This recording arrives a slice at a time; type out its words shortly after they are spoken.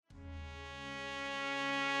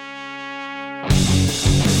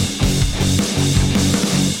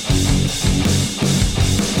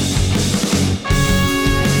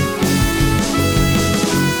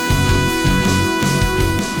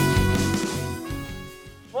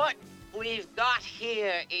What we've got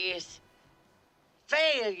here is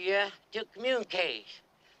failure to communicate.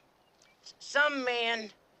 Some men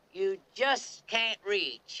you just can't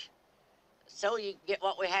reach. So you get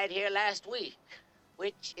what we had here last week,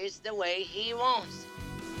 which is the way he wants it.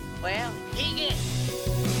 Well, he gets it.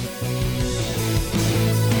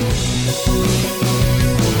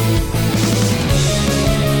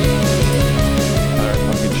 Our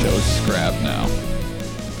fucking show's scrap now.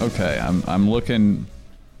 Okay, I'm looking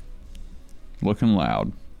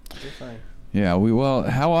loud. You're fine. Yeah, well,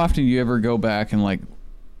 how often do you ever go back and like,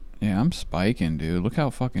 yeah, I'm spiking, dude. Look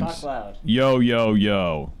how fucking Talk loud. Yo.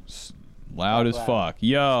 Loud Talk as loud. fuck.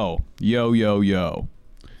 Yo.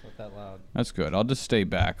 Not that loud. That's good. I'll just stay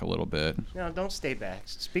back a little bit. No, don't stay back.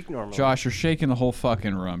 Speak normally. Josh, you're shaking the whole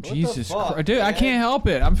fucking room. the Jesus fuck, Christ. Dude, I man? can't help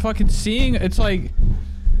it. I'm fucking seeing, it's like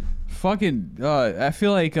fucking, I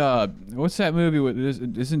feel like, what's that movie with,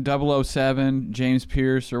 isn't 007, James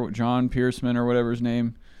Pierce or John Pierceman or whatever his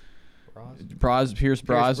name? Pierce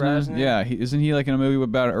Brosnan? Yeah, isn't he like in a movie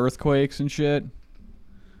about earthquakes and shit?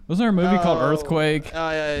 Wasn't there a movie called Earthquake?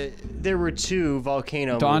 There were two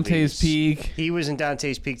volcano Dante's movies. Peak. He was in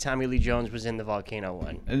Dante's Peak. Tommy Lee Jones was in the volcano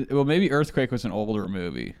one. Well, maybe Earthquake was an older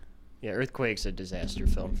movie. Yeah, Earthquake's a disaster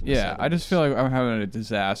film. From Yeah, the I just feel like I'm having a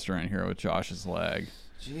disaster in here with Josh's leg.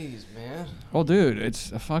 Jeez, man. Well, dude,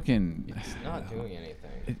 it's a fucking... It's not doing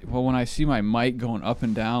anything. Well, when I see my mic going up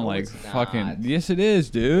and down, No, like it's fucking... not. Yes, it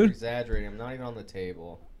is, You're dude. exaggerating. I'm not even on the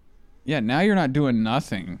table. Yeah, now you're not doing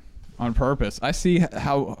nothing on purpose. I see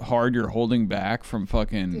how hard you're holding back from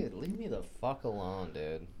fucking... Dude, leave me the fuck alone,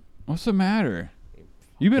 dude. What's the matter?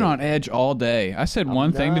 You've been on edge all day. I said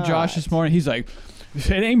one thing to Josh this not. morning. He's like,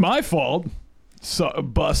 it ain't my fault,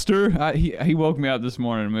 Buster. He woke me up this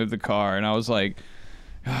morning and moved the car, and I was like...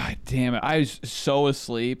 God damn it. I was so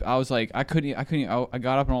asleep. I was like, I got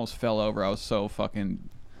up and almost fell over. I was so fucking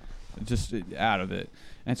just out of it.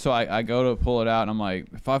 And so I go to pull it out and I'm like,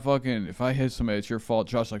 if I hit somebody, it's your fault.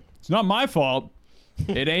 Josh's like, it's not my fault.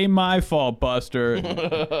 It ain't my fault, Buster. And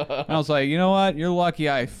I was like, you know what? You're lucky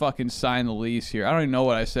I fucking signed the lease here. I don't even know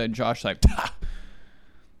what I said. Josh's like, "Tah."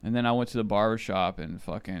 And then I went to the barbershop and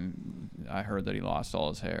fucking, I heard that he lost all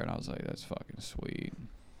his hair. And I was like, that's fucking sweet.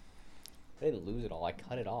 I didn't lose it all. I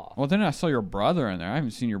cut it off. Well, then I saw your brother in there. I haven't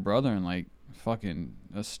seen your brother in like fucking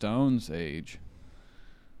a stone's age.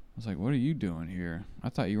 I was like, what are you doing here? I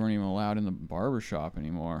thought you weren't even allowed in the barbershop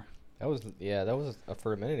anymore. That was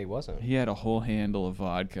for a minute he wasn't. He had a whole handle of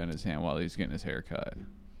vodka in his hand while he was getting his hair cut.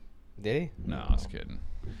 Did he? No, I was kidding.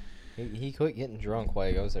 He quit getting drunk while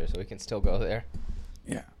he goes there, so he can still go there.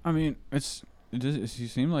 Yeah, I mean, he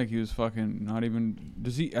seemed like he was fucking not even.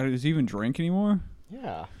 Does he even drink anymore?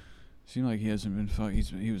 Yeah. Seemed like he hasn't been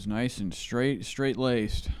he was nice and straight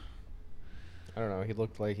laced. I don't know. He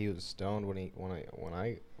looked like he was stoned when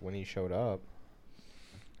he showed up.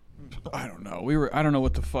 I don't know. I don't know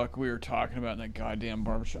what the fuck we were talking about in that goddamn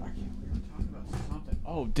barbershop. We were talking about something.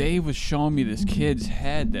 Oh, Dave was showing me this kid's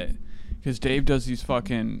head because Dave does he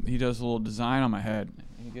does a little design on my head.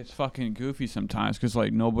 He gets fucking goofy sometimes because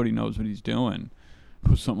like nobody knows what he's doing.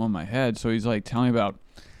 Put something on my head. So he's like telling me about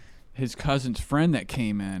his cousin's friend that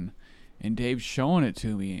came in. And Dave's showing it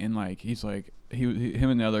to me, and like he's like,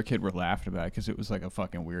 him and the other kid were laughing about it because it was like a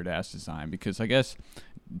fucking weird ass design. Because I guess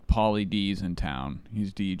Pauly D's in town,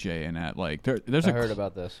 he's DJing at like there's I heard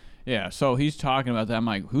about this. Yeah, so he's talking about that. I'm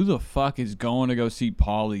like, who the fuck is going to go see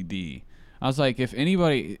Pauly D? I was like, if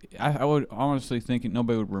anybody, I would honestly think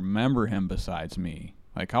nobody would remember him besides me.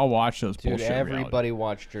 Like I'll watch those Dude, bullshit. everybody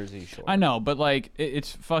watched Jersey Shore. I know, but like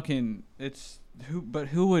it's fucking it's.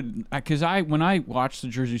 Who would? Because when I watched the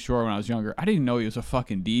Jersey Shore when I was younger, I didn't know he was a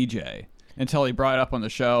fucking DJ until he brought it up on the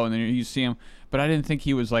show, and then you see him. But I didn't think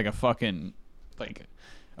he was like a fucking like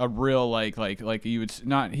a real like you would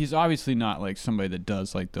not. He's obviously not like somebody that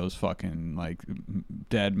does like those fucking like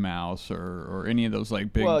Dead Mouse or any of those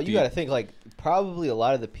like big. Well, you got to think like probably a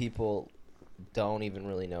lot of the people don't even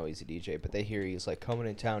really know he's a DJ, but they hear he's like coming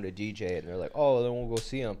in town to DJ, and they're like, oh, then we'll go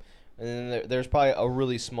see him. And then there's probably a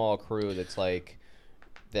really small crew that's like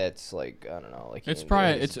I don't know, like it's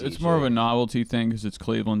probably it's more of a novelty thing because it's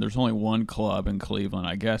Cleveland. There's only one club in Cleveland,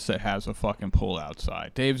 I guess, that has a fucking pool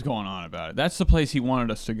outside. Dave's going on about it. That's the place he wanted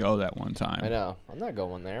us to go that one time. I know. I'm not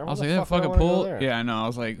going there. I was like, that fucking pool. Yeah, I know. I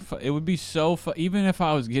was like, it would be so even if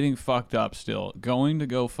I was getting fucked up still, going to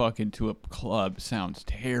go fucking to a club sounds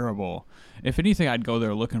terrible. If anything, I'd go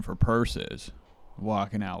there looking for purses.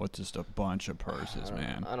 walking out with just a bunch of purses,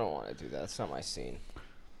 man. I don't want to do that. It's not my scene.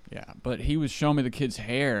 Yeah, but he was showing me the kid's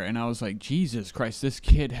hair, and I was like, Jesus Christ, this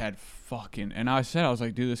kid had fucking... And I was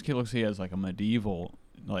like, dude, this kid looks like he has like a medieval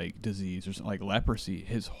like disease or something, like leprosy.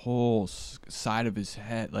 His whole side of his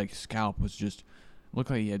head, like scalp, was just looked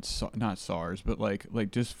like he had not SARS, but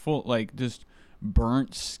like just full, like just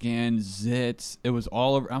burnt skin, zits. It was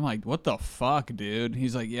all over. I'm like, what the fuck, dude?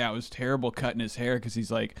 He's like, yeah, it was terrible cutting his hair because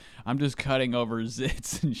he's like, I'm just cutting over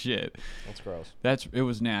zits and shit. That's gross. It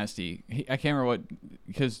was nasty. I can't remember what,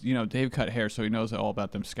 because you know Dave cut hair, so he knows all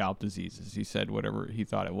about them scalp diseases. He said whatever he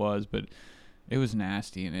thought it was, but it was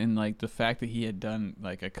nasty. And like the fact that he had done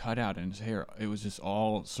like a cutout in his hair, it was just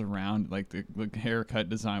all surround, like the haircut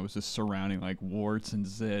design was just surrounding like warts and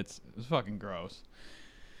zits. It was fucking gross.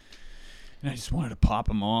 And I just wanted to pop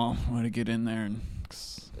them all. I wanted to get in there and...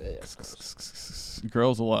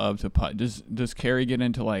 Girls love to pop. Does Carrie get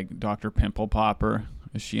into like Dr. Pimple Popper?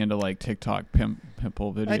 Is she into like TikTok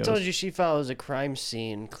pimple videos? I told you she follows a crime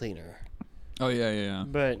scene cleaner. Oh, yeah.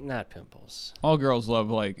 But not pimples. All girls love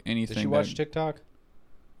like anything. Did she watch TikTok?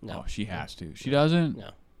 No. Oh, she has to. She doesn't? No.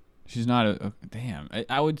 She's not a damn.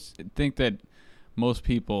 I would think that most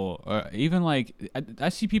people, even like, I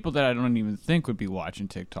see people that I don't even think would be watching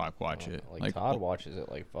TikTok watch it. Like Todd watches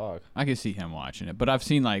it like fuck. I can see him watching it, but I've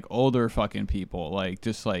seen like older fucking people, like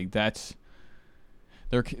just like that's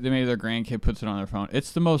maybe their grandkid puts it on their phone.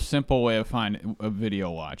 It's the most simple way of finding a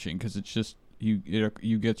video watching because it's just you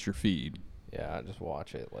get your feed. Yeah, I just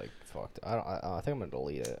watch it like fuck. I think I'm gonna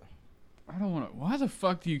delete it. I don't want to. Why the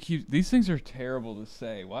fuck do you keep these things? Are terrible to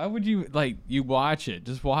say. Why would you like you watch it?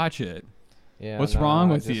 Just watch it. Yeah, what's wrong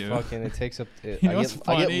with just you? Fucking, it takes up. You know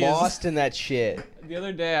I get lost in that shit. The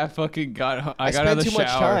other day, I fucking got out of the shower. I spend too much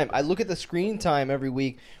time. I look at the screen time every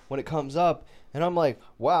week when it comes up, and I'm like,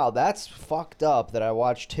 wow, that's fucked up that I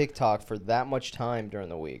watch TikTok for that much time during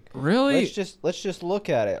the week. Really? Let's just look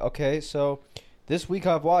at it. Okay, so this week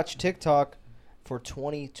I've watched TikTok for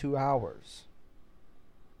 22 hours.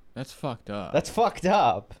 That's fucked up. That's fucked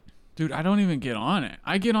up. Dude, I don't even get on it.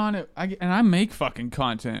 I get on it, and I make fucking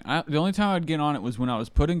content. The only time I'd get on it was when I was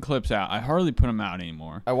putting clips out. I hardly put them out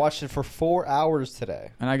anymore. I watched it for 4 hours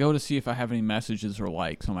today. And I go to see if I have any messages or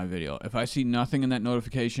likes on my video. If I see nothing in that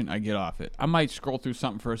notification, I get off it. I might scroll through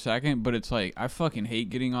something for a second, but it's like, I fucking hate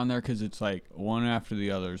getting on there because it's like one after the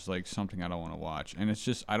other is like something I don't want to watch. And it's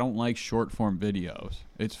just, I don't like short form videos.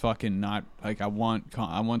 It's fucking not, like I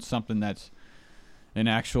want something that's an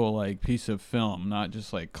actual like piece of film, not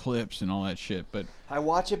just like clips and all that shit. But I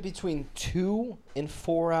watch it between 2 and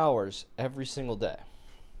 4 hours every single day.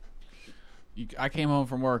 I came home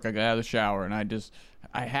from work, I got out of the shower, and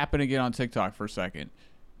I happened to get on TikTok for a second,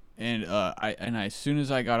 and as soon as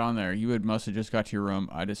I got on there, must have just got to your room.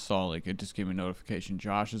 I just saw like it just gave me a notification.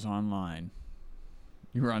 Josh is online.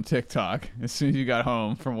 You were on TikTok as soon as you got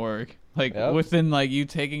home from work, like within like you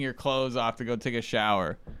taking your clothes off to go take a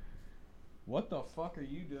shower. What the fuck are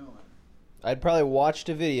you doing? I'd probably watched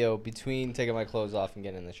a video between taking my clothes off and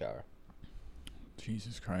getting in the shower.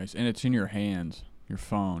 Jesus Christ. And it's in your hands, your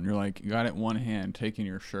phone. You're like, you got it in one hand, taking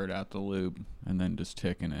your shirt out the loop, and then just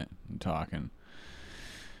ticking it and talking.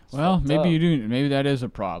 Well, maybe you do. Maybe that is a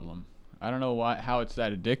problem. I don't know how it's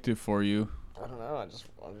that addictive for you. I don't know.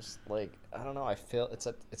 I'm just like, I don't know. I feel it's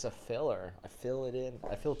a filler. I fill it in.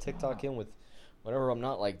 I fill TikTok in with whenever I'm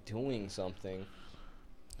not like doing something.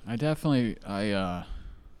 I'm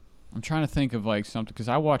trying to think of like something because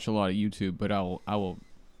I watch a lot of YouTube, but I will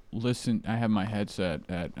listen. I have my headset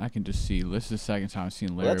at. I can just see. This is the second time I've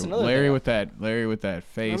seen Larry. Larry with that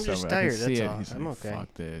face. I'm just over. tired. I can see that's it. all. He's I'm like, okay.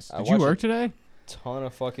 fuck this. I Did you watch work it- today? Ton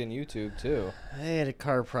of fucking YouTube too. I had a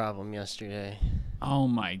car problem yesterday. Oh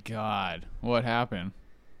my god! What happened?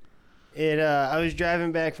 I was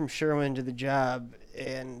driving back from Sherwin to the job,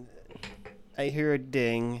 and I hear a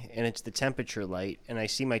ding, and it's the temperature light, and I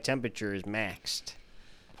see my temperature is maxed.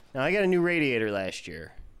 Now, I got a new radiator last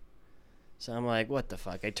year, so I'm like, what the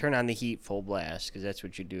fuck? I turn on the heat full blast, because that's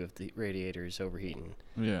what you do if the radiator is overheating.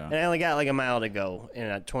 Yeah. And I only got like a mile to go in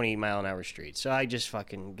a 20-mile-an-hour street, so I just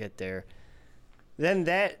fucking get there. Then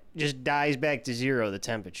that just dies back to zero, the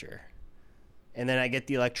temperature. And then I get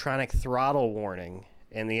the electronic throttle warning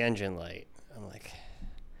and the engine light. I'm like,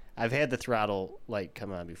 I've had the throttle light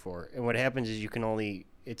come on before. And what happens is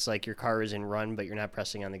it's like your car is in run, but you're not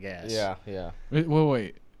pressing on the gas. Yeah.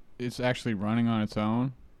 Wait. It's actually running on its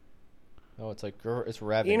own? No, it's like it's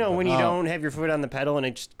revving. You know, when you Oh. don't have your foot on the pedal and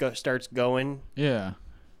it just starts going, Yeah.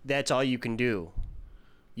 that's all you can do.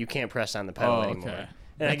 You can't press on the pedal anymore. Okay.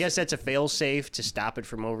 And I guess that's a fail-safe to stop it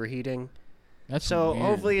from overheating. That's So weird.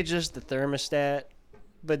 hopefully it's just the thermostat.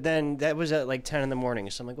 But then that was at like 10 in the morning.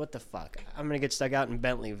 So I'm like, what the fuck? I'm going to get stuck out in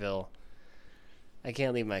Bentleyville. I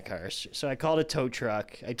can't leave my car. So I called a tow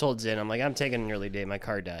truck. I told Zin, I'm like, I'm taking an early day. My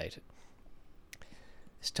car died.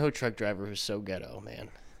 This tow truck driver was so ghetto, man.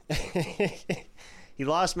 He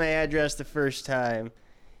lost my address the first time.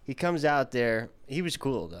 He comes out there. He was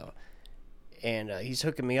cool, though. And he's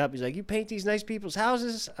hooking me up. He's like, you paint these nice people's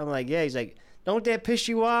houses? I'm like, yeah. He's like, don't that piss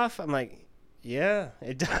you off? I'm like, yeah,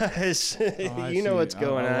 it does. You know what's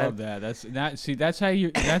going on. I love that. That's not. See, that's how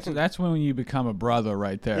you. That's when you become a brother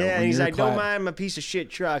right there. Yeah, when and he's you're like, don't mind my piece of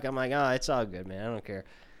shit truck. I'm like, oh, it's all good, man. I don't care.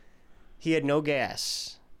 He had no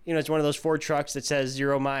gas. You know, it's one of those Ford trucks that says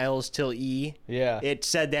 0 miles till E. Yeah. It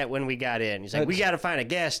said that when we got in. He's like, we got to find a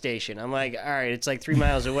gas station. I'm like, all right, it's like 3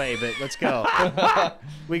 miles away, but let's go.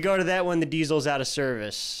 We go to that one, the diesel's out of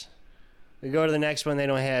service. We go to the next one, they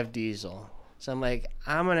don't have diesel. So I'm like,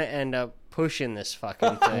 I'm going to end up pushing this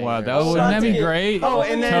fucking thing. Wow, wouldn't that be great? Oh,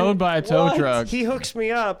 and then- towed by a tow What? truck. He hooks me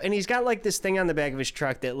up, and he's got like this thing on the back of his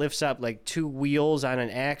truck that lifts up like 2 wheels on an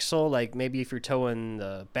axle, like maybe if you're towing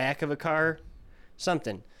the back of a car,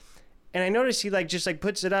 something. And I noticed he like just like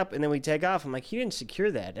puts it up, and then we take off. I'm like, he didn't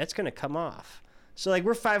secure that. That's gonna come off. So like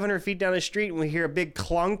we're 500 feet down the street, and we hear a big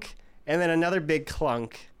clunk, and then another big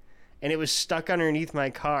clunk, and it was stuck underneath my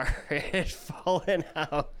car. It had fallen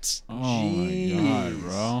out. Oh my god,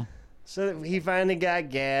 bro. So he finally got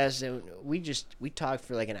gas, and we talked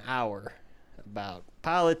for like an hour about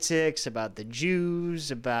politics, about the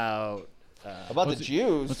Jews, about About the What's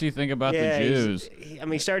Jews. What do you think about yeah, the Jews?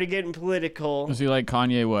 he started getting political, Was he like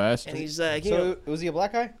Kanye West? and he's like, you know, So was he a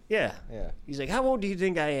black guy? yeah. Yeah. He's like, how old do you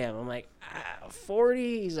think I am? I'm like,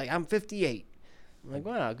 40. He's like, I'm 58. I'm like,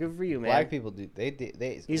 wow, good for you, man. Black people do.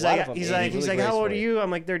 They. He's a lot like, of them he's age like, really how old are gracefully. you?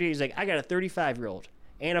 I'm like 30. He's like, I got a 35-year-old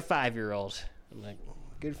and a 5-year-old. I'm like,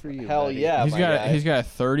 good for you. Hell buddy. yeah. He's my got guy. he's got a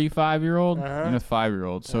 35-year-old Uh-huh. and a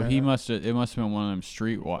 5-year-old. So he must have it must have been one of them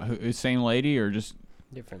street same lady or just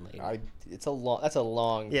Different lady. That's a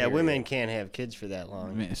long. Yeah, period. women can't have kids for that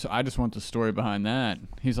long. I mean, so I just want the story behind that.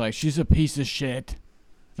 He's like, she's a piece of shit.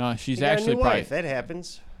 No, she's He got actually a new probably wife. That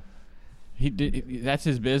happens. he did. That's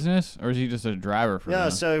his business, or is he just a driver for No,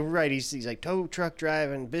 them? so right, he's like tow truck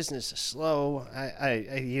driving, business is slow.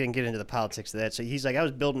 He didn't get into the politics of that. So he's like, I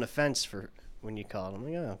was building a fence for when you called. I'm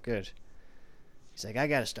like, oh, good. He's like, I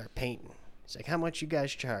got to start painting. He's like, how much you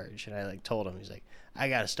guys charge? And I like told him. He's like, I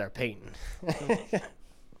got to start painting.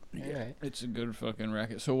 All right. It's a good fucking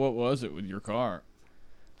racket. So what was it with your car?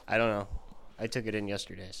 I don't know. I took it in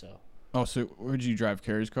yesterday, so Oh, so where'd you drive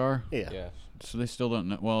Carrie's car? yeah. Yeah. So they still don't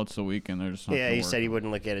know. Well, it's the weekend. They're just not. Yeah, gonna he work said he on it. wouuld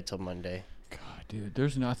not look at it till Monday. God, dude,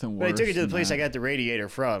 there's nothing But worse. I took it to the than place that. I got the radiator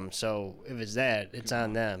from, so if it's that, it's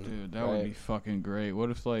on them. Dude, that would be Right. fucking great. What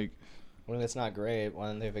if like, When it's not great, why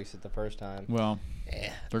didn't they fix it the first time? well,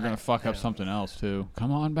 Yeah, they're gonna fuck I up don't something else too.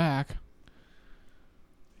 Come on back.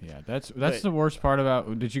 Yeah, that's But- the worst part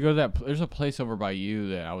about. Did you go to that? There's a place over by you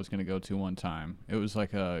that I was gonna go to one time. It was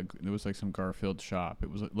like some Garfield shop. It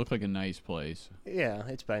looked like a nice place. Yeah,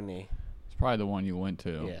 it's by me. It's probably the one you went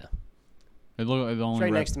to. Yeah, It looked like the only. it's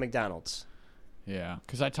right rep- next to McDonald's. Yeah,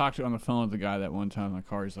 because I talked to on the phone with the guy that one time in the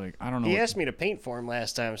car. He's like, I don't know. He what asked me to paint for him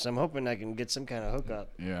last time, so I'm hoping I can get some kind of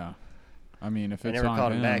hookup. Yeah, I mean, if I it's never on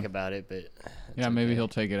called him him, back about it, but yeah, maybe okay. he'll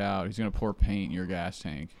take it out. He's gonna pour paint in your gas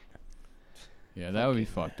tank. Yeah, that would be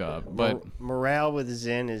fucked up. But morale with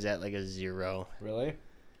Zen is at like a 0. Really?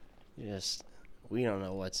 We don't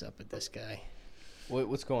know what's up with this guy.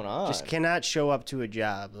 What's going on? Just cannot show up to a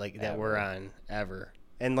job like that we're Ever. on ever.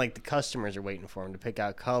 And like the customers are waiting for him to pick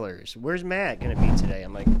out colors. Where's Matt gonna be today?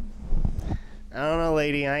 I'm like, I don't know,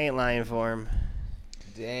 lady. I ain't lying for him.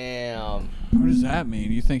 Damn. what does that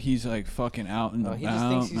mean? You think he's like fucking out and No, about? he just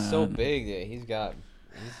thinks he's so man? big that he's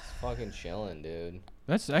fucking chilling, dude.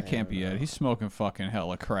 That can't be it. He's smoking fucking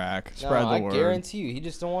hella crack. Spread No, the I word. guarantee you, he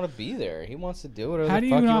just don't want to be there. He wants to do whatever How the do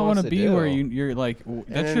fuck you he not wants want to be do. where you're like? And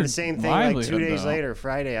That's then your the same thing, like 2 livelihood, days though. later,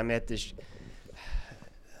 Friday, I'm at this.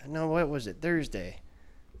 No, what was it? Thursday.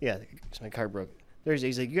 Yeah, 'cause my car broke. Thursday,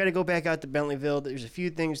 he's like, you got to go back out to Bentleyville. There's a few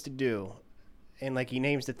things to do. And like he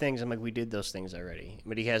names the things. I'm like, we did those things already.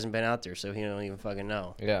 But he hasn't been out there, so he don't even fucking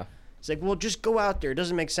know. Yeah. He's like, well, just go out there. It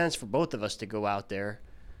doesn't make sense for both of us to go out there.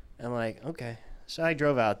 I'm like, okay. So I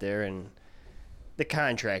drove out there, and the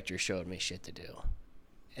contractor showed me shit to do.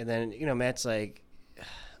 And then, Matt's like,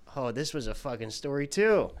 oh, this was a fucking story,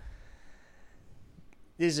 too.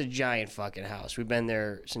 This is a giant fucking house. We've been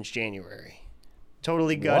there since January.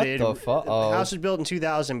 Totally gutted. the fuck? The house was built in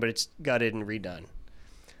 2000, but it's gutted and redone.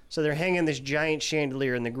 So they're hanging this giant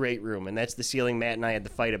chandelier in the great room, and that's the ceiling Matt and I had to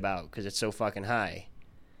fight about because it's so fucking high.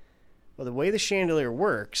 Well, the way the chandelier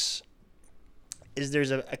works is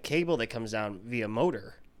there's a cable that comes down via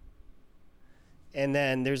motor. And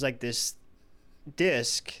then there's like this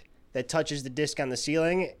disc that touches the disc on the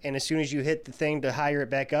ceiling, and as soon as you hit the thing to higher it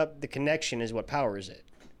back up, the connection is what powers it.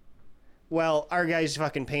 Well, our guys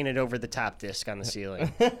fucking painted over the top disc on the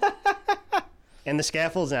ceiling. And the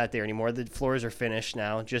scaffold's not there anymore. The floors are finished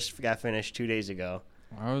now. Just got finished 2 days ago.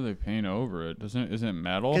 Why would they paint over it? Isn't it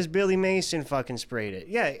metal? Because Billy Mason fucking sprayed it.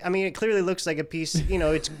 Yeah, I mean, it clearly looks like a piece. You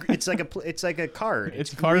know, it's like a card.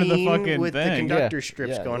 It's part of the green fucking with thing. the conductor Yeah,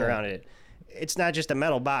 strips yeah, going yeah. around it. It's not just a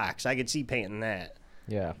metal box. I could see painting that.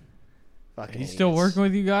 Yeah. Fucking He's still idiots. working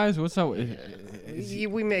with you guys? What's up?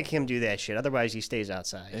 We make him do that shit. Otherwise, he stays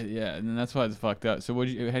outside. Yeah, and that's why it's fucked up. So how do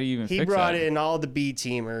you even He fix brought that? in all the B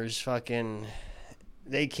teamers. Fucking,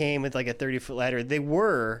 they came with like a 30-foot ladder. They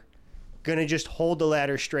were gonna just hold the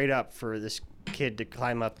ladder straight up for this kid to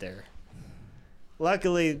climb up there.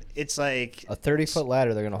 Luckily, it's like A 30-foot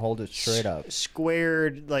ladder. They're gonna hold it straight up.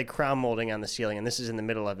 squared like crown molding on the ceiling, and this is in the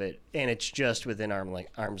middle of it, and it's just within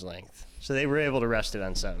arm's length. So they were able to rest it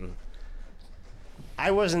on something. I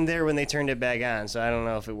wasn't there when they turned it back on, so I don't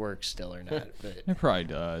know if it works still or not. But It probably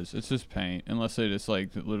does. It's just paint, unless they just like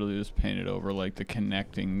literally just painted over like the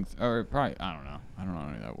connecting, or probably I don't know. I don't know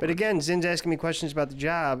any of that works. But again, Zin's asking me questions about the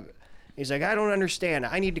job. He's like, I don't understand.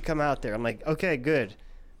 I need to come out there. I'm like, okay, good.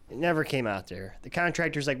 It never came out there. The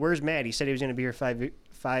contractor's like, where's Matt? He said he was going to be here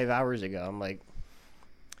five hours ago. I'm like,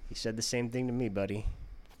 he said the same thing to me, buddy.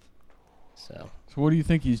 So what do you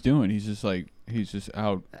think he's doing? He's just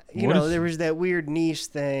out. you What know, is- there was that weird niece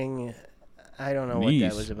thing. I don't know what Niece?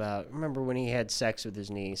 that was about. Remember when he had sex with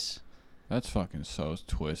his niece? That's fucking so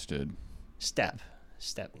twisted. Step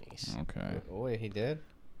niece. Okay. Oh, wait, he did?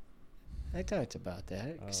 I talked about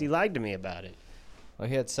that because he lied to me about it. Well,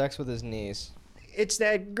 he had sex with his niece. It's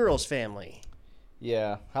that girl's family.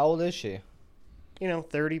 Yeah. How old is she? You know,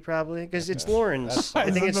 30 probably, because it's Lauren's. I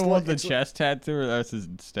Is think that it's the one with the it's- chest tattoo, or that's his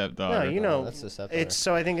stepdaughter? No, you know, that's the stepdaughter. it's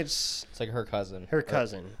so I think it's It's like her cousin. her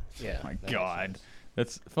cousin. Yeah, Oh my makes God.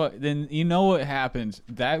 That's then you know what happens.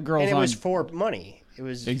 That girl's and it on was for money. It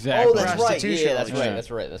was Exactly. Oh, that's right. prostitution. Yeah, that's Yeah. right.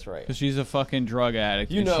 That's right. That's right. because she's a fucking drug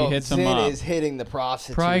addict. You and know, she hits him Zin up. is hitting the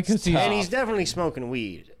prostitutes. Probably 'cause he's- tough. And he's definitely smoking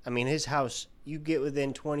weed. I mean, his house, you get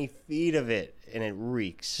within 20 feet of it, and it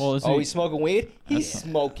reeks. Well, is Oh, he- he's smoking weed? He's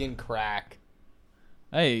smoking crack.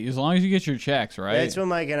 hey, as long as you get your checks right. That's what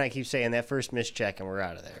Mike and I keep saying. That first missed check, and we're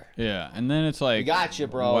out of there. Yeah, and then it's like We got you,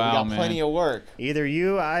 bro. Wow, we got man. plenty of work. Either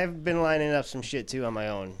you, I've been lining up some shit too on my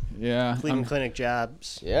own. Yeah, Cleveland Clinic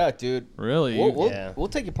jobs. Yeah, dude. really. Yeah. We'll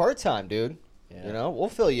take you part-time, dude. Yeah. You know, we'll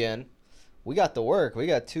fill you in. We got the work. We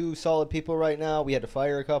got 2 solid people right now. We had to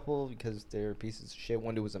fire a couple because they're pieces of shit.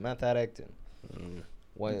 One dude was a meth addict, and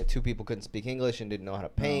 2 people couldn't speak English and didn't know how to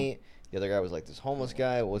paint. The other guy was like this homeless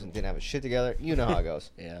guy, didn't have his shit together. You know how it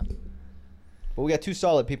goes. Yeah. But we got 2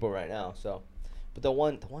 solid people right now. So, but the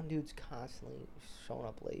one dude's constantly showing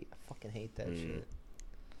up late. I fucking hate that shit.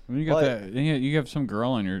 When you got But- that, you have some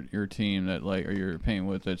girl on your team that like, or you're painting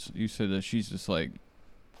with. That's you said that she's just like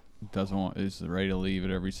is ready to leave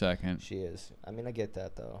at every second. She is. I mean, I get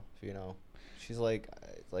that though. You know, she's like,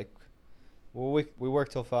 we work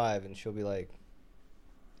till 5, and she'll be like,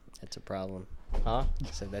 That's a problem. huh?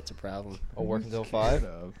 I said that's a problem. Oh, working till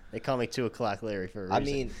 5? They call me 2 o'clock Larry for a reason. I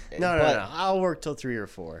mean, no. but- I'll work till 3 or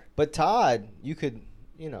 4. But Todd, you could,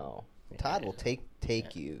 you know, Todd Yeah. will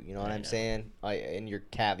take you. You know what I I'm know. saying? And your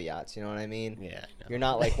caveats. You know what I mean? Yeah, I know. You're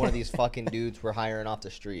not like one of these fucking dudes we're hiring off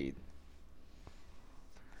the street.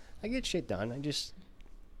 I get shit done. I just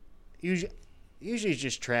usually it's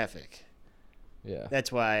just traffic. Yeah.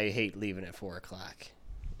 That's why I hate leaving at 4 o'clock.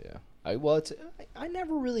 Yeah. I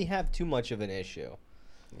never really have too much of an issue.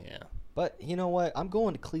 Yeah. But you know what? I'm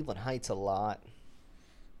going to Cleveland Heights a lot.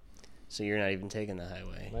 So you're not even taking the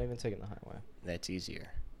highway. I'm not even taking the highway. That's easier.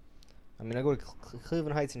 I mean, I go to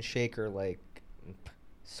Cleveland Heights and Shaker like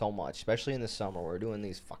so much, especially in the summer. We're doing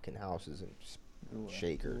these fucking houses in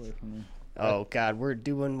Shaker. Oh God, we're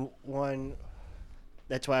doing one.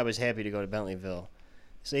 That's why I was happy to go to Bentleyville.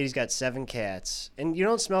 This lady's got 7 cats, and you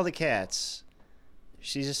don't smell the cats.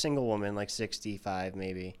 She's a single woman, like 65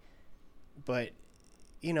 maybe. But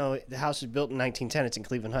you know, the house was built in 1910. It's in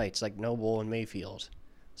Cleveland Heights, like Noble and Mayfield.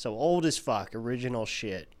 So old as fuck, original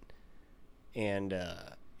shit. And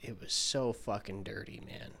it was so fucking dirty,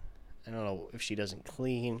 man. I don't know if she doesn't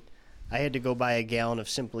clean. I had to go buy a gallon of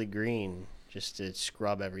Simply Green just to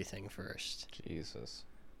scrub everything first. Jesus.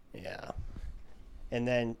 Yeah. And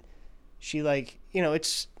then she, like, you know,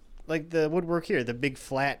 it's like the woodwork here, the big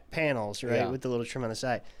flat panels, right, Yeah. with the little trim on the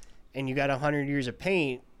side. And you got 100 years of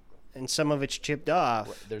paint, and some of it's chipped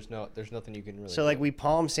off. There's nothing you can really. So, like, do. we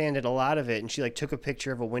palm sanded a lot of it, and she, like, took a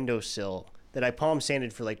picture of a windowsill that I palm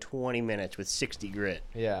sanded for like 20 minutes with 60 grit.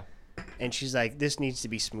 Yeah. And she's like, this needs to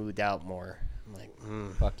be smoothed out more. I'm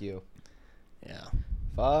like, Fuck you. yeah.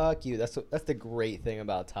 Fuck you. That's the great thing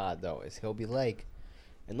about Todd though, is he'll be like,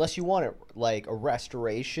 unless you want it like a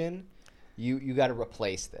restoration, you got to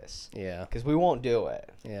replace this. Yeah. Because we won't do it.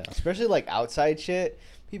 Yeah. Especially like outside shit.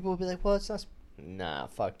 People will be like, well, it's not. Nah,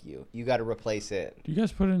 fuck you. You got to replace it. Do you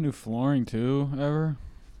guys put in new flooring too ever?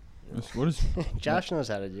 What is? Josh knows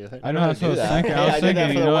how to do it. I know how that's to what do I was that. thinking. Yeah, I was I did that thinking,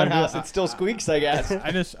 for you the know, one I'd- house. It still squeaks, I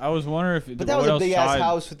guess. I was wondering if. But that was what a else big ass Todd-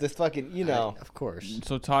 house with this fucking, you know. Of course.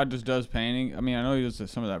 So Todd just does painting. I mean, I know he does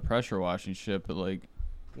some of that pressure washing shit, but like,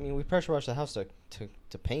 I mean, we pressure wash the house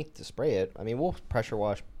to paint, to spray it. I mean, we'll pressure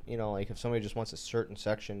wash, you know, like if somebody just wants a certain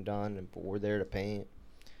section done and we're there to paint.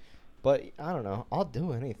 But I don't know. I'll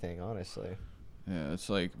do anything, honestly. yeah, it's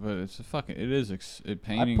like, but it's a fucking. It is.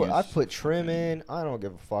 Painting. I is put trim fucking- in. I don't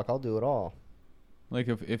give a fuck. I'll do it all. Like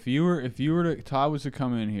if you were to Todd was to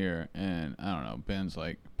come in here and I don't know, Ben's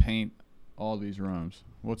like paint all these rooms.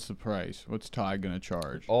 What's the price? What's Todd gonna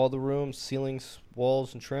charge? All the rooms, ceilings,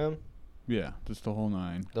 walls, and trim. Yeah, just the whole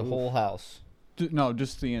nine. The whole house. No,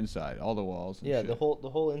 just the inside, all the walls. And Yeah, shit. the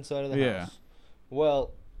whole inside of the Yeah. house.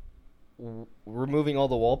 Well, removing all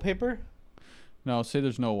the wallpaper. No, say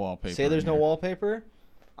there's no wallpaper. Say there's in no here. wallpaper.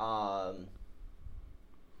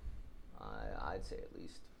 I'd say at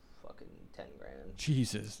least fucking 10 grand.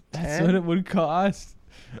 Jesus, that's 10? what it would cost.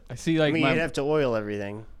 I see, I like mean, my, you'd have to oil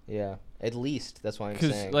everything. Yeah, at least. That's why I'm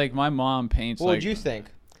because saying. like my mom paints. what like, would you think?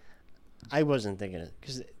 I wasn't thinking it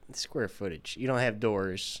because square footage. You don't have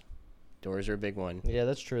doors. Doors are a big one. Yeah,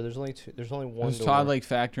 that's true. There's only one Was door. Todd like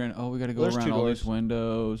factoring? Oh, we got to go There's around two all these doors.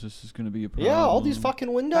 windows. This is gonna be a problem. Yeah, all these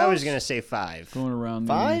fucking windows. I was gonna say 5. going around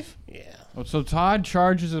 5. Yeah. These. Oh, so Todd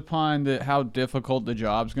charges upon how difficult the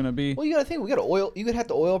job's gonna be. Well, you gotta think. We gotta oil. You could have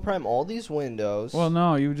to oil prime all these windows. Well,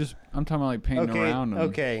 no, you just. I'm talking about like painting Okay. around them.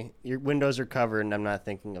 Okay. Your windows are covered, and I'm not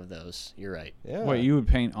thinking of those. You're right. Yeah. Wait, you would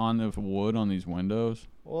paint on the wood on these windows?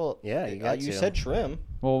 Well, Yeah, you got you to. said trim.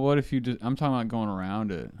 Well, what if you just? I'm talking about going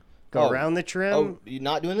around it. Go Oh. around the trim. Oh, you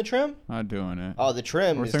not doing the trim? Not doing it. Oh, the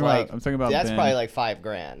trim We're is thinking like. about- I'm thinking about That's Ben. probably like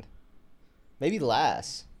 $5,000, maybe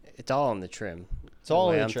less. It's all in the trim. It's all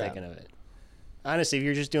the way in the I'm trim. thinking of it. Honestly, if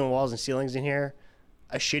you're just doing walls and ceilings in here,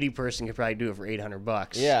 a shitty person could probably do it for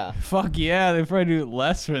 $800. Yeah. Fuck yeah, they probably do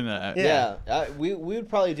less than that. Yeah. We would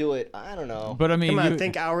probably do it. I don't know. But I mean, Come on, you,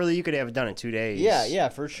 think hourly. You could have it done in 2 days. Yeah,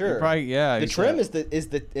 for you sure. probably yeah. The you trim said- is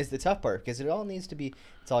the tough part because it all needs to be.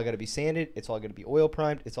 It's all got to be sanded. It's all got to be oil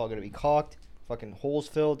primed. It's all got to be caulked. Fucking holes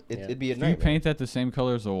filled. Yeah. It'd be a Do you nightmare. paint that the same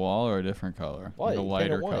color as the wall or a different color? Why? Like a You paint it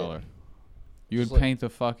lighter white. color. You would Just like- paint the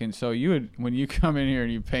fucking. So you would when you come in here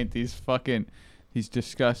and you paint these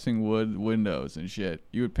disgusting wood windows and shit.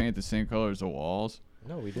 You would paint the same color as the walls.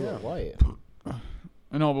 No, we do it white.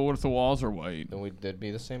 I know, but what if the walls are white? Then it'd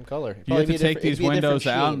be the same color. It'd You have probably to be a take different- it'd these be a different windows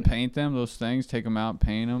out and sheen. paint them. Those things, take them out,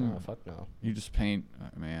 paint them. Oh, fuck no. You just paint.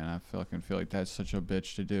 Man, I feel like that's such a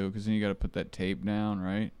bitch to do because then you got to put that tape down,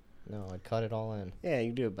 right? No, I'd cut it all in. Yeah,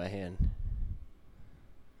 you do it by hand.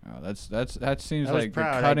 Oh, that seems I was like the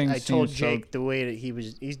proud. cutting I told seems Jake the way that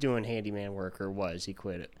he's doing handyman work, or was. He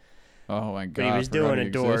quit it. Oh my god! But he was I forgot doing it a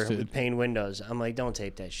door existed. with paint windows. I'm like, don't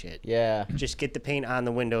tape that shit. Yeah, Just get the paint on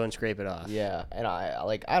the window and scrape it off. yeah. And I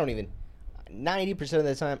don't even. 90% of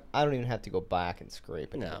the time, I don't even have to go back and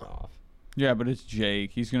scrape it No. off. Yeah, but it's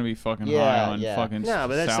Jake. He's gonna be fucking high Yeah, on yeah. fucking. No,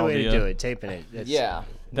 but that's the way to salvia. do it. Taping it. That's, Yeah,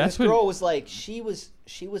 That's this what- girl was like. She was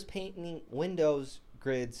painting windows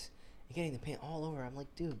grids and getting the paint all over. I'm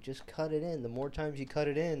like, dude, just cut it in. The more times you cut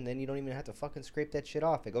it in, then you don't even have to fucking scrape that shit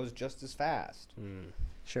off. It goes just as fast.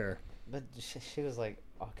 Sure. But she was like,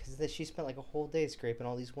 oh, because she spent like a whole day scraping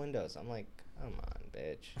all these windows. I'm like, come on,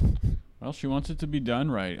 bitch. Well, she wants it to be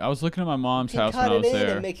done right. I was looking at my mom's You house when cut I it was in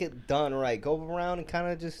there. and make it done right. Go around and kind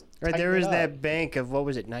of just Right, tighten there it was up. that bank of, what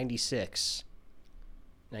was it, 96?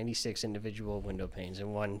 96 individual window panes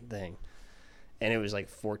in one thing. And it was like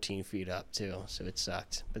 14 feet up, too, so it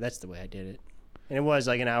sucked. But that's the way I did it. And it was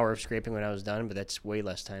like an hour of scraping when I was done, but that's way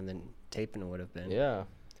less time than taping would have been. Yeah,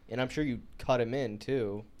 and I'm sure you cut them in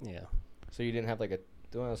too, Yeah. so you didn't have like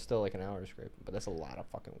well, still like an hour scraping, but that's a lot of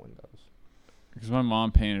fucking windows. Because my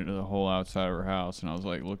mom painted the whole outside of her house, and I was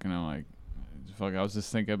like looking at like, fuck. I was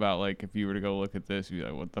just thinking about like if you were to go look at this, you'd be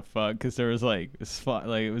like, what the fuck? Because there was like a spot,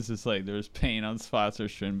 like it was just like there was paint on spots there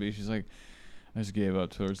shouldn't be. She's like, I just gave up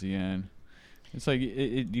towards the end. It's like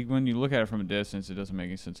when you look at it from a distance, it doesn't make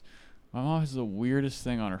any sense. My mom has the weirdest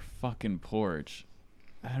thing on her fucking porch.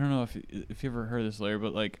 I don't know if you ever heard this, Larry,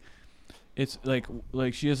 but like. It's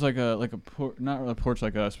like she has like a not a porch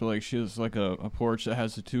like us, but like she has like a porch that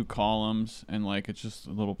has the two columns and like it's just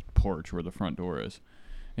a little porch where the front door is,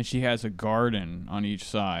 and she has a garden on each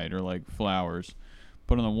side, or like flowers.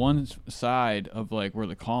 But on the one side of like where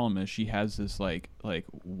the column is, she has this like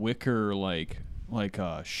wicker like not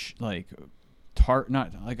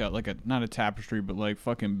a tapestry, but like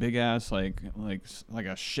fucking big ass like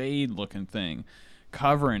a shade looking thing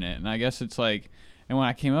covering it. And I guess it's like, and when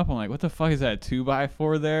I came up, I'm like, what the fuck is that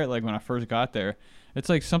 2x4 there? Like when I first got there, it's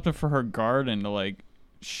like something for her garden to like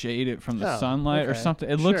shade it from the sunlight or something.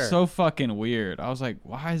 It looks so fucking weird. I was like,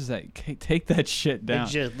 why is that? Take that shit down.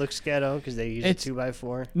 It just looks ghetto because they use a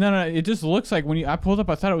 2x4. No, it just looks like I pulled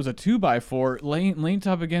up, I thought it was a 2x4 leaned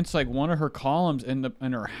up against like one of her columns in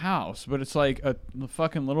her house, but it's like a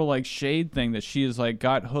fucking little like shade thing that she has like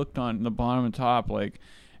got hooked on the bottom and top, like,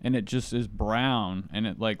 and it just is brown, and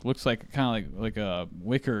it like looks like kind of like a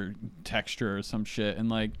wicker texture or some shit, and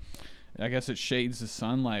like I guess it shades the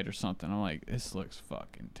sunlight or something. I'm like, this looks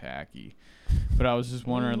fucking tacky. But I was just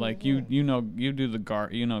wondering, like, you do the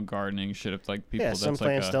gardening shit. If like people, some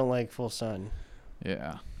plants don't like full sun.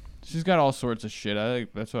 Yeah, she's got all sorts of shit. I think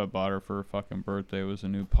that's what I bought her for her fucking birthday, was a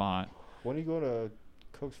new pot. When do you go to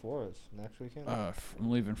Cook's Forest next weekend? I'm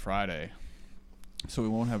leaving Friday, so we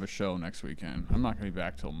won't have a show next weekend. I'm not gonna be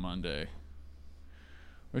back till Monday,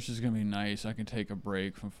 which is gonna be nice. I can take a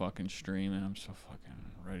break from fucking streaming. I'm so fucking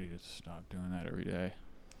ready to stop doing that every day.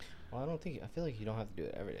 Well, I feel like you don't have to do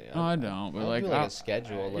it every day. No, I don't. But like, do like a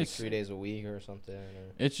schedule, like 3 days a week or something.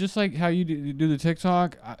 It's just like how you do the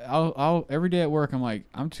TikTok. I'll every day at work, I'm like,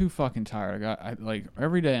 I'm too fucking tired. Like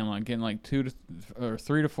every day I'm like getting like 3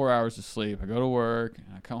 to 4 hours of sleep. I go to work,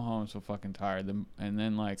 and I come home so fucking tired. And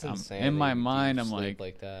then like I'm in my mind, I'm like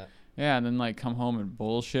that. Yeah, and then like come home and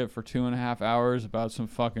bullshit for 2.5 hours about some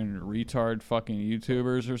fucking retard fucking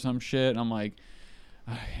YouTubers or some shit. And I'm like,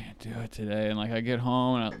 I can't do it today. And like I get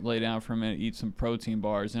home and I lay down for a minute, eat some protein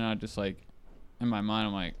bars, and I just like, in my mind,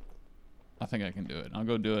 I'm like, I think I can do it. And I'll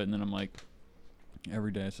go do it, and then I'm like,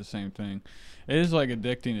 every day it's the same thing. It is like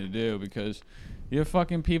addicting to do, because you have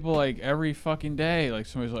fucking people like every fucking day, like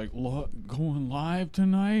somebody's like, going live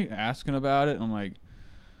tonight, asking about it. And I'm like,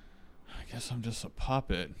 I guess I'm just a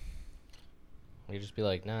puppet. You just be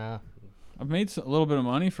like, nah. I've made a little bit of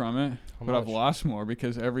money from it, but I've much? lost more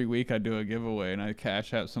because every week I do a giveaway and I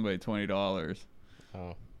cash out somebody $20.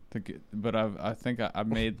 Oh. But I think I've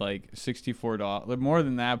made like $64, more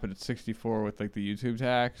than that, but it's 64 with like the YouTube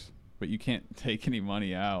tax. But you can't take any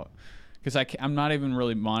money out because I'm not even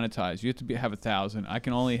really monetized. You have to have 1,000. I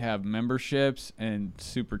can only have memberships and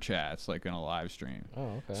super chats like in a live stream. Oh,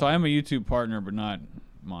 okay. So I am a YouTube partner, but not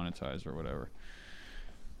monetized or whatever.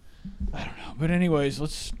 I don't know. But anyways,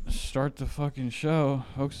 let's start the fucking show.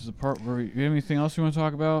 Folks, is the part where you have anything else you want to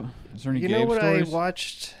talk about? Is there any Gabe stories? I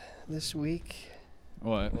watched this week?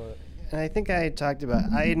 What? And I think I had talked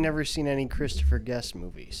about, I had never seen any Christopher Guest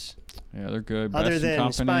movies. Yeah, they're good. Other Best in than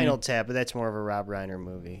Company. Spinal Tap, but that's more of a Rob Reiner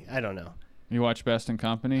movie. I don't know. You watch Best in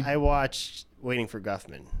Company? I watched Waiting for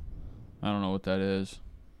Guffman. I don't know what that is.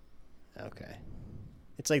 Okay.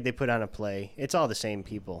 It's like they put on a play. It's all the same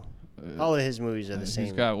people. All of his movies are the same.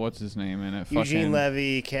 He's got, what's his name in it? Eugene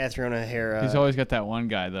Levy, Catherine O'Hara. He's always got that one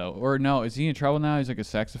guy, though. Or no, is he in trouble now? He's like a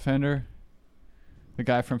sex offender? The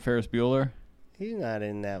guy from Ferris Bueller? He's not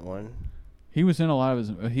in that one. He was in a lot of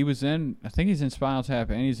his... He was in... I think he's in Spinal Tap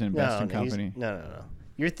and he's in Best in Company. No.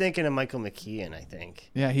 You're thinking of Michael McKean, I think.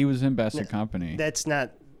 Yeah, he was in Best in Company. That's not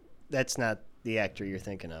the actor you're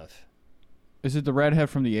thinking of. Is it the redhead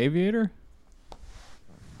from The Aviator?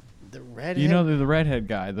 The redhead? You know the redhead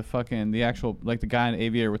guy, the actual, like the guy in the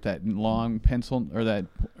Aviator with that long pencil or that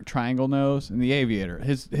triangle nose in The Aviator.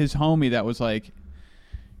 His homie that was like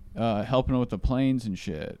helping him with the planes and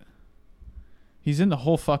shit. He's in the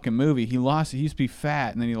whole fucking movie. He used to be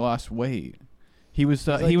fat and then he lost weight. He was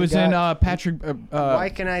in Patrick. Why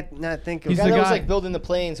can I not think of the guy that was like building the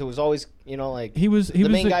planes? Who was always, like he was the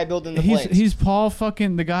main guy building the planes. He's Paul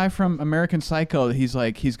fucking the guy from American Psycho. He's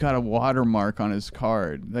got a watermark on his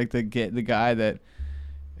card. Like the guy that,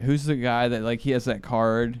 who's the guy that like he has that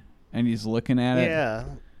card and he's looking at it. Yeah.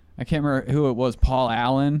 I can't remember who it was. Paul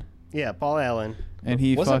Allen. Yeah, Paul Allen. And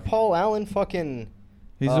he wasn't Paul Allen fucking.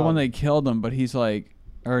 He's the one that killed him, but he's like.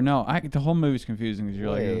 Or no, the whole movie's confusing because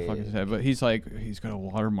you're like, who the fuck is that? But he's got a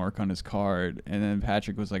watermark on his card, and then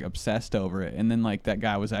Patrick was like obsessed over it, and then like that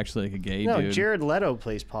guy was actually like a gay dude. No, Jared Leto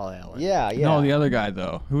plays Paul Allen. Yeah. No, the other guy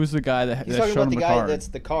though. Who was the guy that He's that talking showed about him the the guy card? that's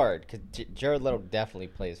the card, because Jared Leto definitely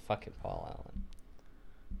plays fucking Paul Allen.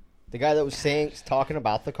 The guy that was talking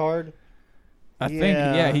about the card. I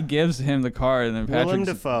think he gives him the card, and then Willem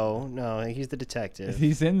Patrick. Dafoe. No, he's the detective.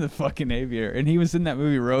 He's in the fucking Aviator, and he was in that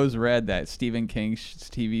movie Rose Red, that Stephen King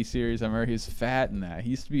TV series. I remember he was fat in that. He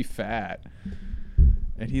used to be fat,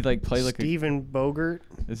 and he like played like Stephen Bogart.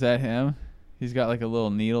 Is that him? He's got like a little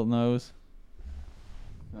needle nose.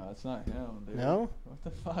 No, it's not him, dude. No? What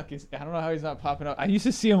the fuck is? I don't know how he's not popping up. I used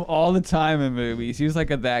to see him all the time in movies. He was like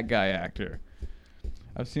a that guy actor.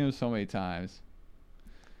 I've seen him so many times.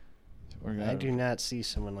 I do not see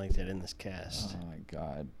someone like that in this cast. Oh my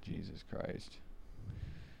God, Jesus Christ!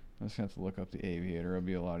 I'm just gonna have to look up the Aviator. It'll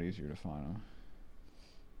be a lot easier to find him.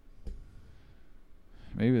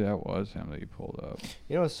 Maybe that was him that you pulled up.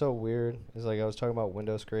 You know what's so weird is like I was talking about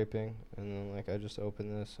window scraping, and then like I just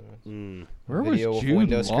opened this and it's Where a video was of Jude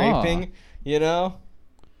window Law? scraping. You know,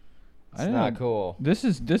 it's I didn't not know- cool.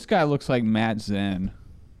 This guy looks like Matt Zen.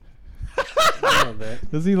 A little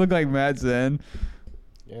bit. Does he look like Matt Zen?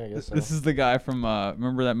 Yeah, I guess so. This is the guy from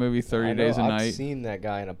remember that movie 30 Days a I've Night? seen that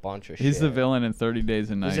guy in a bunch of He's shit. the villain in 30 Days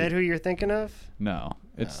a Night. Is that who you're thinking of? No.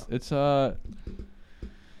 It's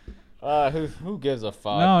Who gives a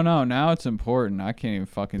fuck? no, now it's important. I can't even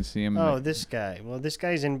fucking see him. Oh, this guy. Well, this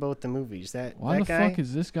guy's in both the movies. Why that the guy? fuck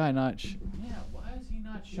is this guy not yeah, why is he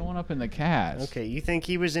not showing up in the cast? Okay, you think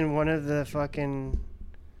he was in one of the fucking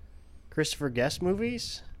Christopher Guest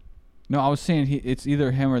movies? No, I was saying it's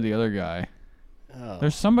either him or the other guy. Oh.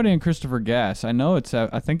 There's somebody in Christopher Guest. I know it's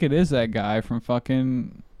I think it is that guy from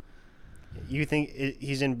fucking You think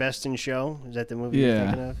he's in Best in Show? Is that the movie you're Yeah.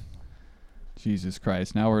 thinking of? Jesus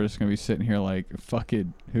Christ. Now we're just going to be sitting here like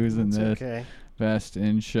fucking who's in It's this okay. Best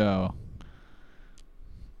in Show.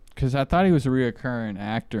 Cuz I thought he was a reoccurring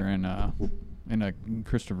actor in a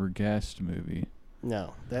Christopher Guest movie.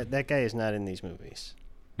 No, that guy is not in these movies.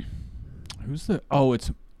 Who's the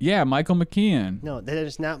it's Michael McKean. No, that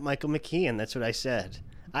is not Michael McKean. That's what I said.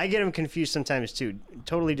 I get him confused sometimes too.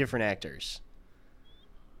 Totally different actors.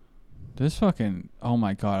 This fucking oh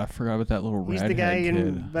my God, I forgot about that little He's redhead the guy kid.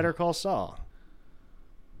 in Better Call Saul.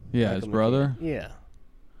 Yeah, his Michael brother. McKean. Yeah.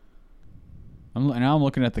 Now I'm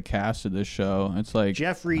looking at the cast of this show. It's like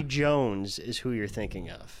Jeffrey Jones is who you're thinking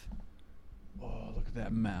of. oh, look at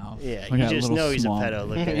that mouth. Yeah, Look you at that just little know he's a small- pedo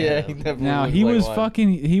looking at Yeah, him. he definitely Now looks he like was one.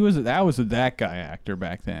 fucking that was that guy actor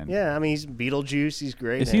back then. Yeah, I mean, he's Beetlejuice. He's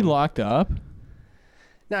great. Is he in it. locked up?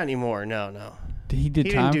 Not anymore. No. He did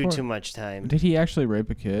He time didn't do for too it? much time. Did he actually rape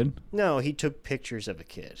a kid? No, he took pictures of a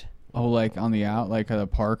kid. Oh, like on the like at a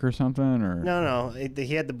park or something, or No.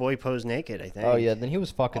 He had the boy pose naked, I think. Oh yeah, then he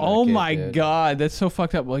was fucking. that Oh kid, my dude. God, that's so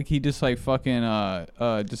fucked up. Like he just like fucking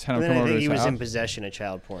just had him And then come I over to think his he was in house. possession of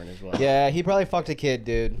child porn as well. Yeah, he probably fucked a kid,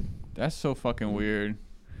 dude. That's so fucking weird.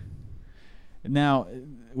 Now,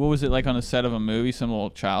 what was it like on the set of a movie? Some little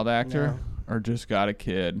child actor, or just got a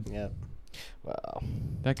kid? Yep. Wow.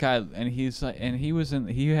 That guy, and he's like, and he was in.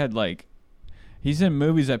 He had like, he's in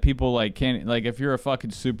movies that people like can't like. If you're a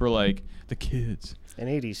fucking super like the kids, An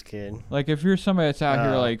 80s kid. like if you're somebody that's out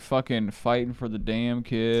here Oh. like fucking fighting for the damn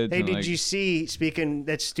kids. Hey, and, did like, you see, speaking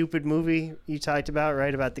that stupid movie you talked about,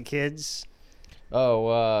 right, about the kids?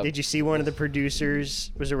 Oh, Did you see one of the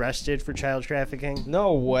producers was arrested for child trafficking?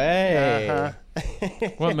 no way. Uh-huh.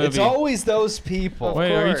 What movie? It's always those people.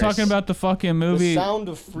 Wait, are you course. talking about the fucking movie? The Sound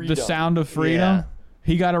of Freedom. The Sound of Freedom? Yeah.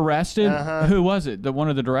 He got arrested? Uh-huh. Who was it? The one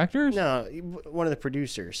of the directors? No, one of the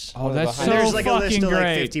producers. Oh, that's so And There's like a list fucking of like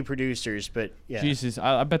great. 50 producers, but yeah. Jesus,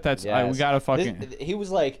 I bet that's. Yes. we gotta fucking. He was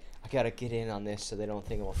like, I gotta get in on this so they don't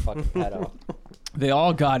think I'm a fucking pedo. They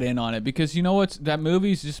all got in on it because you know what's that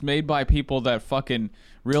movie's just made by people that fucking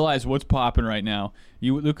realize what's popping right now.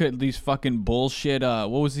 You look at these fucking bullshit. What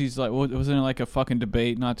was these like? What was in like a fucking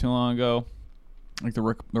debate not too long ago? Like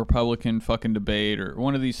the Republican fucking debate or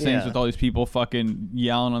one of these things Yeah. with all these people fucking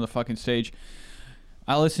yelling on the fucking stage.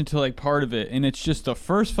 I listened to like part of it and it's just the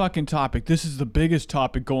first fucking topic. This is the biggest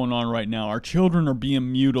topic going on right now. Our children are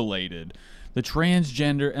being mutilated. The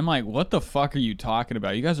transgender. I'm like, what the fuck are you talking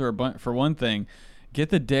about? You guys are for one thing, get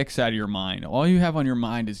the dicks out of your mind. All you have on your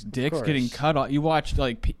mind is dicks course. getting cut off. You watch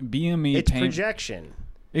like BME. It's projection.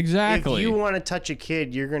 Exactly. If you want to touch a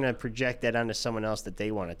kid, you're gonna project that onto someone else that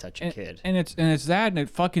they want to touch a kid. And it's that and it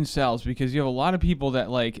fucking sells because you have a lot of people that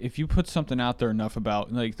like if you put something out there enough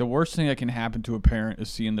about like the worst thing that can happen to a parent is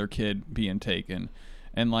seeing their kid being taken.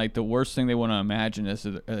 And like the worst thing they want to imagine is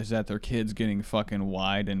that their kid's getting fucking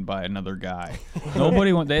widened by another guy.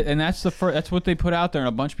 Nobody want that, and that's that's what they put out there. And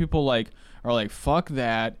a bunch of people like are like fuck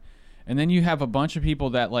that. And then you have a bunch of people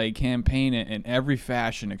that like campaign it in every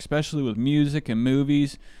fashion, especially with music and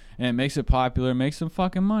movies, and it makes it popular, makes them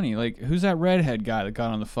fucking money. Like who's that redhead guy that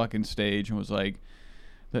got on the fucking stage and was like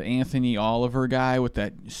the Anthony Oliver guy with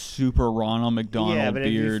that super Ronald McDonald yeah, but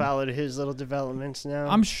have you beard? followed his little developments now?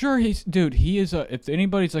 I'm sure he is if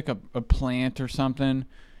anybody's like a plant or something,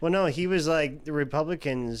 Well, no, he was like, the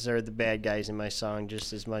Republicans are the bad guys in my song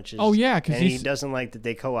just as much as. Oh, yeah, 'cause and he he's- doesn't like that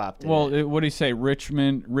they co-opted. Well, it. what did he say?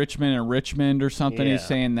 Richmond and Richmond or something. Yeah. He's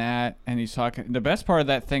saying that, and he's talking. The best part of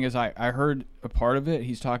that thing is I heard a part of it.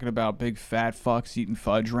 He's talking about big fat fucks eating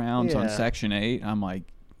fudge rounds on Yeah. Section 8. I'm like,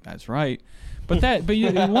 that's right. But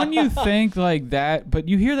when you think like that, but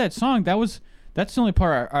you hear that song, that's the only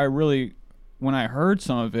part I really, when I heard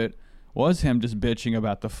some of it, was him just bitching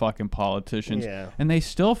about the fucking politicians. Yeah. And they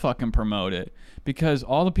still fucking promote it because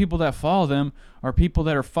all the people that follow them are people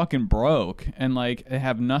that are fucking broke and like they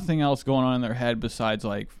have nothing else going on in their head besides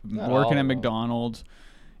like Not working all at of them. McDonald's.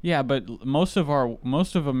 Yeah, but most of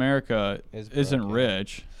America isn't broke, yeah.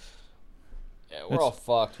 rich. Yeah, we're all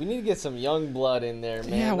fucked. We need to get some young blood in there,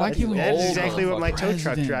 man. Yeah, why Not can't these we- That's old exactly what my motherfuckers. tow truck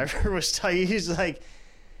President. driver was telling you. He's like,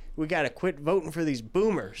 we got to quit voting for these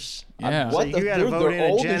boomers. Yeah. So What you the- got to dude, vote they're in a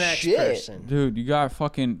old Gen as X shit. person. Dude, you got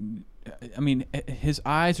fucking. I mean, his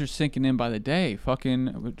eyes are sinking in by the day.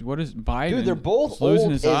 Fucking, what is Biden? Dude, they're both is losing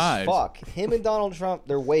old his as eyes. fuck. Him and Donald Trump,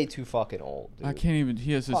 they're way too fucking old. Dude. I can't even.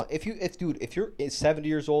 He has his. Fuck, if you're 70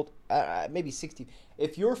 years old, maybe 60.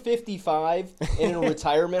 If you're 55 in a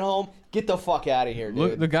retirement home, get the fuck out of here, dude.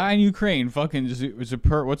 Look, the guy in Ukraine, fucking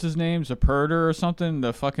what's his name? Zaperter or something?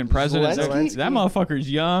 The fucking president. Zelensky? That motherfucker's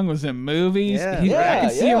young. Was in movies. Yeah. I Yeah, can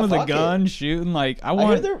see yeah, him with a fuck it. gun shooting. Like I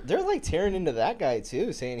I hear want. they're like tearing into that guy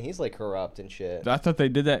too, saying he's like corrupt and shit. I thought they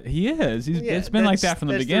did that. He is. Yeah, It's been like that's- that from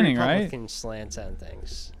the that's beginning, right? Republican slants on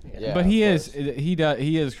things. Yeah, But he of is. course.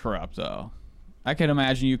 He is corrupt though. I can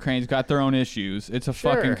imagine Ukraine's got their own issues. It's a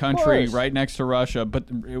Sure, fucking of country course. right next to Russia. But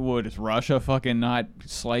is Russia fucking not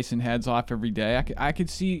slicing heads off every day? I could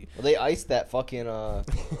see. Well, they iced that fucking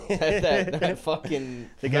that fucking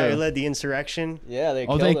The guy Yeah. who led the insurrection. yeah. They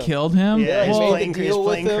Oh, killed they him. killed him. Yeah, his he well, made plane, the his deal with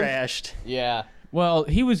plane him. crashed. Yeah, well,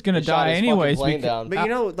 he was gonna They shot die his fucking anyways. plane beca- down. But you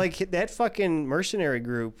know, like that fucking mercenary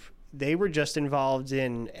group, they were just involved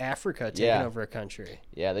in Africa taking Yeah. over a country.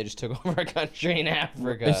 yeah. They just took over a country in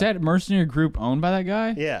Africa. Is that mercenary group owned by that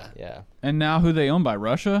guy? Yeah. Yeah. And now who they own by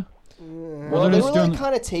Russia? Well, they're they just were like doing-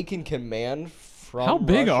 kind of taking command from. How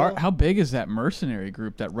Russia. big is that mercenary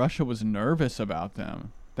group that Russia was nervous about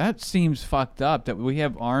them? That seems fucked up that we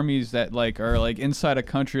have armies that like are like inside a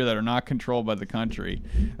country that are not controlled by the country.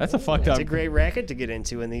 That's a fucked It's up. a great racket to get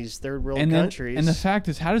into in these third world and countries. and the fact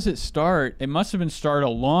is, how does it start? It must have been started a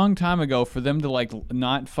long time ago for them to like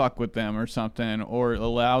not fuck with them or something, or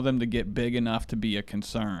allow them to get big enough to be a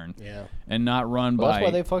concern yeah. and not run Well, by. that's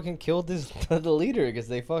why they fucking killed the leader because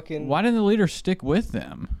they fucking. Why didn't the leader stick with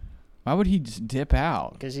them? Why would he just dip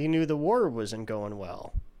out? Because he knew the war wasn't going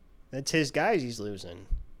well. That's his guys he's losing.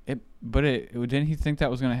 Didn't he think that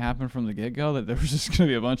was going to happen from the get go? That there was just going to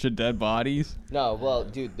be a bunch of dead bodies? No, well,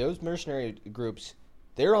 dude, those mercenary groups,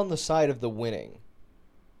 they're on the side of the winning.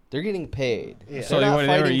 They're getting paid. Yeah. They're not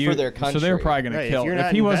fighting for their So country. they were probably going Right, to if kill. you're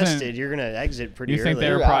not he invested, wasn't, you're going to exit pretty you think early.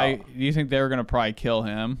 they were You're probably? out. You think they were going to probably kill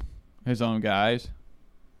him, his own guys?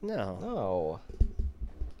 No. No.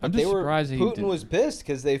 I'm But just surprised that he Putin did. was pissed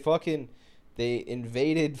because they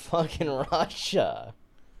invaded fucking Russia.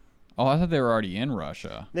 Oh, I thought they were already in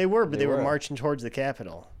Russia. They were, but They they were were. marching towards the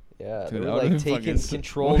capital. Yeah, Dude, they that were would've like been taking fucking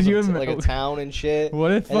control what of do you like a town and shit.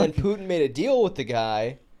 What if and then fucking- Putin made a deal with the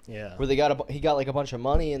guy Yeah. where he got like a bunch of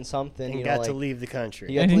money and something. And you got know, to like, leave the country.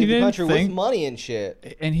 He got And to he leave the didn't country think- with money and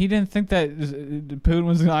shit. And he didn't think that Putin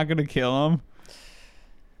was not going to kill him.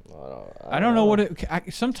 I don't know what it.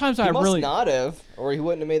 Sometimes He I must really. not have, or he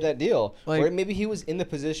wouldn't have made that deal. Like- or maybe he was in the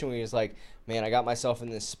position where he was like, "Man, I got myself in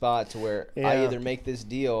this spot to where I Yeah. either make this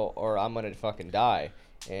deal or I'm gonna fucking die."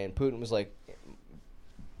 And Putin was like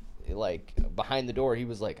behind the door, he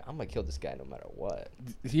was like, "I'm gonna kill this guy no matter what."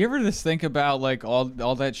 Do you ever just think about like all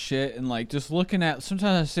that shit and like just looking at?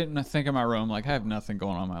 Sometimes I sit and I think in my room like I have nothing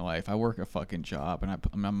going on in my life. I work a fucking job and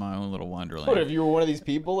I'm in my own little wonderland. What if you were one of these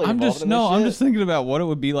people? Like, I'm involved just in this I'm shit? just thinking about what it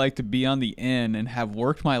would be like to be on the inn and have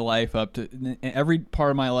worked my life up to every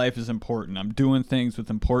part of my life is important. I'm doing things with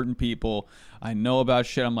important people. I know about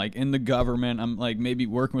shit. I'm like in the government. I'm like maybe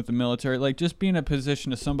working with the military. Like just being in a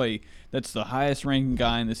position of somebody that's the highest ranking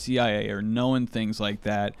guy in the CIA or knowing things like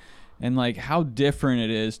that, and like how different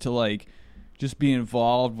it is to like just be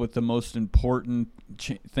involved with the most important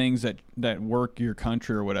things that work your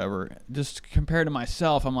country or whatever. Just compared to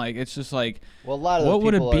myself, I'm like it's just like. Well, a lot of What those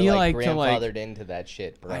would it people be are like like to, like- grandfathered into that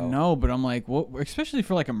shit, bro. I know, but I'm like, what? Especially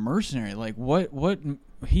for like a mercenary, like what?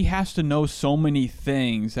 He has to know so many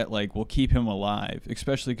things that like will keep him alive.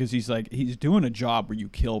 Especially because he's doing a job where you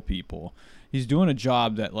kill people. He's doing a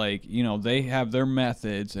job that like they have their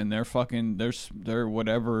methods and their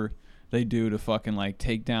whatever they do to fucking like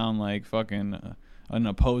take down like fucking an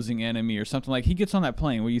opposing enemy or something. Like he gets on that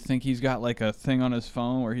plane where you think he's got like a thing on his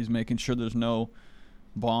phone where he's making sure there's no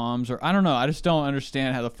bombs, or I don't know. I just don't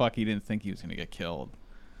understand how the fuck he didn't think he was gonna get killed.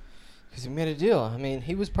 Because he made a deal. I mean,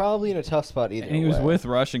 he was probably in a tough spot either And he was way. with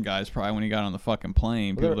Russian guys probably when he got on the fucking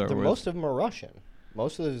plane. Well, People that were most of them are Russian.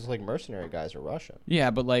 Most of those like mercenary guys are Russian.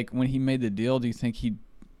 yeah, but like when he made the deal, do you think he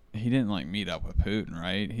didn't like meet up with Putin,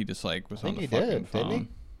 right? He just like was I on think the he fucking did, phone. didn't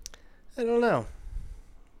I don't know.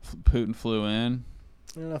 Putin flew in.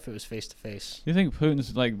 I don't know if it was face to face. Do you think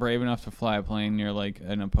Putin's like brave enough to fly a plane near like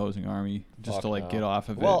an opposing army just Fuck to like no. get off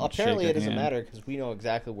of it? Well, and apparently shake it their doesn't hand? matter because we know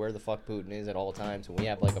exactly where the fuck Putin is at all times, and we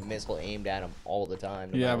have like a missile aimed at him all the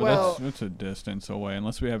time. no Yeah, matter but what. Well- that's a distance away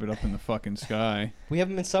unless we have it up in the fucking sky. We have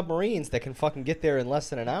them in submarines that can fucking get there in less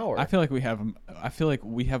than an hour. I feel like we have. I feel like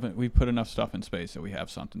we haven't. We put enough stuff in space that we have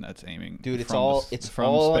something that's aiming. Dude, it's from all the, it's from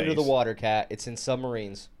all space. under the water, cat. It's in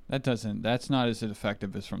submarines. That doesn't. That's not as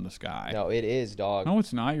effective as from the sky. No, it is, dog. No,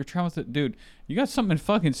 it's not. You're trying with it, dude. You got something in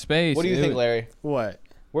fucking space. What do you think, Larry? What?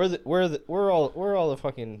 Where all the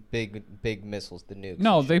fucking big missiles, the nukes?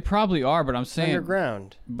 No, and they shit? probably are, but I'm saying.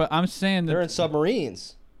 Underground. But I'm saying that They're in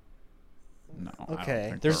submarines. No, I don't Okay.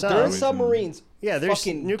 think There's we're some- They're in always submarines. Yeah, there's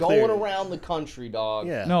fucking nuclear. going around the country, dog.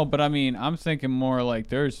 Yeah. No, but I mean, I'm thinking more like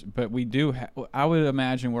there's. But we do. I would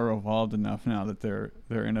imagine we're evolved enough now that they're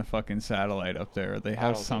in a fucking satellite up there. They have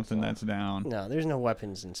don't think something so. that's down. No, there's no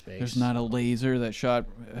weapons in space. There's not a laser that shot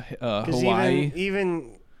 'Cause Hawaii.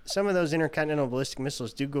 even some of those intercontinental ballistic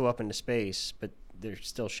missiles do go up into space, but they're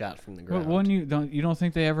still shot from the But ground. when you don't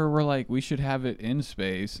think they ever were like we should have it in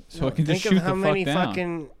space so No, it can just think shoot of how the many fuck down.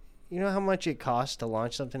 fucking. You know how much it costs to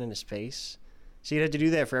launch something into space? So you'd have to do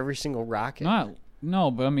that for every single rocket. No,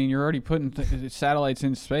 but I mean you're already putting satellites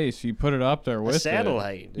in space. You put it up there with a it.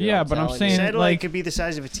 satellite. Yeah, I'm but I'm telling you. saying Satellite like. could be the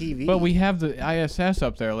size of a TV. But we have the ISS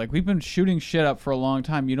up there. Like we've been shooting shit up for a long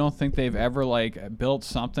time. You don't think they've ever like built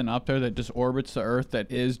something up there that just orbits the Earth that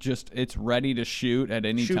is just it's ready to shoot at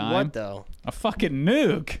any shoot time? what though? A fucking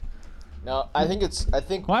nuke. No, I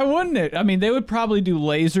think Why wouldn't it? I mean, they would probably do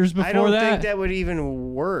lasers before I don't that. think that would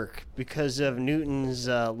even work because of Newton's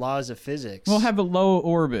laws of physics. We'll have a low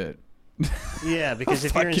orbit. Yeah, because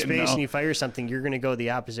if you're in Fucking space no. and you fire something, you're going to go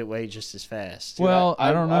the opposite way just as fast. Dude, Well,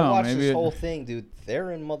 I don't know. I watched Maybe this it- whole thing, dude.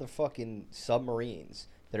 They're in motherfucking submarines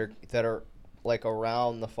that are like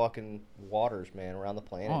around the fucking waters, man, around the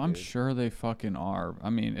planet. Oh, I'm dude. sure they fucking are.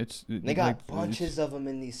 I mean, it's They got like, bunches of them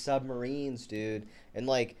in these submarines, dude. And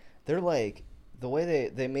like they're like the way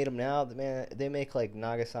they made them now, man. They make like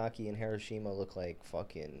Nagasaki and Hiroshima look like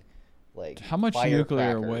fucking like. How much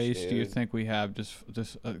nuclear firecrackers, waste do you dude. think we have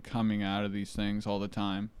just coming out of these things all the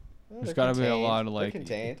time? Well, There's they're got to be a contained. lot of They're like.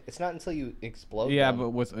 contained. It's not until you explode. Yeah, them. but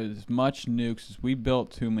with as much nukes, we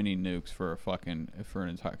built too many nukes for an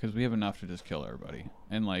entire because we have enough to just kill everybody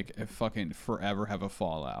and like fucking forever have a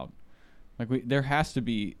fallout. Like there has to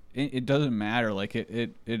be. It doesn't matter. Like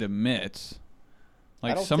it emits. I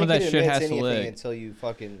Like don't some of think that it shit emits has to anything live. until you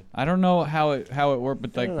fucking. I don't know how it worked,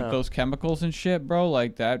 but I like don't with know. those chemicals and shit, bro.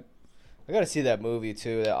 Like that. I gotta see that movie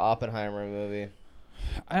too, that Oppenheimer movie.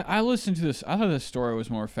 I listened to this. I thought this story was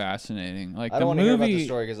more fascinating. Like I the don't want to hear about movie. the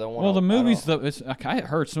story because I want. Well, the movie's I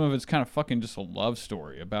heard some of it's kind of fucking just a love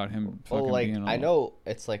story about him fucking Well, like being. I know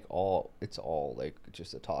it's all like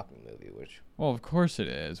just a talking movie, which Well, of course it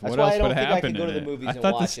is. that's what why else I don't would think I happen can go to in the it? movies. I and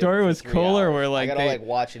thought the watch story it for was 3 cooler, hours. where like I gotta they. like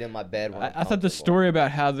watch it in my bed. When I'm I thought the comfortable. story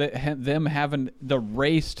about how them having the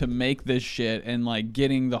race to make this shit and like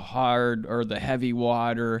getting the hard or the heavy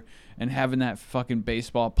water and having that fucking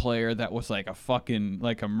baseball player that was like a fucking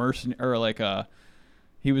like a mercenary or like a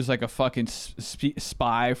he was like a fucking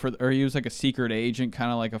spy for or he was like a secret agent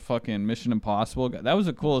kind of like a fucking Mission Impossible guy. That was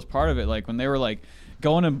the coolest part of it, like when they were like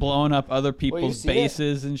going and blowing up other people's seen it?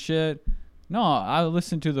 bases and shit. No, I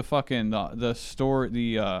listened to the fucking the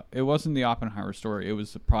story. It wasn't the Oppenheimer story. It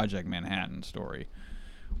was the Project Manhattan story,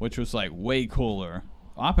 which was like way cooler.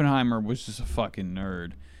 Oppenheimer was just a fucking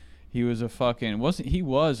nerd. He was a fucking he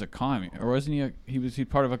was a communist, or wasn't he? He was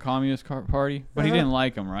part of a communist party, but he Uh-huh. didn't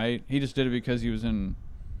like him, right? He just did it because he was in.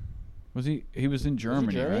 Was he? He was in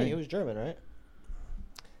Germany, right? He was German, right?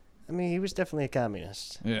 I mean, he was definitely a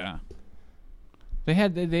communist. Yeah. They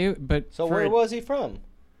had but So For where a- was he from?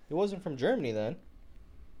 He wasn't from Germany then.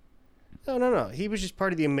 No. He was just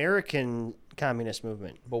part of the American communist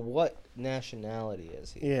movement. But what nationality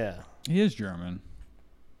is he? Yeah. he is German.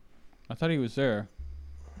 I thought he was there.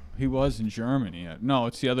 He was in Germany. No,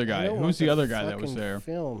 it's the other I guy. don't Who's want the other guy that was fucking there?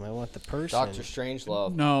 Film. I want the person. Doctor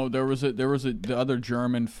Strangelove. No, there was the other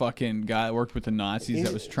German fucking guy that worked with the Nazis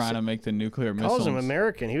that was trying to make the nuclear missiles. Calls him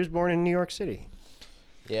American. He was born in New York City.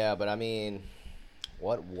 Yeah, but I mean,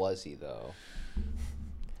 what was he though?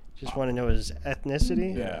 Just want to know his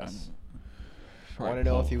ethnicity. Yeah. I want to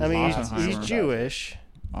know if he was. I mean, he's Oppenheimer. Jewish.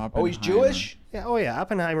 Oh, he's Jewish. Yeah. Oh yeah.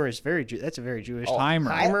 Oppenheimer is very. That's a very Jewish. Oh, Heimer.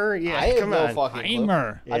 Heimer. Yeah. I have come no on. fucking clue.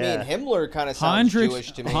 Heimer. I mean, Yeah. Himmler kind of sounds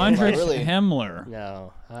Jewish to me. Heinrich Really. Himmler.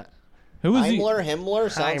 No. Who was he?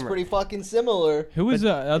 Himmler sounds Heimer. pretty fucking similar. Who was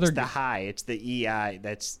the other? It's the high. It's the EI.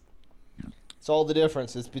 That's. It's all the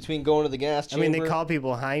difference. It's between going to the gas I chamber. mean, they call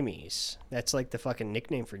people Heimies. That's like the fucking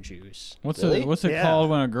nickname for Jews. What's Really? what's it Yeah.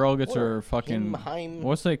 called when a girl gets her fucking? Heim-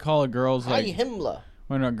 What's they call a girl's Hi, like Himmler.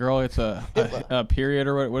 when a girl gets a period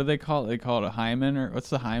or what do they call it? They call it a hymen or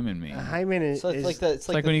what's the hymen mean? A hymen is. So it's like the it's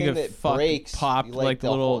like, Like the when you thing get that fucked, breaks, popped, like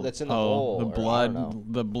the little hole that's in the hole. the or I blood, don't know.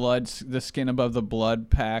 the blood, the skin above the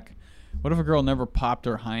blood pack. What if a girl never popped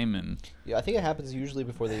her hymen? Yeah, I think it happens usually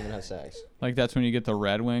before they even have sex. Like that's when you get the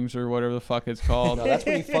Red Wings or whatever the fuck it's called. No, that's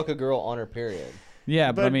when you fuck a girl on her period.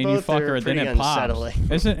 Yeah, but I But mean, you both fuck are her, then pretty it pops.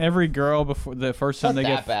 unsettling. Isn't every girl before the first It's time not they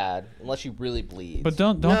that get? bad unless you really bleed. But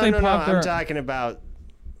don't no, they no, pop no. their I'm talking about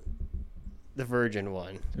the virgin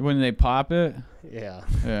one. when they pop it? Yeah.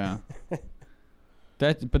 Yeah.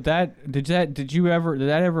 Did you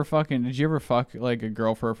ever fuck like a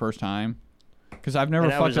girl for her first time? Because I've never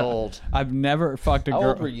And I fucked. was old. I've never fucked a How girl.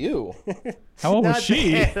 old were you? How old was Not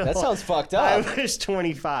she? that That sounds fucked I up. was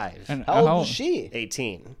 25. And How old was she?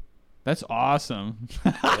 18. That's awesome.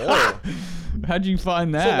 Oh, How'd you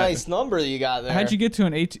find that's that? a nice number that you got there. How'd you get to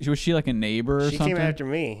an 18? Was she like a neighbor or She something? came after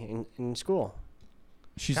me in school.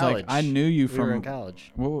 She's college. like, I knew you We were in from.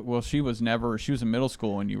 college. Well, she was never. She was in middle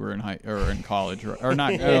school when you were in high or in college or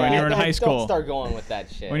not. Yeah, when you were in don't- high school. Don't start going with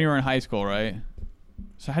that shit. When you were in high school, right?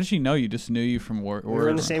 So how did she know you? Just knew you from work? We were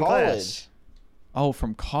in the same college. class. Oh,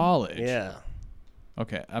 from college. Yeah.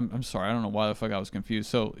 Okay, I'm sorry. I don't know why the fuck I was confused.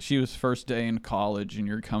 So she was first day in college, and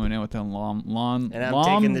you're coming in with them long. And I'm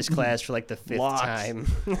taking this class for like the 5th locks. time.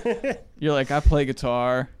 You're like, I play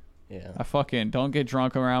guitar. Yeah. I fucking don't get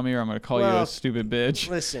drunk around me, or I'm gonna call you Well, a stupid bitch.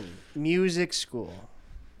 Listen, music school.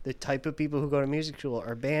 The type of people who go to music school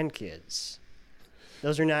are band kids.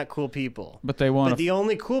 Those are not cool people. But they want But to. the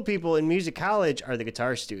only cool people in music college are the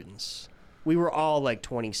guitar students. We were all like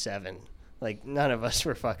 27. Like none of us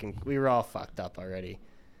were fucking. We were all fucked up already.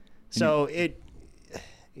 So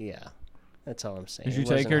yeah, that's all I'm saying. Did you It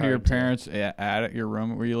take wasn't her to your hard parents at your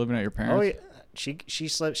room? Were you living at your parents? Oh yeah, she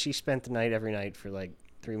slept. She spent the night every night for like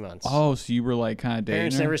 3 months. Oh, so you were like kind of dating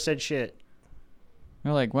Parents her? never said shit.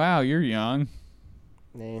 They're like, wow, you're young.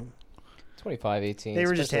 Man. 25, 18. They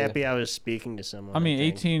were just especially- happy I was speaking to someone. I mean,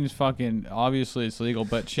 think. 18 is fucking obviously it's legal,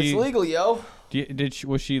 but she It's legal, yo.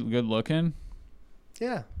 was she good looking?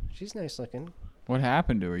 Yeah, she's nice looking. What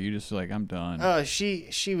happened to her? You just like, I'm done. Oh, she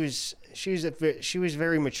was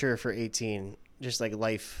very mature for 18. Just like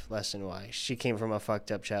life lesson wise. She came from a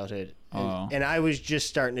fucked up childhood, Oh. and I was just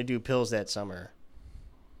starting to do pills that summer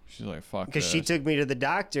She's like, fuck because this. she took me to the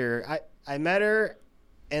doctor. I met her,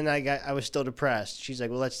 and I was still depressed. She's like,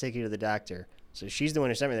 well, let's take you to the doctor. So she's the one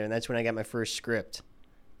who sent me there, and that's when I got my first script,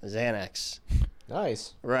 Xanax.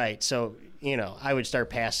 Nice. Right. So I would start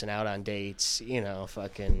passing out on dates.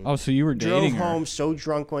 Fucking. Oh, so you were drove dating her. home so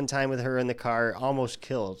drunk one time with her in the car, almost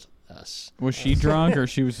killed us. Was she drunk or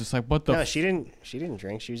she was just like, what the? No, she didn't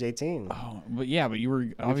drink. She was 18. Oh, but yeah, but you were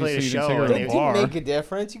played a obviously you didn't show take her and to they the It didn't bar. make a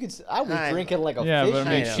difference. I was I- drinking like a Yeah, fish. but I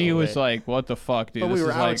mean, I know, she was but- like, what the fuck, dude? But This we were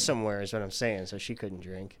is out like, somewhere, is what I'm saying. So she couldn't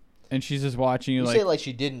drink. and she's just watching you You like. say it like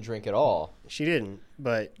she didn't drink at all. She didn't,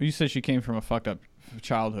 but You said she came from a fucked up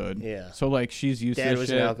childhood. Yeah. So like she's used Dad to this was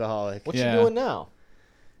shit. an alcoholic. What's Yeah. she doing now?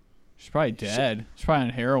 She's probably dead. She's probably on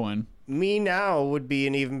heroin. Me now would be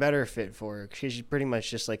an even better fit for her. 'Cause she's pretty much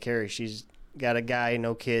just like Carrie. She's got a guy,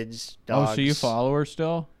 no kids, dogs. Oh, so you follow her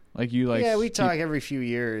still? Like you like? Yeah, we keep- talk every few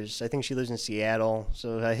years. I think she lives in Seattle,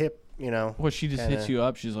 so a hip, What she just kinda hits you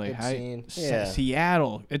up? She's like, hip "Hi, scene. Yeah.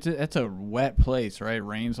 Seattle. It's a wet place, right? It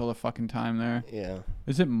rains all the fucking time there. Yeah.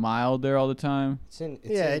 Is it mild there all the time?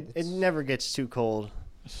 It never gets too cold.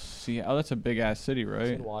 Seattle. That's a big ass city, It's right?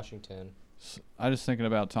 in Washington. I was thinking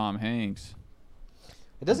about Tom Hanks.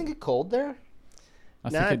 It doesn't get cold there? I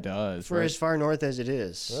think Not it does. For right? as far north as it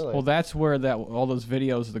is. Really? Well, that's where all those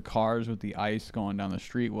videos of the cars with the ice going down the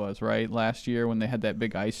street was, right? Last year when they had that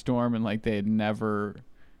big ice storm and like they had never,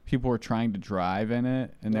 people were trying to drive in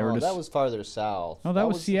it and they No, were just. that was farther south. No, that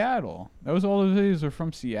was Seattle. That was all those videos are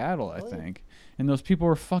from Seattle, I Really? think. And those people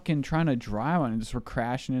were fucking trying to drive on it, and just were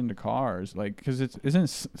crashing into cars, like because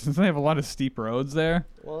since they have a lot of steep roads there.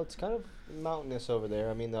 Well, it's kind of mountainous over there.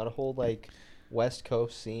 I mean, that whole like West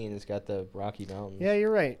Coast scene has got the Rocky Mountains. Yeah, you're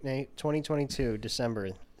right, Nate. 2022, December,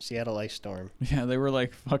 Seattle ice storm. Yeah, they were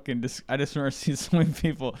like fucking. I just remember seeing so many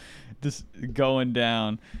people just going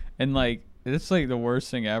down, and like it's like the worst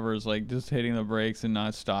thing ever is like just hitting the brakes and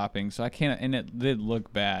not stopping. So I can't, and it did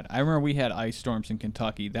look bad. I remember we had ice storms in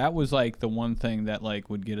Kentucky. That was like the one thing that like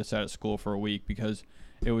would get us out of school for a week because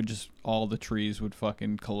it would just, all the trees would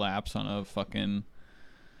fucking collapse on a fucking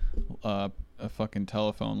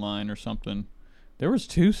telephone line or something. There was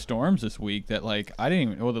 2 storms this week that like I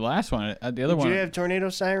didn't even. Well, the last one, the other one. Did you have tornado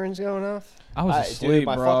sirens going off? I was asleep,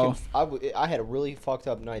 bro. I had a really fucked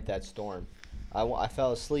up night that storm. I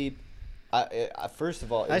fell asleep. First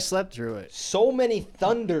of all, I slept through it. So many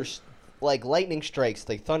thunders, like lightning strikes,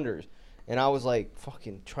 like thunders, and I was like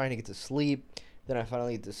fucking trying to get to sleep. Then I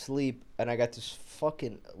finally get to sleep, and I got this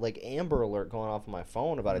fucking like Amber Alert going off on my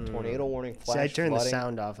phone about a tornado warning. Flash See, I turned flooding. the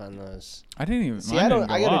sound off on those. I didn't even. See, mine I didn't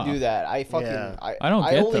go gotta off. do that. I fucking. Yeah. I don't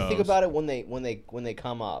I get only think those. about it when they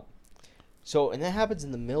come up. So, and that happens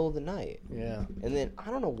in the middle of the night. Yeah. And then I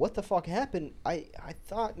don't know what the fuck happened. I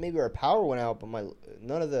thought maybe our power went out, but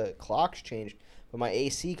none of the clocks changed, but my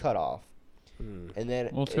AC cut off. And then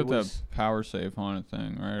Well, it's got that power safe on it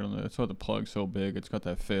thing, right? That's why the plug's so big. It's got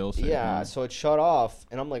that fail safe. yeah, on it. so it shut off,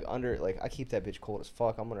 and I'm like under, like I keep that bitch cold as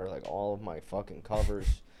fuck. I'm under like all of my fucking covers,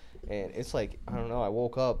 and it's like I don't know. I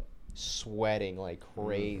woke up sweating like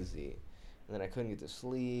crazy, and then I couldn't get to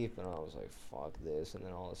sleep, and I was like, "Fuck this!" And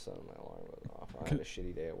then all of a sudden my alarm went off. I had a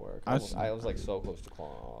shitty day at work. I was like so close to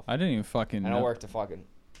calling off. I didn't even fucking. And I worked a fucking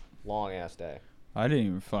long ass day. I didn't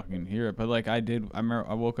even fucking hear it, but like I did. I remember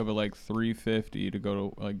I woke up at like 3:50 to go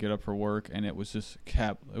to like get up for work, and it was just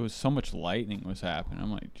it was so much lightning was happening.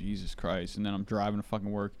 I'm like, Jesus Christ! And then I'm driving to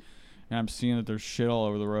fucking work, and I'm seeing that there's shit all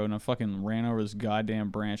over the road, and I fucking ran over this goddamn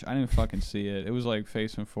branch. I didn't fucking see it. It was like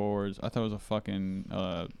facing forwards. I thought it was a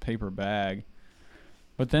fucking paper bag.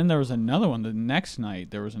 But then there was another one. The next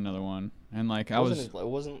night there was another one, and like It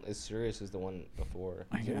wasn't as serious as the one before.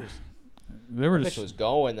 They were Bitch just was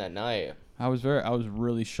going that night. I was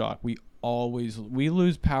really shocked. We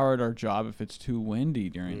lose power at our job if it's too windy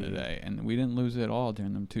during the day, and we didn't lose it at all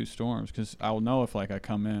during them 2 storms because I'll know if like I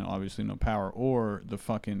come in, obviously no power, or the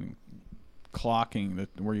fucking clocking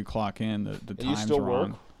where you clock in the time's you still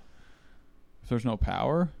wrong. work? If there's no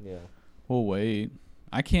power, Yeah. we'll wait.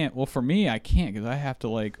 I can't. Well, for me, I can't because I have to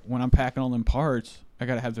like when I'm packing all them parts, I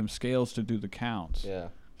gotta have them scales to do the counts. Yeah.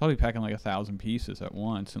 Probably packing like 1,000 pieces at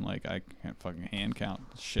once, and like I can't fucking hand count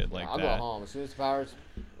shit like I'll that. go home as soon as the power's.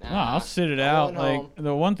 No, I'll sit it I'm out. going Like home.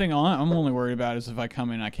 the one thing I'm only worried about is if I come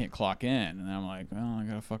in, I can't clock in, and I'm like, well, I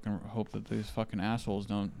gotta fucking hope that these fucking assholes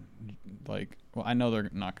don't like. Well, I know they're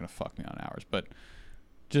not gonna fuck me on hours, but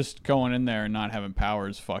just going in there and not having power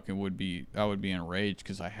is fucking I would be enraged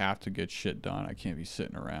because I have to get shit done. I can't be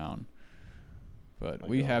sitting around. But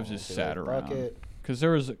we have just sat around. Because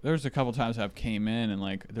there was a couple times I've came in and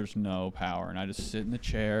like there's no power and I just sit in the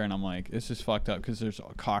chair and I'm like, this is fucked up because there's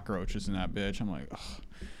cockroaches in that bitch. I'm like, ugh.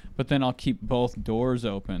 But then I'll keep both doors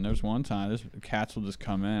open. There's one time this cats will just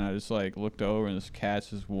come in. I just like looked over and this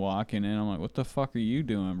cat's just walking in. I'm like, what the fuck are you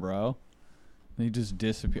doing, bro? And he just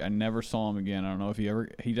disappeared. I never saw him again. I don't know if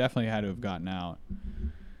he definitely had to have gotten out.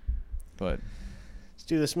 But Let's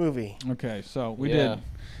do this movie. okay, so we did. What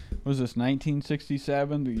was this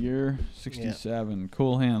 1967? The year 67.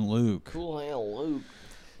 Cool Hand Luke. Cool Hand Luke.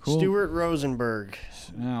 Cool. Stuart Rosenberg,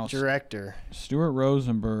 Now, director. Stuart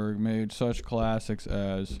Rosenberg made such classics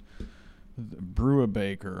as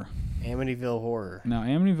Brew-A-Baker. Amityville Horror. Now,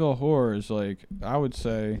 Amityville Horror is like I would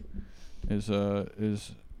say is a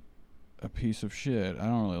piece of shit. I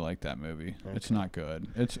don't really like that movie. Okay. It's not good.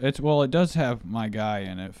 It's well, it does have my guy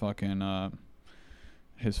in it. Fucking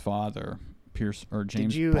his father, Pierce or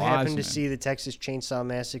James. Did you happen to Brosnan. see the Texas Chainsaw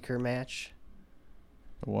Massacre match?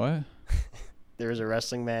 What? There was a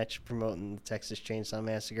wrestling match promoting the Texas Chainsaw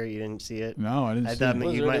Massacre. You didn't see it? No, I didn't I see thought it.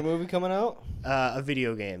 Was You there a might- new movie coming out? A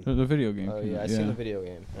video game. The video game. Oh yeah, I seen the video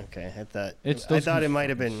game. Okay, I thought It's I those thought it might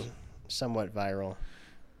have motherfuckers. been somewhat viral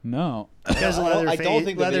No. because I don't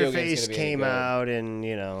think the video game's Leatherface gonna be any came good. out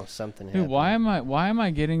and something happened. Dude, why am I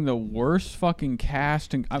getting the worst fucking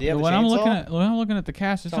cast? And Do you have a when I'm chainsaw? when I'm looking at the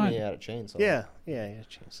cast, it's Tell not. me you had a chainsaw. Yeah,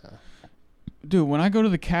 chainsaw. Dude, when I go to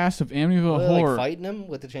the cast of Amityville Were they, Horror, like fighting him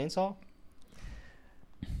with the chainsaw?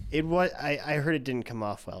 It was. I heard it didn't come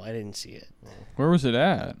off well. I didn't see it. where was it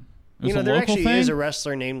at? It was a There local actually thing? is a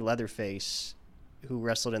wrestler named Leatherface who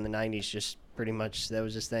wrestled in the 90s. Just pretty much that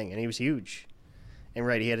was his thing, and he was huge. And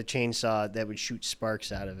right, he had a chainsaw that would shoot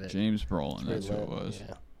sparks out of it. James Brolin, Pretty that's who it lit, was.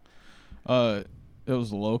 Yeah. It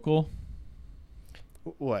was local,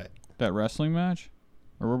 What? that wrestling match?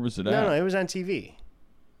 Or where was it at? No, it was on TV.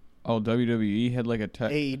 Oh, WWE had like a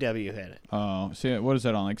tech. AEW had it. Oh, see, what is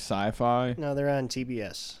that on, like Sci-Fi? No, they're on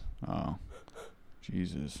TBS. Oh,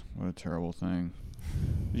 Jesus, what a terrible thing.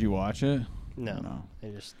 Did you watch it? No, I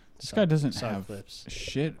just This guy doesn't saw have clips.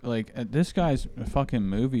 shit. Like this guy's fucking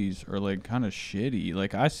movies are like kind of shitty.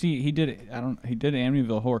 Like I see he did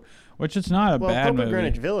Amityville Horror, which it's not a Well, bad Pope movie.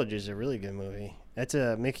 Greenwich Village is a really good movie. That's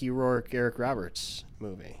a Mickey Rourke, Eric Roberts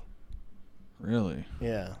movie. Really,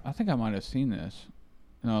 Yeah. I think I might have seen this.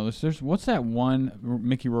 No, there's what's that one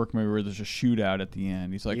Mickey Rourke movie where there's a shootout at the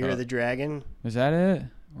end? He's like, Year of the Dragon. is that it?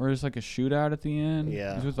 Or there's like a shootout at the end?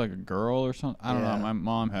 Yeah. He's with like a girl or something. I don't know. Yeah. My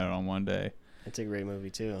mom had it on one day. It's a great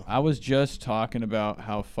movie too. I was just talking about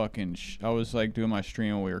how fucking I was like doing my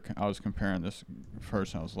stream and I was comparing this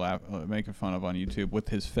person I was making fun of on YouTube with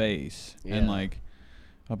his face and Yeah. like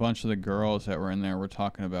a bunch of the girls that were in there were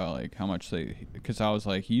talking about like how much because I was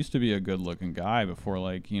like he used to be a good looking guy before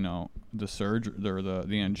like the surgery or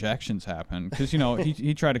the injections happened because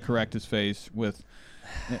he tried to correct his face with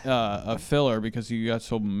a filler because he got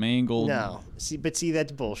so mangled. No, see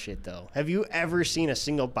that's bullshit though. Have you ever seen a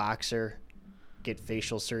single boxer get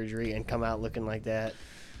facial surgery and come out looking like that?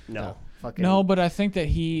 No. Fucking No, but I think that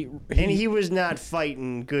he was not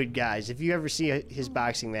fighting good guys. If you ever see his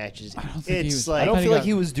boxing matches, I don't think he it's was- like I don't thought he feel like got-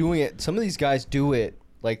 he was doing it. Some of these guys do it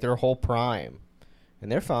like their whole prime,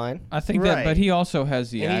 and they're fine. I think that, but Right. he also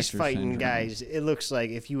has the and he's actor fighting syndrome. guys. It looks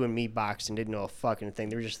like if you and me boxed and didn't know a fucking thing,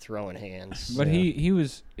 they were just throwing hands. But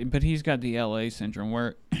he's got the LA syndrome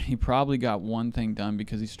where he probably got one thing done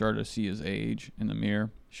because he started to see his age in the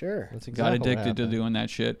mirror. Sure. That's Got exactly what addicted to happened. doing that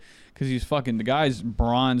shit because the guy's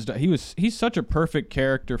bronzed. He's such a perfect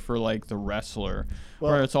character for like the wrestler,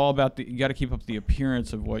 Well- where it's all about you got to keep up the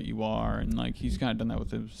appearance of what you are, and like he's kind of done that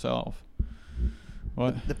with himself.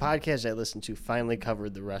 What? The podcast I listened to finally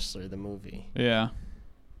covered The Wrestler, the movie. Yeah.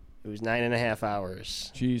 It was 9.5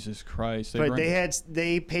 hours. Jesus Christ. But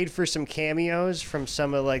they paid for some cameos from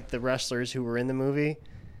some of like the wrestlers who were in the movie,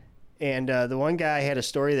 and the one guy had a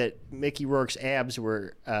story that Mickey Rourke's abs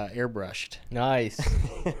were airbrushed. Nice.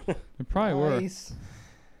 They probably were. Nice.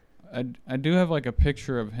 I do have like a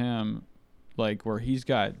picture of him, like where he's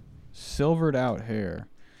got silvered out hair.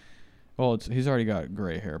 Well, he's already got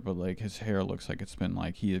gray hair, but like his hair looks like it's been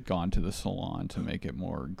like he had gone to the salon to make it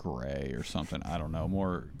more gray or something. I don't know,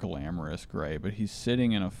 more glamorous gray. But he's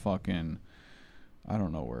sitting in a fucking, I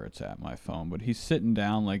don't know where it's at my phone, but he's sitting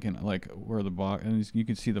down like in like where the box, and you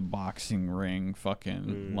can see the boxing ring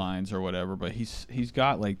fucking lines or whatever. But he's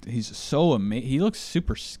got like he's so amazing. He looks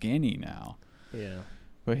super skinny now. Yeah.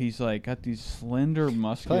 But he's like got these slender,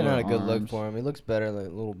 muscular Probably not a good look arms. for him. He looks better like a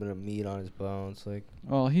little bit of meat on his bones. Like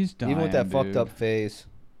Well, he's dying. even with that fucked dude. up face.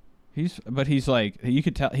 He's like you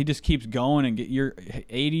could tell he just keeps going and you're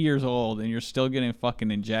 80 years old and you're still getting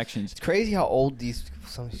fucking injections. It's crazy how old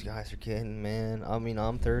some of these guys are getting, man. I mean,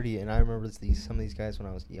 I'm 30 and I remember some of these guys when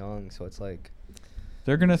I was young. So it's like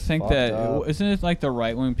They're gonna think Fucked that up. isn't it like the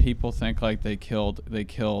right wing people think like they killed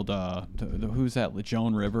who's that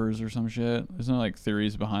Joan Rivers or some shit? Isn't there like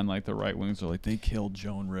theories behind like the right wings are like they killed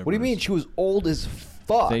Joan Rivers? what do you mean? She was old as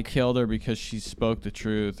fuck. They killed her because she spoke the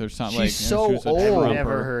truth or something. She's Like so she was a old. Trumper.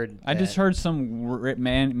 Never heard I just that. heard some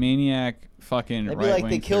maniac fucking. They'd be like, they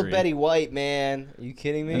right-wing killed theory. Betty White, man. Are you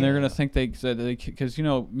kidding me? And they're gonna think they said because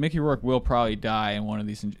Mickey Rourke will probably die in one of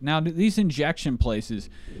these. Now these injection places,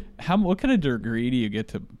 what kind of degree do you get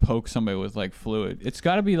to poke somebody with like fluid? It's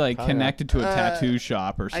got to be like Probably not. connected to a tattoo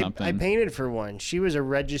shop or something. I painted for one. She was a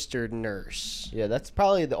registered nurse. Yeah, that's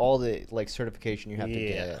probably all the like certification you have to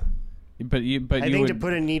Yeah. get. but you I think would, to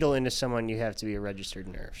put a needle into someone, you have to be a registered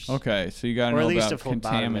nurse. okay, so you got to Or at know least about a phlebotomist.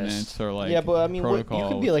 contaminants or like Yeah, but I mean, you protocol.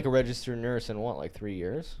 could be like a registered nurse in what, like 3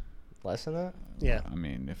 years? Less than that? Yeah. I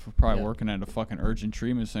mean, if we're probably Yeah. working at a fucking urgent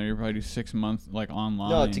treatment center, you probably do 6 months like online.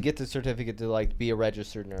 No, to get the certificate to like be a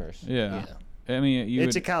registered nurse. Yeah. I mean, you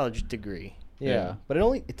It's would, a college degree. Yeah, Yeah. but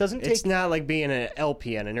it doesn't take. It's not like being an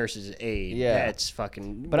LPN, a nurse's aide. Yeah. That's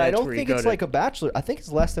fucking. But I that's don't where think you go it's to- like a bachelor. I think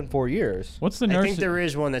it's less than 4 years. what's the I nurse? think there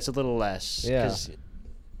is one that's a little less. Yeah. 'Cause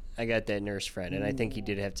I got that nurse friend, and I think he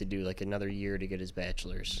did have to do like another year to get his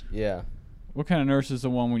bachelor's. Yeah. What kind of nurse is the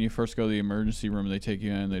one when you first go to the emergency room? They take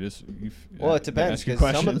you in. They just Well, it they depends ask you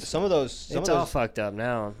because some questions? of those. It's all fucked up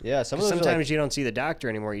now. Yeah, some of 'Cause those are sometimes like, you don't see the doctor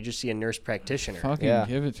anymore. You just see a nurse practitioner. Fucking Yeah.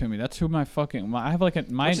 give it to me. That's who I have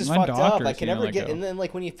like my which is my fucked doctor. up. I can never get. And then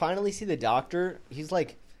like when you finally see the doctor, he's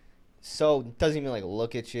like, so doesn't even like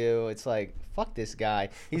look at you. It's like fuck this guy.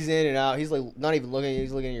 He's in and out. He's like not even looking at you.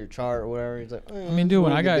 He's looking at your chart or whatever. He's like, I mean, dude,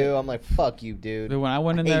 when what I do we got- do? I'm like, fuck you, dude. When I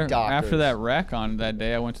went in hate there doctors. after that wreck on that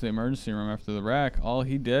day, I went to the emergency room after the wreck. All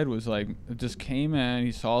he did was like just came in.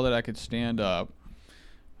 He saw that I could stand up,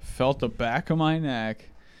 felt the back of my neck,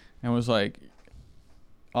 and was like,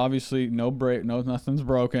 obviously nothing's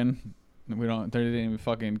broken. They didn't even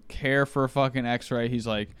fucking care for a fucking X-ray. He's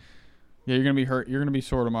like, Yeah, you're gonna be hurt. You're gonna be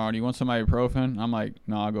sore tomorrow. Do you want some ibuprofen? I'm like,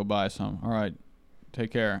 no, I'll go buy some. All right,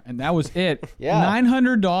 take care. And that was it. Yeah.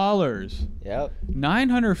 $900. Yep.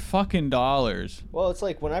 $900 fucking dollars. Well, it's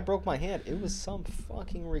like when I broke my hand, it was some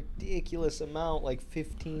fucking ridiculous amount, like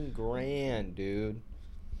 15 grand, dude.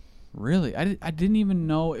 Really? I didn't even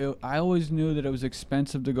know. I always knew that it was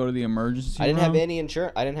expensive to go to the emergency I didn't room. have any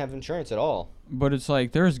insurance. I didn't have insurance at all. But it's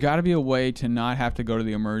like there's got to be a way to not have to go to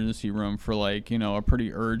the emergency room for like, a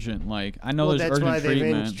pretty urgent, like, I know Well, there's that's urgent why they've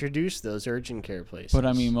treatment. introduced those urgent care places. But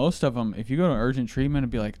I mean, most of them, if you go to urgent treatment, it'd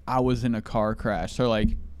be like, I was in a car crash. So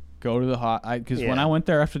like, go to the because when Yeah. I went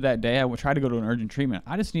there after that day, I would try to go to an urgent treatment.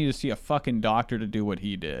 I just need to see a fucking doctor to do what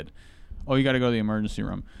he did. Oh, you got to go to the emergency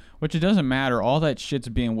room, which it doesn't matter. All that shit's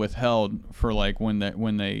being withheld for like when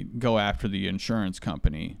they go after the insurance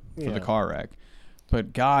company for the Yeah. car wreck.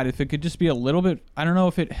 But God, if it could just be a little bit, I don't know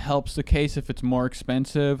if it helps the case if it's more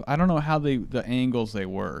expensive. I don't know how the angles they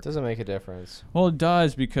work. Doesn't make a difference. Well, it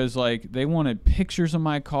does because like they wanted pictures of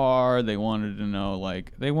my car. They wanted to know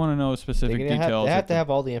they want to know specific details. They have to have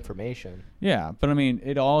all the information. Yeah, but I mean,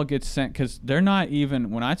 it all gets sent because they're not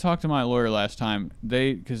even. When I talked to my lawyer last time,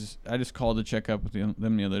 because I just called to check up with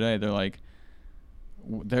them the other day. They're like,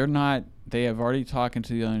 they're not. They have already talking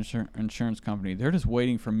to the other insurance company. They're just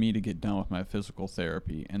waiting for me to get done with my physical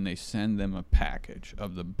therapy, and they send them a package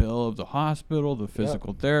of the bill of the hospital, the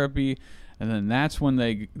physical therapy, and then that's when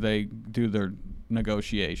they do their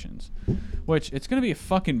negotiations. Which it's gonna be a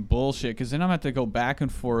fucking bullshit because then I'm gonna have to go back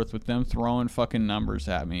and forth with them throwing fucking numbers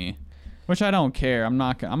at me, which I don't care. I'm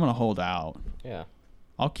gonna hold out. Yeah.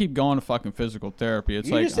 I'll keep going to fucking physical therapy. It's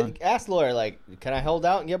You like just ask the lawyer, like, can I hold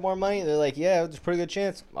out and get more money? They're like, yeah, there's a pretty good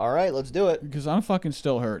chance. All right, let's do it. because I'm fucking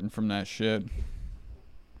still hurting from that shit.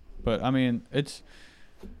 But I mean, I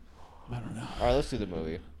don't know. All right, let's do the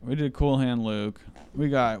movie. We did Cool Hand Luke. We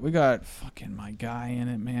got fucking my guy in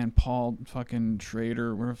it, man. Paul fucking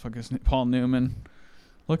Schrader. Where the fuck is Paul Newman?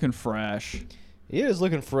 Looking fresh. He is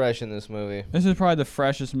looking fresh in this movie. This is probably the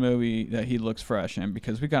freshest movie that he looks fresh in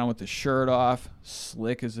because we got him with the shirt off,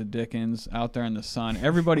 slick as the dickens, out there in the sun.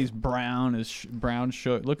 Everybody's brown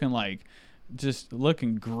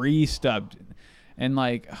looking greased up, and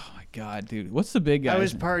like, oh my god, dude, what's the big guy? I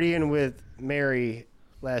was partying with Mary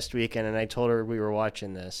last weekend, and I told her we were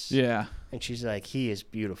watching this. Yeah. And she's like, he is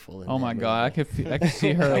beautiful. In Oh that my god, movie. I could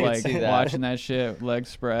see her I could like see that. watching that shit, legs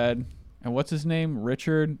spread. And what's his name?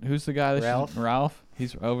 Richard? Who's the guy? Ralph.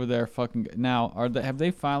 He's over there fucking. Now, have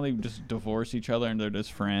they finally just divorced each other and they're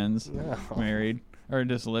just friends, No. married, or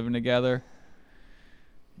just living together?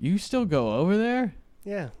 You still go over there?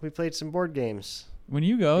 Yeah, we played some board games. When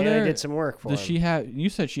you go and there, I did some work for does him. she have? You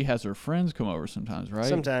said she has her friends come over sometimes, right?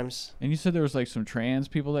 Sometimes. And you said there was like some trans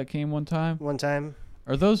people that came one time. One time.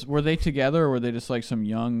 Were they together or were they just like some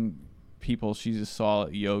young people she just saw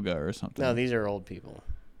at yoga or something? No, these are old people.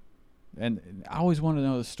 And I always want to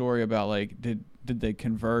know the story about like did they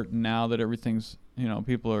convert now that everything's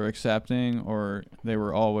people are accepting, or they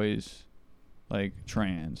were always like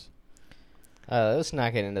trans? Let's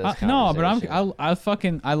not get into this. No, but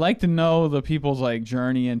conversation. I like to know the people's like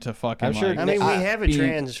journey into fucking. I'm sure- like, I mean, we have a being-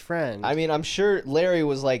 trans friend. I mean, I'm sure Larry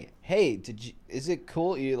was like, "Hey, is it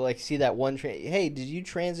cool? You like see that one? Hey, did you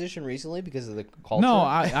transition recently because of the culture?" No,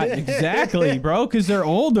 I exactly, bro. Because they're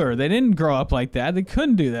older. They didn't grow up like that. They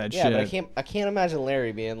couldn't do that Yeah, shit. but I can't imagine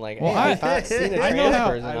Larry being like, Well, "Hey, I've seen a I know trans how.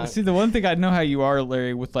 person." See, the one thing I know how you are,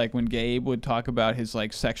 Larry, with like when Gabe would talk about his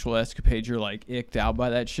like sexual escapades, you're like icked out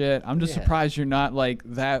by that shit. I'm just Yeah. surprised you're not like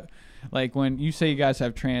that. Like when you say you guys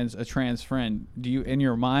have a trans friend, do you in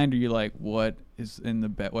your mind are you like what is in the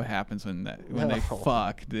bed? What happens when they No.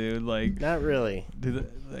 fuck, dude? Like, Not really.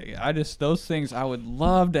 those things. I would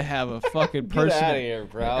love to have a fucking person. Get out of here,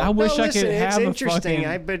 bro. I wish No, I listen, could it's have a interesting.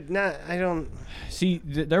 fucking. I don't. See,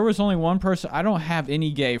 there was only one person. I don't have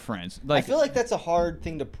any gay friends. Like, I feel like that's a hard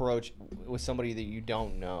thing to approach with somebody that you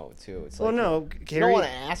don't know, too. It's like Well, no, you don't Carrie. want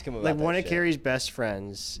to ask him about Like that one of shit. Carrie's best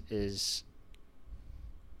friends is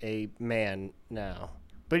a man now,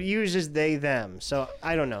 but uses they them. So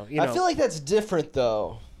I don't know. I feel like that's different,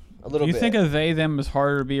 though. A little you bit. think a they them is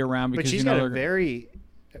harder to be around because but she's you know got a they're- very.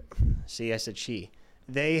 See, I said she.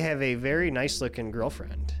 They have a very nice looking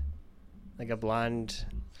girlfriend, like a blonde.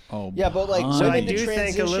 Oh, Yeah, but like so I women do to think a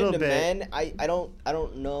transition little to bit- men, I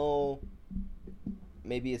don't know.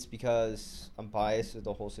 Maybe it's because I'm biased with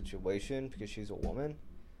the whole situation because she's a woman,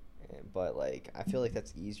 but like I feel like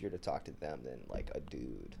that's easier to talk to them than like a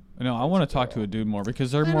dude. No, I want to talk to a dude more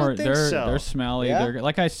because they're I don't more think so. they're smelly. Yeah? They're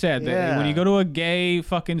like I said, when Yeah. you go to a gay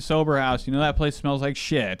fucking sober house, you know that place smells like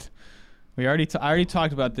shit. I already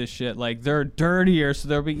talked about this shit. Like, they're dirtier, so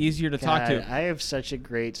they'll be easier to talk God, to. I have such a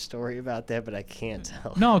great story about that, but I can't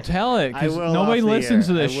tell. No, tell it, I because will nobody off the listens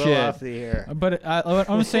air. to this I will shit. off the air. But what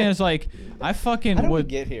I'm saying is, like, I fucking How did we would.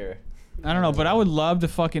 get here? I don't know, but I would love to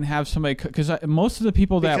fucking have somebody, because most of the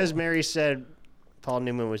people that. Because Mary said Paul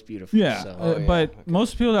Newman was beautiful. Yeah, So. Oh, yeah, but okay.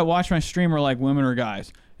 most people that watch my stream are like women or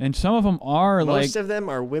guys, and some of them are Most like. of them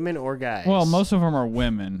are women or guys. Well, most of them are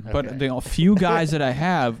women, but Okay. the few guys that I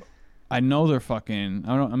have, I know they're fucking.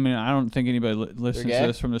 I don't think anybody listens to gay?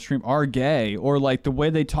 this from the stream are gay, or like the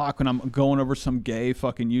way they talk when I'm going over some gay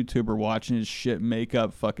fucking YouTuber watching his shit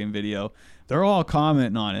makeup fucking video. They're all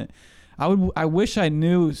commenting on it. I wish I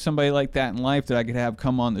knew somebody like that in life that I could have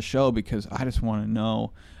come on the show, because I just want to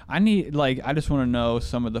know. I just want to know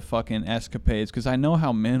some of the fucking escapades, because I know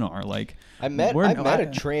how men are. Like, I met we're- a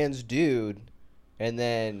trans dude, and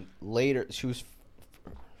then later she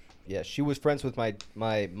was friends with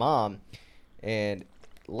my mom, and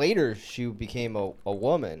later she became a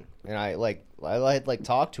woman, and I had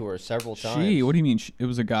talked to her several times. What do you mean? It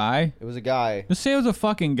was a guy? It was a guy. Just say it was a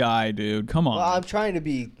fucking guy, dude. Come on. Well, I'm trying to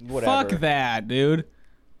be whatever. Fuck that, dude.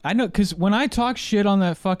 I know, because when I talk shit on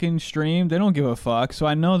that fucking stream, they don't give a fuck. So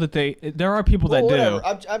I know that there are people that Well, do.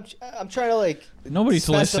 whatever. I'm trying to like Nobody's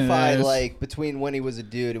listening to specify this. like between when he was a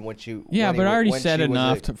dude and when she. Yeah, when but he, I already when said she was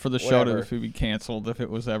enough a, for the show whatever. to be canceled if it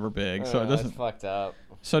was ever big. So it That's doesn't. fucked up.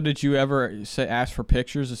 So did you ever ask for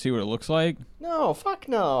pictures to see what it looks like? No, fuck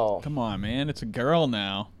no. Come on, man. It's a girl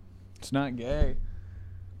now. It's not gay.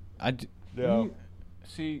 No.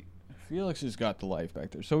 See, Felix has got the life back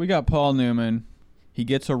there. So we got Paul Newman. He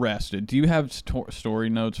gets arrested. Do you have story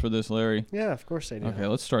notes for this, Larry? Yeah, of course I do. Okay,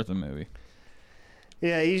 let's start the movie.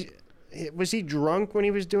 Yeah, was he drunk when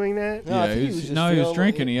he was doing that? No, I think he was just he was feeling-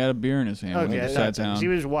 drinking. He had a beer in his hand when Okay, he that's sat it. down. He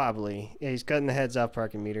was wobbly. Yeah, he's cutting the heads off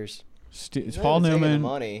parking meters. It's He's not Paul even taking the Newman.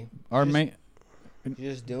 money. Our He's main. He's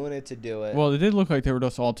just doing it to do it. Well, it did look like they were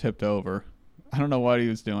just all tipped over. I don't know what he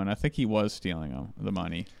was doing. I think he was stealing the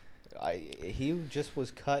money. He just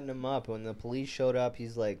was cutting him up. When the police showed up,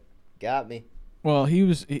 he's like, "Got me." Well,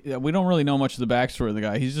 we don't really know much of the backstory of the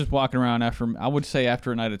guy. He's just walking around after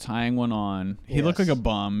a night of tying one on. He looked Yes. like a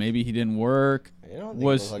bum. Maybe he didn't work. I don't think he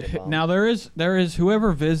looked like a bum. Now there is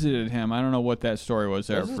whoever visited him. I don't know what that story was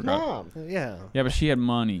there. That was I his forgot. mom. Yeah. Yeah, but she had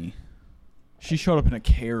money. She showed up in a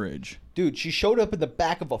carriage. Dude, she showed up in the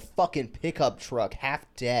back of a fucking pickup truck, half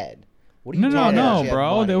dead. What are you No, talking about? no, She had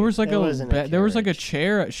bro. money? There was like That wasn't a there was like a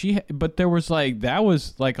carriage. chair. But there was like that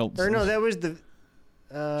was like a. Or no, that was the.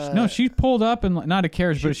 No, she pulled up in not a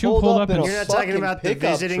carriage, She but she pulled pulled up up in in a You're not talking fucking about the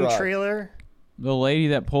pickup visiting truck. trailer? the lady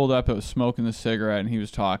that pulled up. It was smoking the cigarette, and he was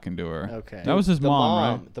talking to her. Okay. that was his the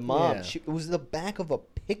mom, right? The mom. Yeah. It was the back of a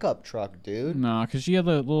pickup truck, dude. No, because she had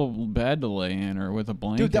a little bed to lay in, or with a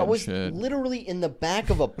blanket. Dude, that and was shit. literally in the back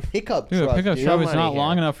of a pickup Dude, truck. a pickup dude. truck No is money not here.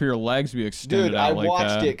 long enough for your legs to be extended Dude, out I like watched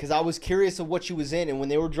that. it because I was curious of what she was in, and when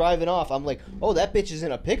they were driving off, I'm like, "Oh, that bitch is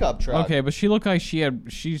in a pickup truck." Okay, but she looked like she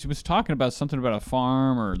was talking about something about a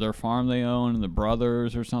farm or their farm they own and the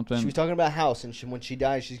brothers or something. She was talking about a house, and when she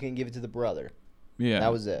dies, she's gonna give it to the brother. Yeah,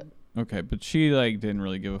 That was it. okay, but she like didn't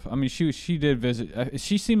really give a. I mean, she did visit.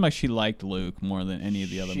 She seemed like she liked Luke more than any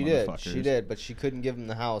of the other She motherfuckers. did. She did, but she couldn't give him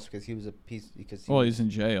the house because he was a piece. Well, he's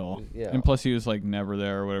in jail. Yeah. And plus, he was like never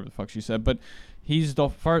there or whatever the fuck she said. But he's the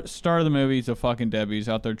start of the movie. He's a fucking Debbie. He's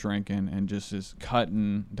out there drinking and just is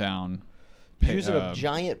cutting down. using a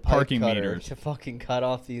giant pipe parking cutter meters. to fucking cut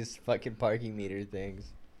off these fucking parking meter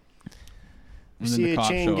things. You And then see the a cops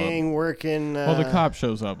chain show up. gang working. Well, the cop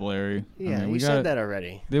shows up, Larry. Yeah, I mean, you we said got that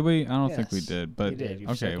already. Did we? I don't think we Yes, did. But you did. You've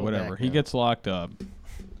okay, circled whatever. back He now. gets locked up.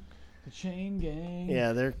 The chain gang.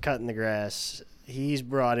 Yeah, they're cutting the grass. He's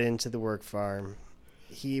brought into the work farm.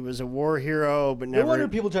 He was a war hero, but No never. wonder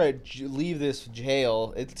people try to leave this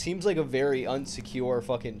jail. It seems like a very unsecure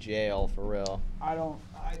fucking jail, for real. I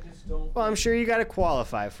just don't. Well, I'm sure you got to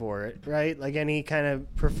qualify for it, right? Like any kind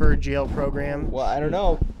of preferred jail program. Well, I don't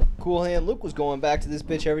know. Cool Hand Luke was going back to this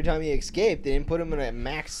bitch every time he escaped. They didn't put him in a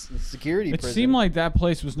max security It prison. seemed like that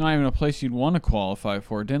place was not even a place you'd want to qualify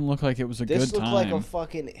for. It didn't look like it was a this good looked time. like a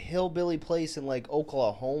fucking hillbilly place in like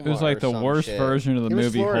Oklahoma. It was like or the some worst shit. version of the It was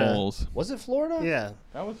movie Florida. Holes. Was it Florida? Yeah,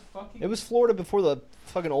 That was fucking. It was Florida before the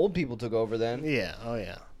fucking old people took over. Then yeah, oh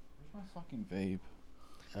yeah. Where's my fucking vape?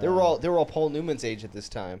 they were all Paul Newman's age at this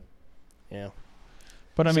time. Yeah.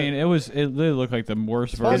 But I So- mean, it did look like the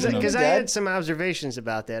worst far as version of Because it. I had some observations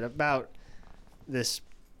about this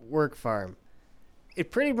work farm.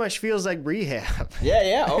 It pretty much feels like rehab, Yeah,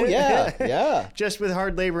 yeah, oh yeah, yeah, just with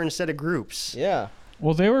hard labor instead of groups. yeah.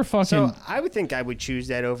 Well, they were fucking. So I would think I would choose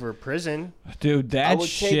that over prison. Dude, I that would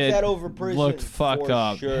shit take that over prison looked fucked for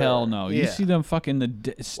up. sure. Hell no. You Yeah. see them fucking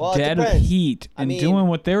Well, it dead of depends. heat I and mean, doing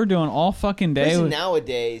what they were doing all fucking day. Prison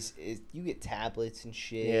nowadays is you get tablets and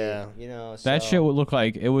shit. Yeah. You know. That so- shit would look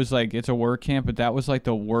like it was like it's a work camp, but that was like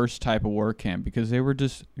the worst type of work camp because they were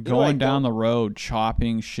just know, I going down don't- the road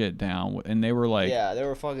chopping shit down, and they were like, Yeah, they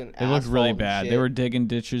were fucking. they looked really asphalt and bad. They shit. were digging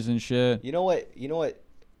ditches and shit. You know what? You know what?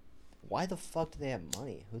 Why the fuck do they have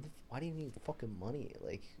money? Why do you need fucking money?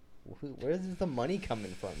 Like, where is the money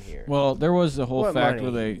coming from here? Well, there was the whole What fact money?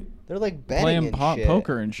 where they They're like betting playing and shit.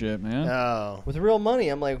 poker and shit, man. Oh. With real money.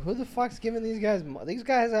 I'm like, who the fuck's giving these guys? These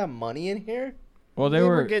guys have money in here. Well, they They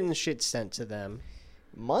were. were getting shit sent to them.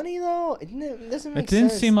 Money though, it doesn't make It didn't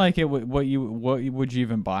sense. seem like it. Would would you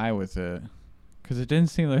even buy with it? Because it didn't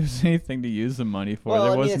seem like there was anything to use the money for. Well,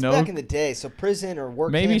 there I was mean, it's no. back in the day, so prison or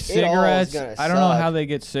work Maybe camp, it all is cigarettes. gonna I don't know suck. how they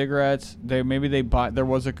get cigarettes. They buy. There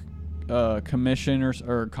was a commission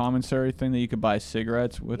or commissary thing that you could buy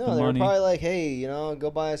cigarettes with No, the they were money. probably like, hey, you know,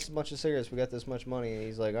 go buy us a bunch of cigarettes. We got this much money. And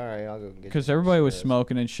he's like, all right, I'll go get you Because some everybody was cigarettes."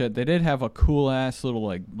 smoking and shit. They did have a cool ass little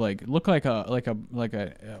like look like a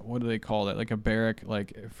what do they call that? Like a barrack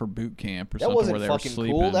like for boot camp or That something wasn't where they were fucking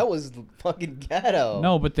sleeping. cool. That was fucking ghetto.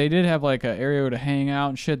 No, but they did have like an area to hang out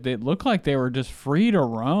and shit. They looked like they were just free to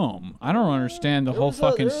roam. I don't understand the There whole was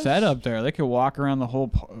fucking there was- setup there. They could walk around the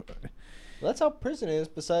whole. That's how prison is.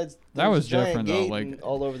 Besides, That there's was a giant different, though, gate like- and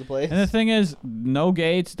all over the place. And the thing is, no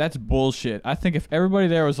gates. That's bullshit. I think if everybody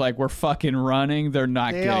there was like, we're fucking running, they're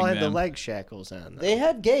not They getting all had the them. leg shackles on. Though. They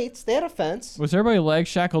had gates. They had a fence. Was everybody leg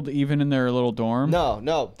shackled even in their little dorm?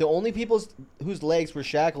 No. The only people whose legs were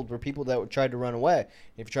shackled were people that tried to run away.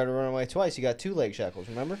 If you tried to run away twice, you got 2 leg shackles.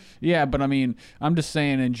 Remember? Yeah, but I mean, I'm just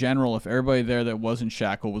saying in general, if everybody there that wasn't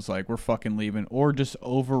shackled was like, we're fucking leaving, or just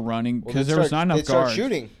overrunning because there was not enough They start guards.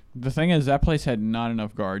 shooting. The thing is, that place had not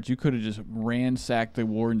enough guards. You could have just ransacked the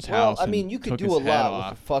warden's Well, house. I and mean, you could took do his a head lot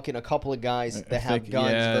off. with fucking a couple of guys If that have they-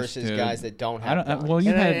 guns yes, versus dude. guys that don't I have don't- guns. well,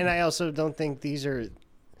 you and, had. and I also don't think these are.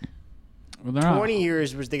 well, they're not- 20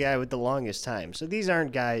 years was the guy with the longest time. So these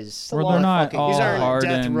aren't guys. Well, long they're not fucking- all These aren't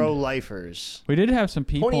death hardened. row lifers. We did have some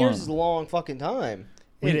people. 20 years is a long fucking time.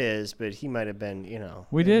 It is, but he might have been, you know.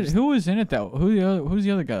 We did. Who was in it though? Who's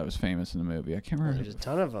the other guy that was famous in the movie? I can't remember. There's a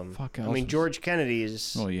ton of them. Fuck I else mean, was- George Kennedy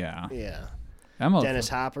is. Well, yeah. Yeah. That motherfucker- Dennis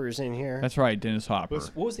Hopper's in here. That's right, Dennis Hopper.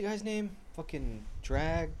 What was the guy's name? Fucking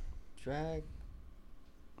Drag.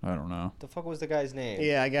 I don't know. The fuck was the guy's name?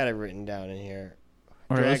 Yeah, I got it written down in here.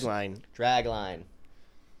 All right, let's- Dragline. Dragline.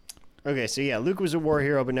 Okay, so yeah, Luke was a war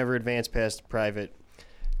hero but never advanced past private.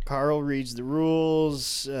 Carl reads the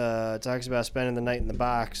rules, talks about spending the night in the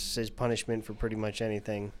box, says punishment for pretty much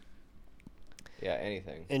anything. Yeah,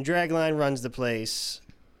 anything. And Dragline runs the place.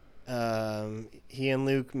 He and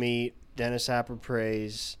Luke meet. Dennis Hopper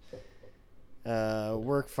prays.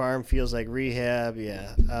 Work farm feels like rehab.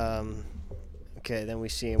 Yeah. Okay, then we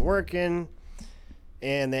see him working.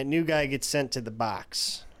 And that new guy gets sent to the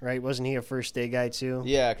box, right? Wasn't he a first day guy too?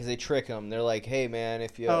 Yeah, because they trick him. They're like, hey, man,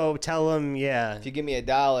 if you Tell him, yeah. if you give me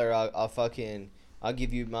 $1, I'll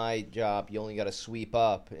give you my job. You only got to sweep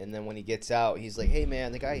up. And then when he gets out, he's like, hey,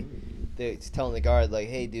 man, he's telling the guard, like,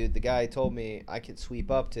 hey, dude, the guy told me I could sweep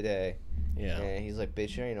up today. Yeah. And he's like,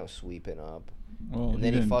 bitch, there ain't no sweeping up. Well, And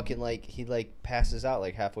then he didn't- fucking, he passes out,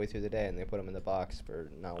 like, halfway through the day, and they put him in the box for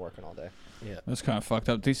not working all day. That's kind of fucked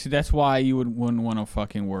up. See, that's why you wouldn't want to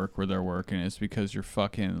fucking work where they're working. Is because you're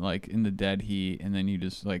fucking like in the dead heat, and then you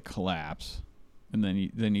just like collapse, and then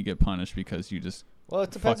you get punished because you just Well, it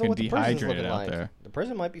depends on fucking what the prison's dehydrated looking out like. there. The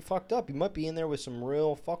prison might be fucked up. You might be in there with some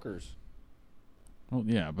real fuckers. Well,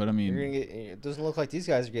 yeah, but I You're mean, gonna get, it doesn't look like these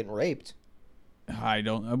guys are getting raped. I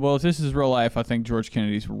don't. Well, if this is real life, I think George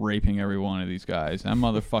Kennedy's raping every one of these guys. That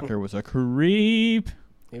motherfucker was a creep.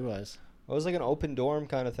 He was. It was like an open dorm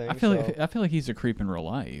kind of thing. I feel so, like he's a creep in real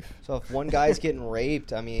life. so if one guy's getting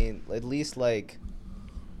raped, I mean, at least like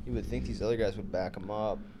you would think these other guys would back him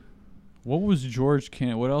up. What was George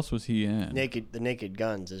Kennedy? What else was he in? The Naked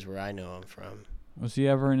Guns is where I know him from. Was he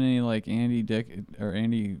ever in any like Andy Dick or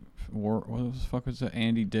Andy? What the fuck was that?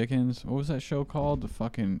 Andy Dickens? What was that show called? The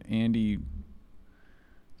fucking Andy.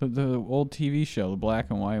 The old TV show, the black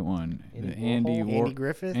and white one. Andy Warhol? Andy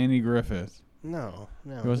Griffith? Andy Griffith. No.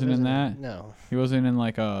 He wasn't in that? No. He wasn't in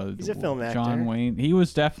like a. He's a film John actor. Wayne. He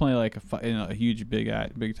was definitely like a huge big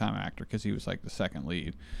time actor because he was like the second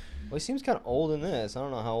lead. Well, he seems kind of old in this. I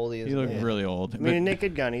don't know how old he is. He in looked this. really old. I mean, a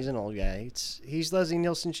Naked Gun, he's an old guy. He's Leslie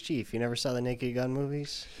Nielsen's chief. You never saw the Naked Gun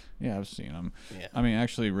movies? Yeah, I've seen them. Yeah. I mean,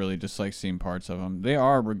 actually, really just like seen parts of them. They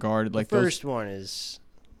are regarded like The first one is...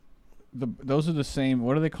 those are the same.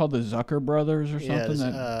 What are they called? The Zucker brothers or something?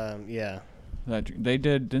 Yeah, yeah. That they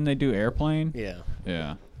did. Didn't they do Airplane? Yeah.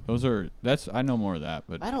 Yeah. That's I know more of that,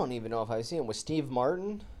 but I don't even know if I've seen him with Steve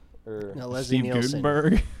Martin or. No, Leslie Steve Nielsen.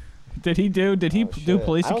 Gutenberg. Did he do Oh, shit.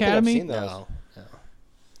 Police I don't think I've Academy? seen those. No.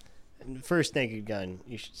 And First Naked Gun,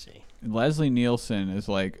 you should see. Leslie Nielsen is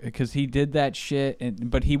like, because he did that shit,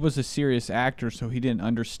 but he was a serious actor, so he didn't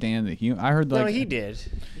understand the humor. I heard like, No, he did.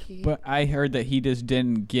 but I heard that he just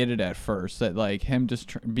didn't get it at first. That like him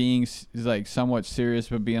just being like somewhat serious,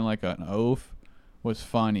 but being like an oaf was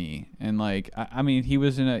funny. And like, I mean, he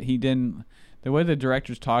didn't. The way the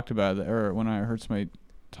directors talked about it, or when I heard somebody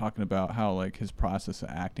talking about how like his process of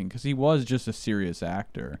acting, because he was just a serious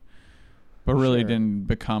actor. But really Sure. didn't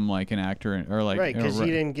become like an actor or like Right, because he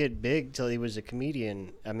didn't get big till he was a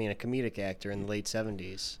comedic actor in the late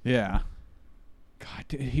 70s. Yeah. God,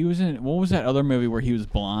 dude, he was in what was that other movie where he was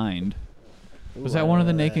blind? Was Ooh, I that one of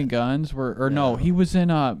the don't know Naked that. Guns? No, No. he was in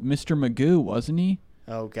Mr. Magoo, wasn't he?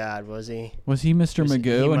 Oh, God, was he? Was he Mr. He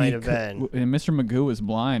Magoo? might have been. And Mr. Magoo was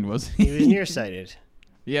blind, wasn't he? He was nearsighted.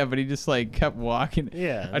 Yeah, but he just like kept walking.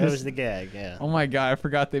 Yeah, I that just- was the gag, yeah. Oh my god, I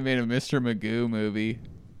forgot they made a Mr. Magoo movie.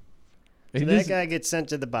 So He that just- guy gets sent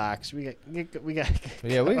to the box. We got. Yeah, we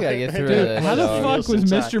gotta get through Dude, this. how the dog. fuck was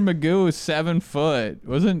Nielsen Mr. Magoo 7 foot?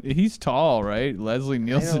 Wasn't he's tall, right? Leslie I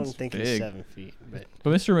Nielsen's don't think big. he's 7 feet, but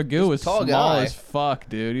But Mr. Magoo was tall small guy. as fuck,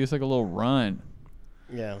 dude. He was like a little runt.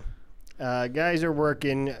 yeah. Guys are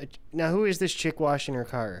working. Now, who is this chick washing her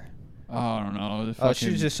car? Oh, I don't know. The Oh, she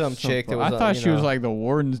was fucking- just some chick that I was, thought you she was know. like the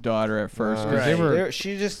warden's daughter at first. 'Cause they Right. were.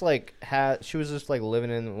 She just like she was just like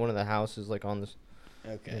living in one of the houses like on this.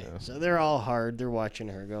 Okay, Yeah. so they're all hard. They're watching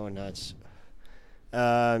her going nuts.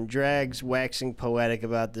 Drag's waxing poetic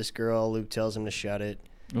about this girl. Luke tells him to shut it.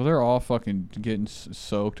 Well, they're all fucking getting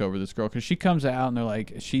soaked over this girl because she comes out and they're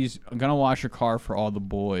like, she's gonna wash her car for all the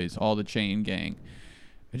boys, all the chain gang.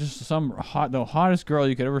 It's just the hottest girl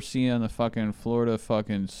you could ever see on the fucking Florida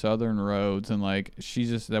fucking southern roads, and like she's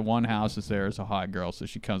just that one house that's there is a hot girl, so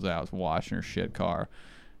she comes out washing her shit car,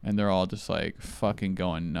 and they're all just like fucking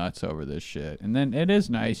going nuts over this shit. And then it is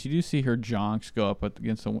nice. You do see her jonks go up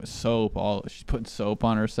against the soap. She's putting soap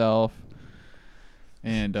on herself,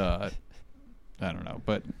 and I don't know,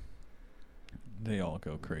 but they all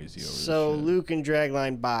go crazy over So this shit. Luke and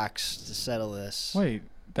Dragline box to settle this. Wait,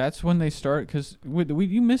 that's when they start, because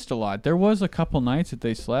you missed a lot. There was a couple nights that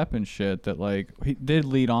they slept and shit that like he did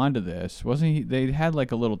lead on to this, wasn't he? They had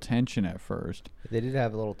like a little tension at first, They did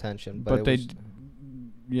have a little tension, but it they was,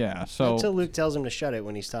 yeah. So Until Luke tells him to shut it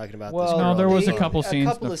when he's talking about this well, No, girl. there was a they- couple scenes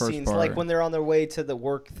in couple the of first scenes, part. like when they're on their way to the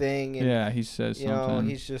work thing. And, yeah, he says you something. know,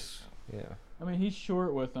 he's just I mean, he's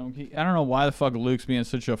short with them. I don't know why the fuck Luke's being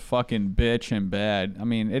such a fucking bitch in bed. I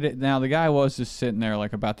mean, now the guy was just sitting there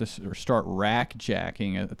like about to start rack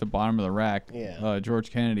jacking at the bottom of the rack. Yeah.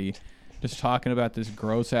 George Kennedy, just talking about this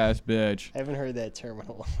gross ass bitch. I haven't heard that term in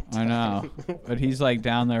a long I time. know, but he's like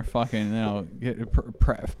down there fucking,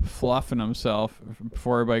 fluffing himself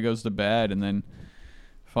before everybody goes to bed, and then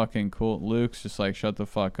fucking Luke's just like shut the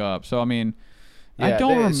fuck up. So I mean, I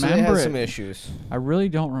don't so they remember had it. some issues. I really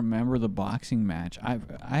don't remember the boxing match. I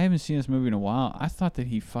haven't seen this movie in a while. I thought that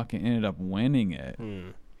he fucking ended up winning it.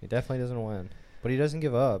 He definitely doesn't win, but he doesn't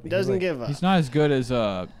give up. He doesn't give up. He's not as good as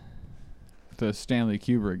the Stanley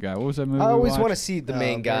Kubrick guy. What was that movie? I we always want to watched? see the Oh,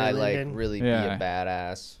 main guy Barry like Lyndon? really Yeah. be a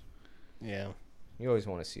badass. Yeah. You always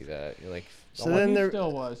want to see that. You're like, So Oh, then he they're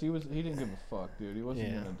still was. He didn't give a fuck, dude. He wasn't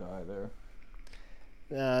Yeah. gonna die there.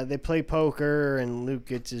 they play poker, and Luke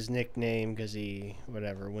gets his nickname because he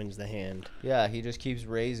wins the hand. yeah, he just keeps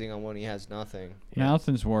raising on when he has nothing.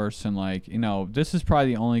 Nothing's worse than like, this is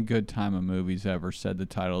probably the only good time a movie's ever said the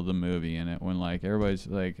title of the movie in it, when like everybody's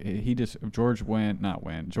like, George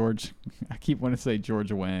I keep wanting to say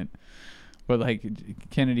George went, but like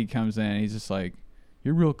Kennedy comes in and he's just like,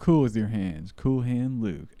 you're real cool with your hands, cool hand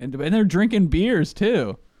Luke, and they're drinking beers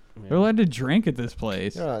too. They're allowed to drink at this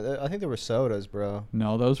place. I think there were sodas, bro.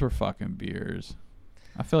 No, those were fucking beers.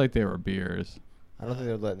 I feel like they were beers. I don't think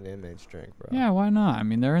they're letting the inmates drink, bro. Yeah, why not? I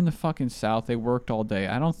mean, they're in the fucking South. They worked all day.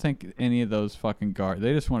 I don't think any of those fucking guards,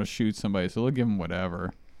 they just want to shoot somebody, so they'll give them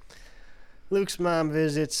whatever. Luke's mom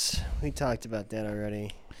visits. We talked about that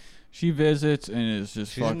already. She visits and is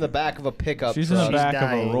just She's in the back of a pickup She's truck. in the back of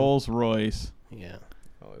dying. a Rolls Royce. Yeah.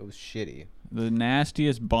 Oh, it was shitty. The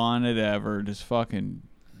nastiest bonnet ever. Just fucking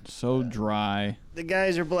so dry. The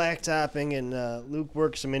guys are blacktopping, and Luke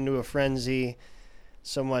works them into a frenzy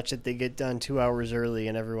so much that they get done 2 hours early,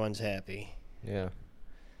 and everyone's happy. Yeah.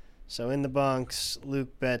 So in the bunks,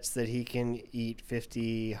 Luke bets that he can eat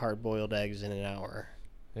 50 hard-boiled eggs in an hour.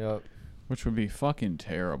 Yep. Which would be fucking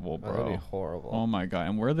terrible, That would be bro. horrible. Oh my god.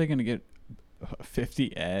 And where are they going to get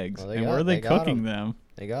 50 eggs? Well, And where are they got cooking 'em. them?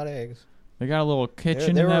 They got eggs. They got a little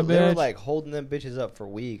kitchen They in that were, they were bitch. like holding them bitches up for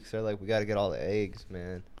weeks. They're like, we got to get all the eggs,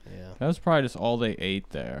 man. Yeah. That was probably just all they ate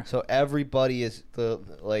there. So everybody is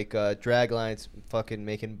Draglines fucking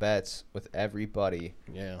making bets with everybody.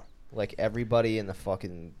 Yeah. Like everybody in the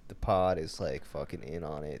pod is like fucking in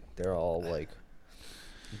on it. They're all like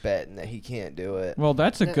betting that he can't do it. Well,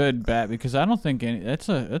 that's a good bet because I don't think that's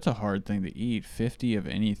a hard thing to eat. 50 of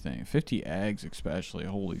anything, 50 eggs especially.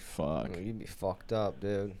 Holy fuck! You'd be fucked up,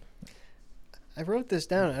 dude. I wrote this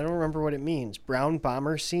down. I don't remember what it means. Brown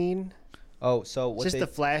bomber scene. Oh, so what? Is this the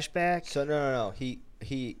flashback? So no.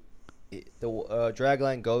 The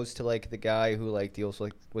Dragline goes to like the guy who like deals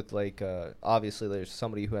with obviously there's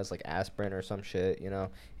somebody who has like aspirin or some shit, you know,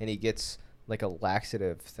 and he gets like a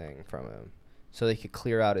laxative thing from him, so they could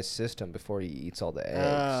clear out his system before he eats all the eggs.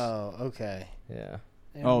 Oh, okay. Yeah.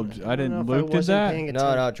 Oh, I didn't. Luke did that?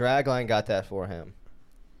 No, Dragline got that for him.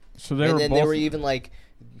 So they were then both. they were even like,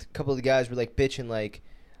 a couple of the guys were like bitching like,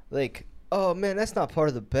 oh man, that's not part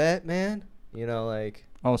of the bet, man. You know, like.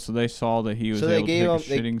 Oh, so they saw that he was So they able gave to him,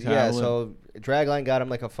 take a shitting yeah. tablet. So Dragline got him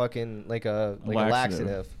like a fucking like a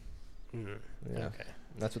laxative. Mm. Yeah, Okay.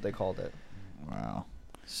 that's what they called it. Wow.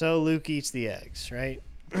 So Luke eats the eggs, right?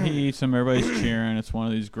 He eats them. Everybody's cheering. It's one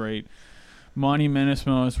of these great Monty Menace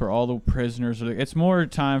moments where all the prisoners are. It's more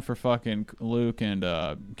time for fucking Luke and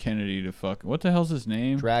Kennedy to fuck. What the hell's his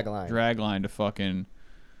name? Dragline to fucking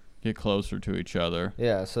get closer to each other.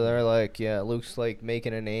 Yeah, so they're like, yeah, Luke's like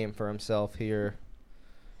making a name for himself here.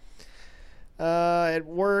 At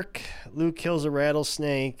work, Luke kills a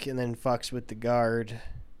rattlesnake and then fucks with the guard.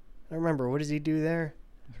 I don't remember. What does he do there?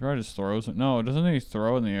 The guard just throws it. No, doesn't he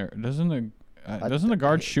throw it in the air? Doesn't the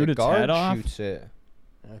guard shoot its head off? The guard shoots it.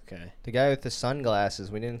 Okay. The guy with the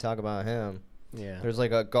sunglasses. We didn't talk about him. Yeah. There's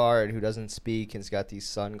like a guard who doesn't speak and's got these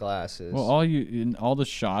sunglasses. Well, all the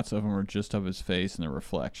shots of him are just of his face and the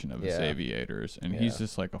reflection of his aviators, and he's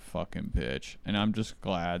just like a fucking bitch. And I'm just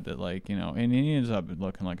glad that, like, you know, and he ends up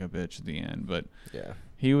looking like a bitch at the end. But yeah,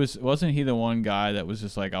 wasn't he the one guy that was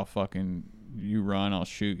just like, I'll fucking you run, I'll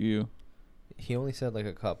shoot you. He only said like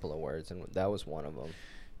a couple of words, and that was one of them.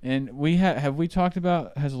 And have we talked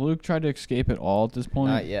about, has Luke tried to escape at all at this point?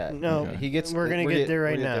 Not yet. No. Okay. We're gonna get there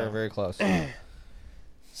right now. There very close.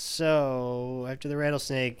 So after the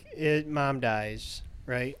rattlesnake, mom dies,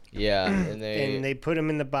 right? Yeah, and they put him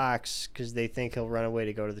in the box because they think he'll run away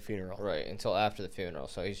to go to the funeral. Right, until after the funeral.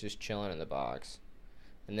 So he's just chilling in the box,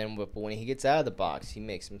 and then but when he gets out of the box, he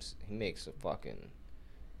makes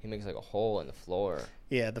like a hole in the floor.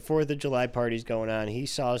 Yeah, the 4th of July party's going on. He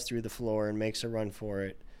saws through the floor and makes a run for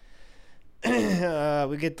it.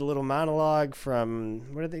 We get the little monologue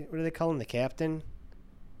from what do they call him? The captain?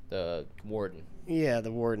 The warden. Yeah,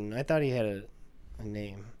 the warden. I thought he had a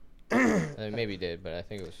name. I mean, maybe he did, but I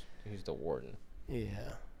think he's the warden.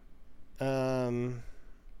 Yeah.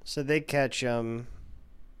 So they catch him.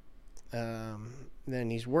 Then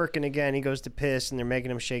he's working again. He goes to piss, and they're making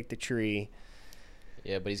him shake the tree.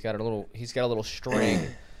 Yeah, but he's got a little string,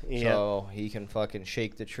 so he can fucking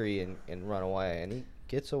shake the tree and run away, and he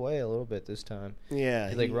gets away a little bit this time. Yeah,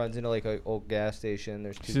 he like runs into like an old gas station.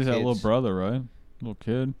 There's two kids. He's that little brother, right? Little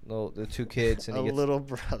kid. The two kids, and he gets little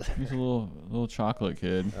brother. He's a little chocolate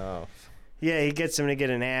kid. Oh. Yeah, he gets him to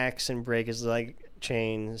get an axe and break his leg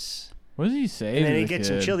chains. What does he say? And then to he the gets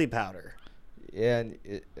kid? some chili powder. Yeah, and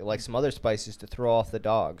like some other spices to throw off the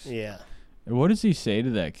dogs. Yeah. What does he say to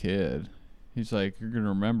that kid? He's like, "You're gonna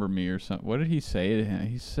remember me" or something. What did he say to him?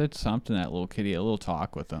 He said something. That little kid. He had a little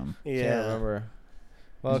talk with him. Yeah. Can't remember.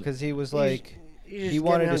 Well, because he was like, he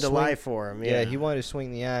wanted him to lie for him. Yeah, he wanted to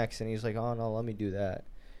swing the axe, and he's like, "Oh no, let me do that,"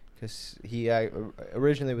 because he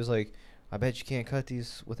originally was like, "I bet you can't cut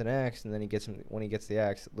these with an axe," and then when he gets the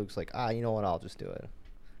axe, Luke's like, you know what? I'll just do it.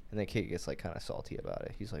 And the kid gets like kind of salty about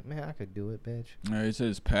it. He's like, "Man, I could do it, bitch." He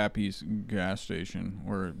says Pappy's gas station,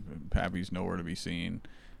 where Pappy's nowhere to be seen.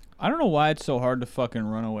 I don't know why it's so hard to fucking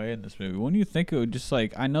run away in this movie. When you think it would just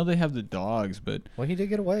like, I know they have the dogs, but well, he did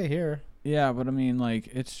get away here. Yeah, but I mean, like,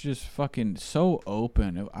 it's just fucking so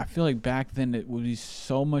open. I feel like back then it would be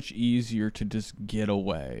so much easier to just get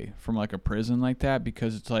away from like a prison like that,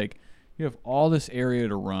 because it's like you have all this area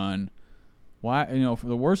to run. Why,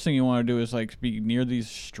 the worst thing you want to do is like be near these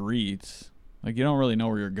streets. Like, you don't really know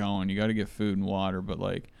where you're going. You got to get food and water, but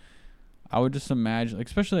like, I would just imagine, like,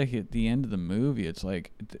 especially like at the end of the movie, it's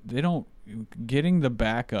like getting the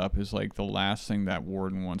backup is like the last thing that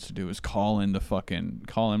warden wants to do is call in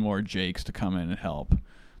more Jakes to come in and help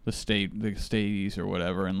the staties or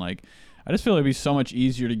whatever. And like, I just feel it'd be so much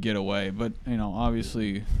easier to get away, but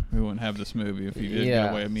obviously we wouldn't have this movie if he did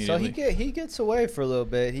get away immediately. So he gets away for a little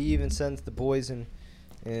bit. He even sends the boys in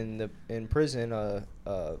prison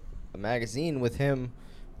a magazine with him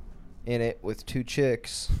in it with 2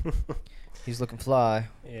 chicks. He's looking fly.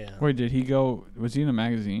 Yeah. Wait, did he go? Was he in a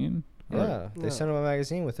magazine? Or- Yeah, they No. sent him a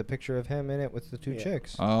magazine with a picture of him in it with the 2 Yeah.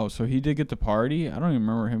 chicks. Oh, so he did get the party? I don't even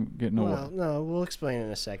remember him getting a. Well, no, we'll explain in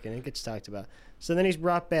a second. It gets talked about. So then he's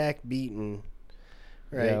brought back beaten.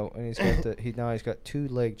 Right. Yeah, and he's got he's got 2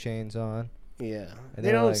 leg chains on. Yeah. And They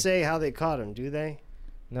they're don't like- say how they caught him, do they?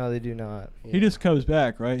 No, they do not. He just comes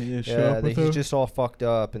back, right? He just show Yeah, up with he's him? just all fucked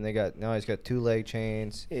up, and he's got 2 leg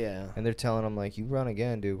chains, Yeah. and they're telling him like, "You run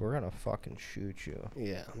again, dude, we're gonna fucking shoot you."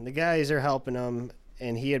 Yeah. The guys are helping him,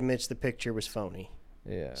 and he admits the picture was phony.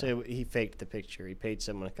 Yeah. So he faked the picture. He paid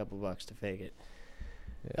someone a couple bucks to fake it.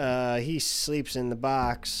 Yeah. He sleeps in the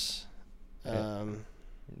box. Yeah.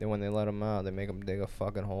 Then when they let him out, they make him dig a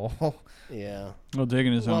fucking hole. Yeah. Well,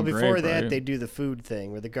 digging his Well, own before grave, that, right? they do the food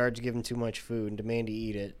thing where the guards give him too much food and demand he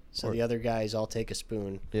eat it. So Or- the other guys all take a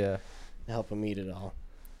spoon Yeah. to help him eat it all.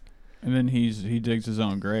 And then he digs his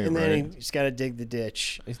own grave, And right? then he's got to dig the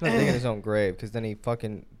ditch. He's not digging his own grave, because then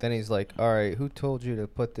he's like, "All right, who told you to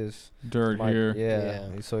put this Dirt my-" here. Yeah.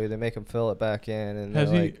 And so they make him fill it back in, and Has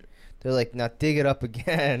they're like, "Now dig it up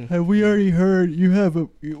again." Have we already heard? You have a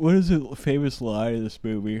what is it? Famous line in this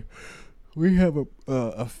movie? We have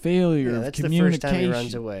a failure Yeah, of that's the communication. first time he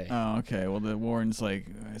runs away. Oh, okay. Well, the warden's like,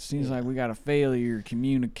 it seems like we got a failure of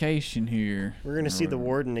communication here. We're going to Or see the whatever.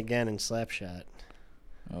 warden again in Slapshot.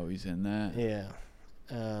 Oh, he's in that. Yeah.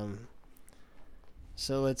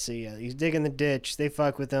 So let's see. He's digging the ditch. They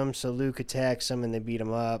fuck with him, so Luke attacks him and they beat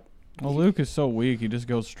him up. Well, Luke is so weak. He just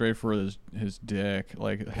goes straight for his dick,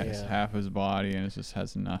 like has Yeah. half his body, and it just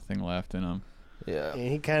has nothing left in him. Yeah.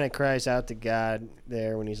 And he kind of cries out to God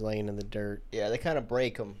there when he's laying in the dirt. Yeah, they kind of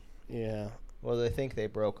break him. Yeah. Well, they think they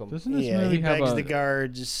broke him. Doesn't this Yeah, movie he have begs a? the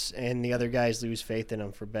guards, and the other guys lose faith in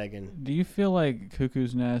him for begging. Do you feel like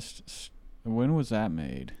Cuckoo's Nest? When was that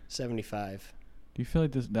made? 75. Do you feel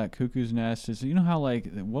like that Cuckoo's Nest is? You know how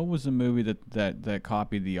like what was the movie that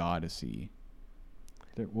copied the Odyssey?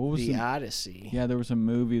 What was The Odyssey. Yeah, there was a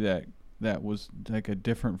movie that was like a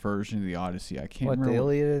different version of the Odyssey. I can't What, the remember.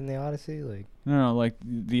 Iliad and the Odyssey? Like, No, like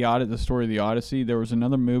the story of the Odyssey. There was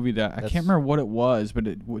another movie that I That's- can't remember what it was, but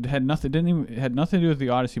it had nothing. It had nothing to do with the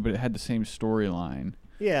Odyssey, but it had the same storyline.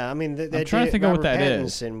 Yeah, I mean, that trying to think of what Robert that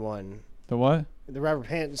is. Pattinson one. The what? The Robert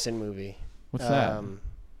Pattinson movie. What's that?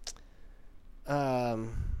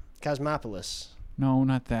 Cosmopolis. No,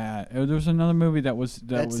 not that. There was another movie that was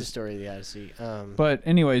That's the story of the Odyssey. But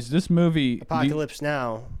anyways, this movie. Apocalypse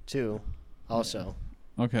Now, too, also.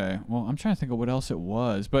 Okay, well, I'm trying to think of what else it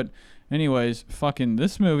was, but anyways, fucking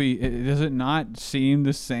this movie, does it not seem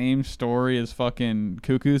the same story as fucking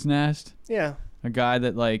Cuckoo's Nest? Yeah. A guy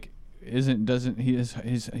that like he's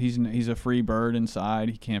a free bird inside.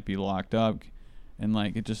 He can't be locked up, and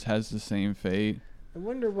like it just has the same fate. I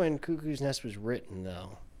wonder when Cuckoo's Nest was written,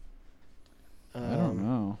 though. I don't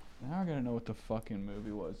know. Now I gotta know what the fucking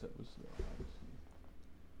movie was that was.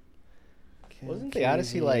 Wasn't the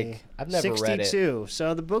Odyssey like? I've never read it. 62.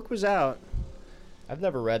 So the book was out. I've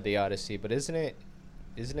never read the Odyssey, but isn't it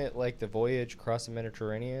like the voyage across the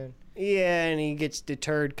Mediterranean? Yeah, and he gets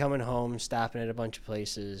deterred coming home, stopping at a bunch of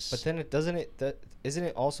places. But then isn't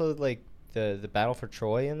it also like the battle for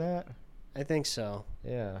Troy in that? I think so.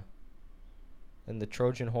 Yeah. And the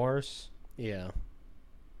Trojan horse. Yeah.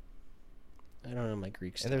 I don't know my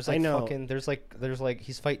Greek stuff. And there's I like know. fucking there's like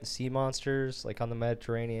he's fighting sea monsters like on the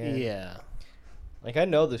Mediterranean. Yeah. Like I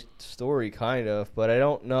know the story kind of, but I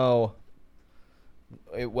don't know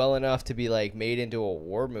it well enough to be like made into a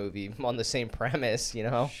war movie on the same premise, you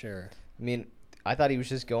know? Sure. I mean, I thought he was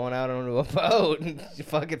just going out onto a boat and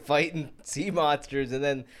fucking fighting sea monsters, and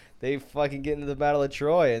then they fucking get into the Battle of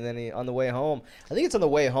Troy, and then on the way home. I think it's on the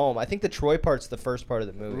way home. I think the Troy part's the first part of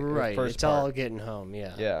the movie. Right. First It's part. all getting home.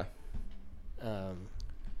 Yeah. Yeah.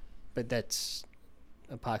 But that's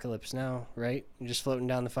Apocalypse Now, right? You're just floating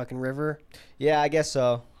down the fucking river. Yeah, I guess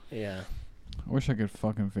so. Yeah. I wish I could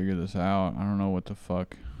fucking figure this out. I don't know what the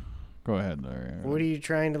fuck. Go ahead, Larry. What are you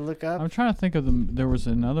trying to look up? I'm trying to think of there was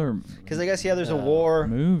another Because I guess, yeah, there's a war,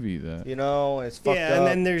 movie that. you know, it's fucked Yeah, up. and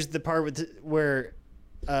then there's the part where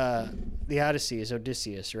the Odyssey is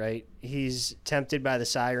Odysseus, right? He's tempted by the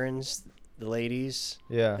sirens, the ladies,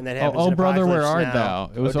 yeah. and that happens. Oh, in brother, where art Apocalypse Now.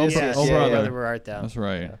 thou? It was Odysseus, oh Yes, brother. brother, where art thou? That's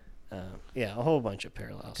right. Yeah, a whole bunch of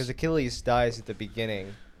parallels. Because Achilles dies at the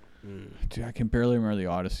beginning. Dude, I can barely remember the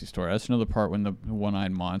Odyssey story. That's another part when the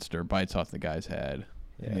one-eyed monster bites off the guy's head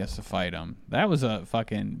and he Yeah. has to fight him. That was a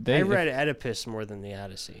fucking. I read Oedipus more than the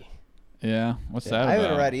Odyssey. Yeah, what's Yeah, that I about?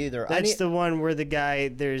 haven't read either. That's the one where the guy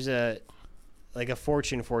there's a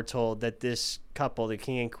fortune foretold that this couple, the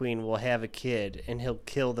king and queen, will have a kid, and he'll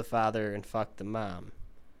kill the father and fuck the mom.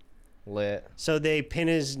 Lit. So they pin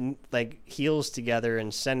his like heels together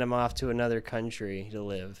and send him off to another country to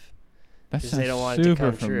live. That 'Cause sounds they don't want it to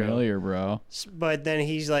super come true. familiar, bro. But then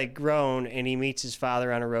he's like grown and he meets his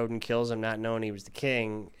father on a road and kills him, not knowing he was the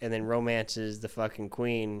king, and then romances the fucking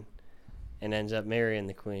queen and ends up marrying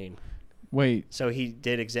the queen. Wait, So he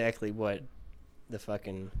did exactly what the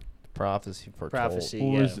fucking Prophecy foretold. prophecy.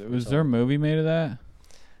 was yeah, was there a movie made of that?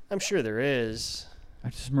 I'm sure there is. I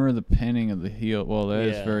just remember the pinning of the heel. Well, that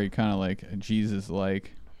is Yeah. very kind of like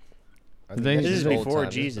Jesus-like. I think They- this This is old before time.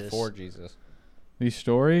 This is Jesus. Before Jesus. These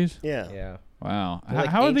stories. Yeah. Yeah. Wow. They're like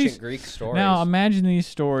How are ancient these? Greek stories? Now imagine these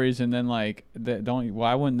stories, and then like that. Don't.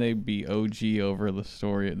 Why wouldn't they be OG over the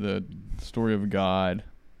story of God?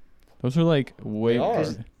 Those are like way. They are.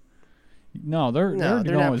 No, they're No,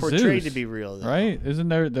 they're going not with portrayed Zeus, to be real, though. right? Isn't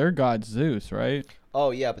their god Zeus, right?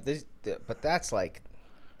 Oh yeah, but that's like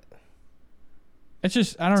It's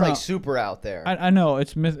just I don't it's know. like super out there. I know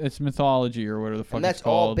it's mythology or whatever the fuck And that's it's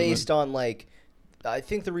called. all based on like I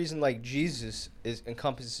think the reason like Jesus is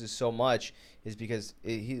encompasses so much is because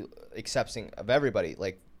he accepting of everybody.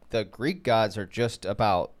 Like the Greek gods are just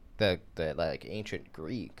about the like ancient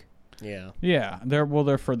Greek. Yeah. Yeah, they're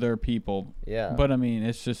for their people. Yeah. But I mean,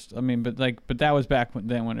 it's just but that was back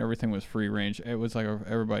when everything was free range. It was like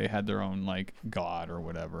everybody had their own like god or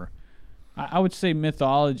whatever. I would say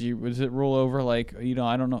mythology was it rule over like I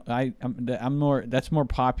don't know I'm more that's more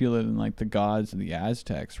popular than like the gods of the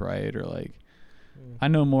Aztecs, right? Or like I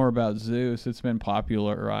know more about Zeus. It's been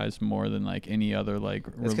popularized more than like any other like.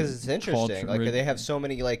 It's because it's interesting. Like they have so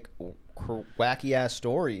many like wacky ass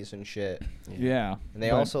stories and shit. Yeah. And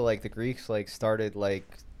they also like the Greeks like started like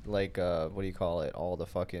what do you call it? All the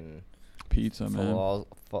fucking pizza, man.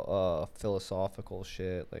 Philosophical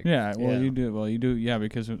shit. Like Yeah, Yeah. you do, yeah,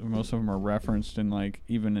 because most of them are referenced in like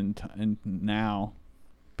even in now,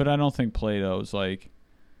 but I don't think Plato's like.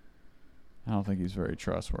 I don't think he's very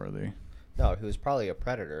trustworthy. No, he was probably a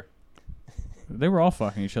predator. They were all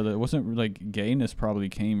fucking each other. It wasn't like gayness probably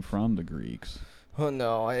came from the Greeks. Oh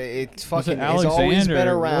no, it's Was it fucking. It's always been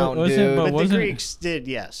Alexander? around, Was it- dude. but But the wasn't- Greeks did,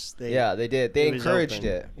 yes. Yeah, they did. They it was encouraged open.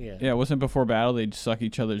 it. Yeah. Yeah, it wasn't before battle they'd suck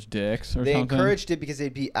each other's dicks or They something. encouraged it because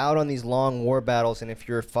they'd be out on these long war battles, and if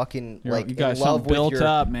you're fucking You're- like you got in love something with built your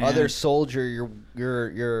up, man. other soldier,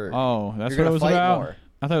 you're. Oh, that's you're what it gonna was fight about. more.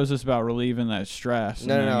 I thought it was just about relieving that stress. and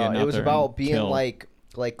No, then getting no. out It was there about and being kill.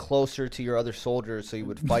 like closer to your other soldiers, so you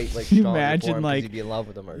would fight like You strongly imagine, for him 'cause like, you'd be in love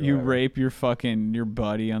with them or You whatever. rape your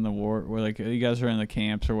buddy on the war, where like you guys are in the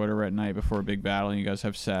camps or whatever at night before a big battle, and you guys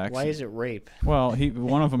have sex. Why is it rape? Well,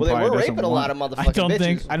 one of them Well, they probably were doesn't raping a want- lot of I motherfucking don't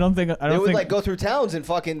think. bitches. I don't think. I They don't would think. like go through towns and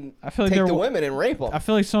fucking I feel like take there the w- women and rape them. I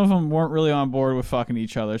feel like some of them weren't really on board with fucking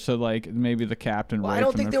each other, so like maybe the captain Well, raped I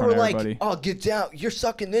don't them think in they front were of like, everybody. "Oh, get down! You're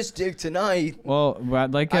sucking this dick tonight." Well,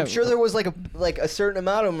 but like I'm sure there was like a certain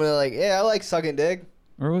amount of them were like, "Yeah, I like sucking dick."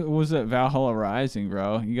 Or was it Valhalla Rising,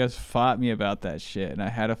 bro? You guys fought me about that shit, and I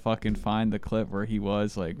had to fucking find the clip where he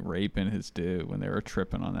was like raping his dude when they were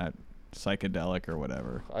tripping on that psychedelic or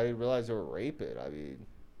whatever. I didn't realize they were raping. I mean,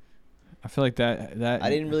 I feel like that. I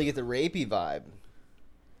didn't really get the rapey vibe.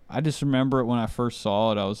 I just remember it when I first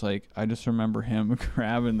saw it. I was like, I just remember him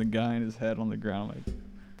grabbing the guy in his head on the ground. Like,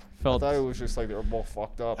 felt. I thought it was just like they were both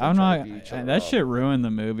fucked up. I'm and not. trying to beat each other That up. shit ruined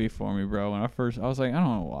the movie for me, bro. When I was like, I don't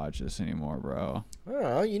want to watch this anymore, bro. I don't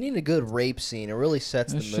know. You need a good rape scene. It really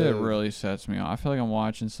sets This the shit mood. really sets me off. I feel like I'm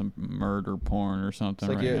watching some murder porn or something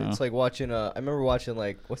It's like right now. it's like watching. I remember watching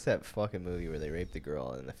like what's that fucking movie where they rape the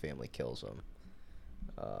girl and the family kills them.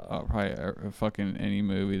 Probably fucking any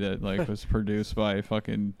movie that like was produced by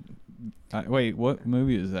fucking. Wait, what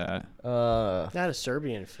movie is that? Not a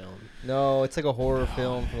Serbian film. No, it's like a horror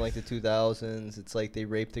film from like the 2000s. It's like they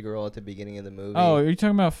raped the girl at the beginning of the movie. Oh, are you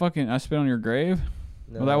talking about fucking I Spit on Your Grave?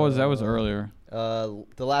 Well, that was earlier. The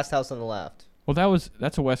Last House on the Left. Well,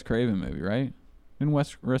 that's a Wes Craven movie, right? Didn't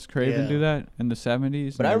Wes Craven Yeah. do that in the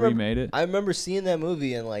 70s? But and I they remember, remade it. I remember seeing that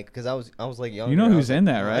movie and like, cause I was like young. You know who's in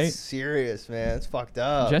that, right? That's serious, man. It's fucked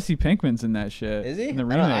up. Jesse Pinkman's in that shit. Is he? In the I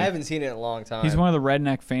remake. haven't seen it in a long time. He's one of the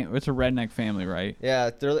redneck It's a redneck family, right?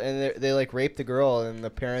 Yeah, they like raped the girl and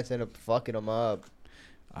the parents end up fucking them up.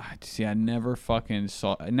 See, I never saw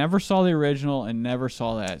the original and never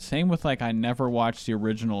saw that. Same with like I never watched the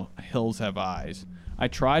original Hills Have Eyes. I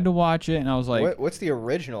tried to watch it and I was like, What's the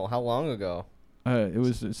original? How long ago?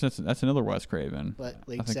 that's another Wes Craven. But I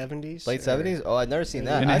late think- 70s? Late Or- 70s? Oh, I've never seen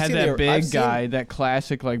that. And it I've had seen that I've big seen- guy, that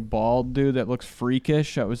classic like bald dude that looks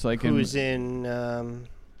freakish. That was like Who's in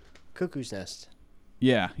Cuckoo's Nest?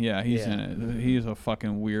 Yeah, he's Yeah. in it. He's a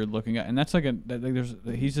fucking weird looking guy, and that's like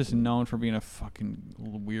he's just known for being a fucking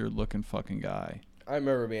weird looking fucking guy. I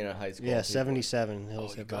remember being in high school. Yeah, people- 77. Oh,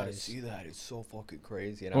 Hills you Have gotta Eyes. see that. It's so fucking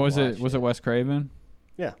crazy. And What I was it? watched Was it Wes Craven?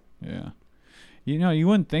 Yeah. Yeah. You know, you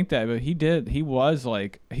wouldn't think that, but he did. He was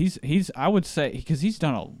like he's. I would say because he's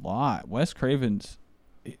done a lot. Wes Craven's.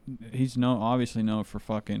 He's obviously known for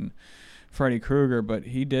fucking Freddy Krueger, but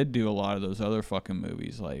he did do a lot of those other fucking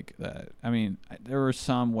movies like that. I mean, there were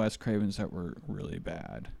some Wes Cravens that were really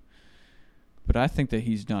bad, but I think that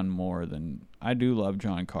he's done more than. I do love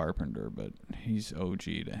John Carpenter, but he's OG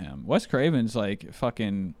to him. Wes Craven's like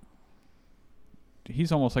fucking.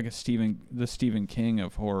 He's almost like the Stephen King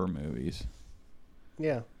of horror movies.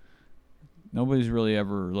 Yeah. Nobody's really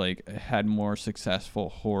ever like had more successful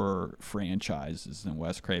horror franchises than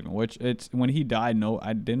Wes Craven. Which it's when he died,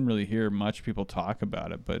 I didn't really hear much people talk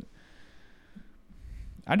about it. But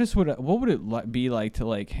I just would. What would it be like to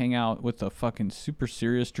like hang out with a fucking super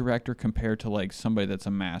serious director compared to like somebody that's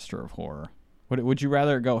a master of horror? Would you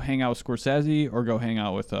rather go hang out with Scorsese or go hang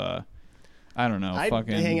out with I don't know, I'd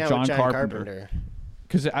fucking hang out John with John Carpenter?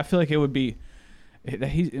 Because I feel like it would be.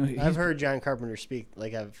 He's I've heard John Carpenter speak.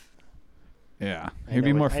 Like Yeah, I he'd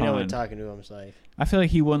be know more what- fun. I know what talking to him's like. I feel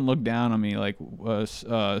like he wouldn't look down on me like. Plus,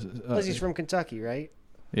 he's from Kentucky, right?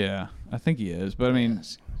 Yeah, I think he is. But I mean,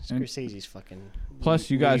 Scorsese's fucking. plus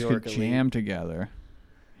you New guys York could elite. jam together.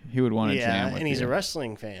 He would want to Yeah, jam with and he's you. a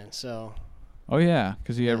wrestling fan, so. Oh yeah,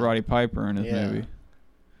 because he had Yeah. Roddy Piper in his Yeah. movie.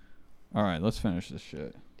 All right, let's finish this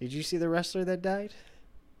shit. Did you see the wrestler that died?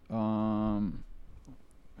 It It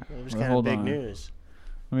was Well, kind of hold big on. news.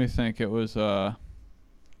 let me think. It was I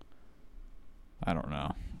don't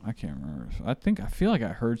know. I can't remember. I feel like I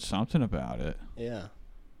heard something about it. Yeah.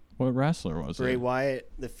 What wrestler was Bray it?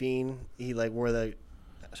 Wyatt, the Fiend, he like wore the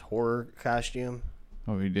horror costume.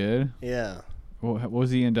 Oh, he did. Yeah. Was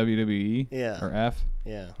he in WWE? Yeah. Or F?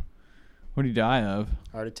 Yeah. What did he die of?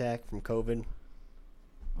 Heart attack from COVID.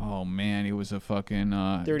 Oh man, he was a fucking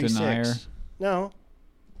 36. denier. No.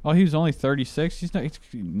 Oh, he was only 36.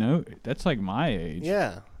 No, that's like my age.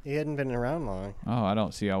 Yeah. He hadn't been around long. Oh, I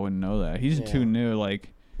don't see. I wouldn't know that. He's Yeah. too new.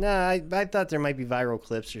 Like, Nah, I thought there might be viral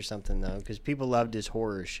clips or something though, because people loved his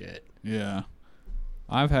horror shit. yeah.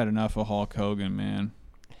 I've had enough of Hulk Hogan, man.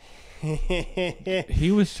 He He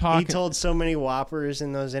was talking. told so many whoppers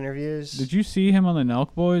in those interviews. Did you see him on the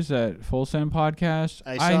Nelk Boys at Full Send podcast?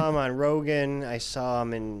 I saw him on Rogan. I saw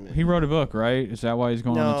him in. He wrote a book, right? Is that why he's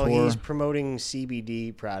going on No, the tour? he's promoting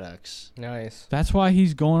CBD products. Nice. That's why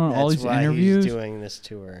he's going on all That's these why interviews. he's doing this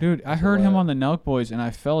tour. Dude, I heard him what? on the Nelk Boys and I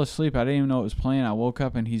fell asleep. I didn't even know it was playing. I woke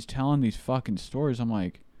up and he's telling these fucking stories. I'm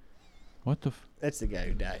like, what the That's the guy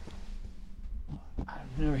who died.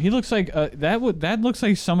 He looks like that looks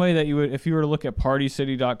like somebody that you would, if you were to look at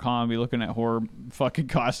partycity.com, be looking at horror fucking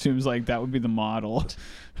costumes, like that would be the model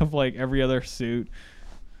of like every other suit.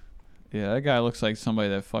 Yeah, that guy looks like somebody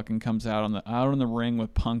that fucking comes out on the ring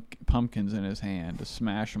with pumpkins in his hand to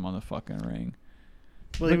smash him on the fucking ring.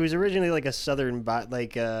 Well, he was originally like a southern,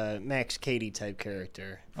 like Max Cady type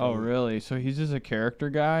character. Oh, from- really? So he's just a character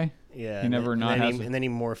guy? Yeah. He and never then, not and then has he, a- and then he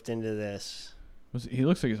morphed into this. He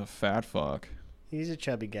looks like he's a fat fuck. He's a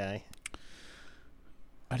chubby guy.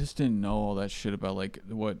 I just didn't know all that shit about like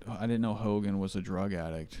what I didn't know Hogan was a drug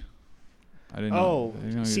addict. I didn't know. Oh, I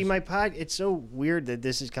didn't know he see, was- it's so weird that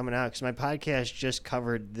this is coming out because my podcast just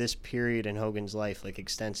covered this period in Hogan's life like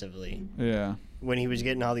extensively Yeah. when he was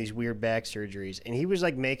getting all these weird back surgeries, and he was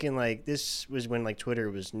like making like this was when like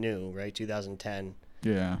Twitter was new, right? 2010,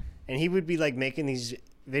 Yeah. and he would be like making these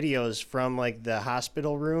videos from like the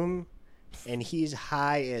hospital room, and he's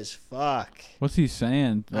high as fuck What's he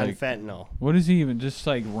saying? on Like, fentanyl. what is he even just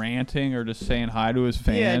like ranting or just saying hi to his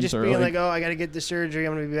fans? Yeah, just or being like, oh, I got to get the surgery.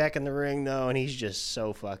 I'm going to be back in the ring, though. And he's just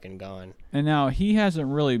so fucking gone. And now he hasn't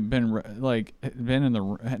really been been in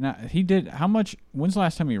the. Now, he did. How much? When's the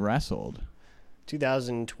last time he wrestled?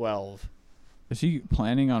 2012. Is he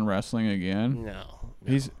planning on wrestling again? No.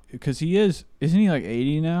 He's because he is. Isn't he like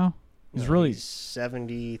 80 now? He's really. He's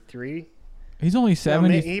 73. He's only No,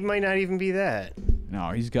 70. he might not even be that.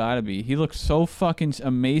 No, he's got to be. He looks so fucking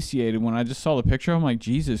emaciated. When I just saw the picture, I'm like,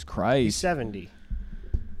 Jesus He's Christ. 70.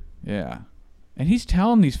 Yeah. And he's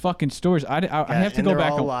telling these fucking stories. I have to and go they're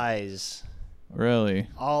back all and lies. really.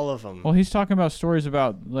 All of them. Well, he's talking about stories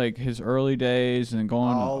about like his early days and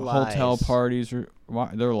going All to hotel lies. parties. Or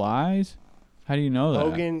they're lies. How do you know that?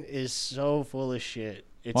 Hogan is so full of shit.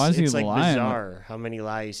 It's, Why is he it's like lying? bizarre how many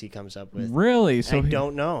lies he comes up with. Really? So I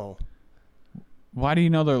don't know. why do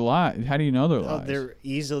you know they're lies? How do you know they're Oh, lies? they're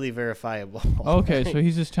easily verifiable. Okay, so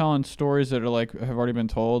he's just telling stories that are like have already been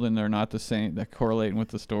told and they're not the same, that correlating with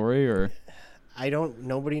the story, or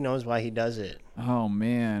Nobody knows why he does it. oh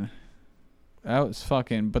man, That was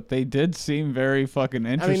fucking. But they did seem very fucking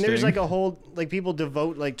I interesting. mean, there's like a whole like people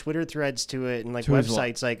devote like Twitter threads to it and like To his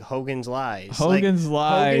websites like Hogan's Lies. Hogan's Hogan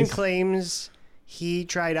Lies. claims he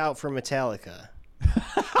tried out for Metallica.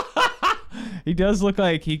 He does look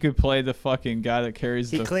like he could play the fucking guy that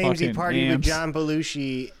carries He the claims he fucking partied with amps. John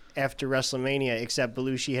Belushi after WrestleMania, except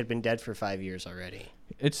Belushi had been dead for 5 years already.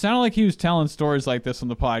 It sounded like he was telling stories like this on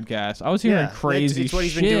the podcast. I was hearing crazy it's what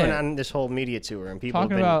he's shit. been doing on this whole media tour, and people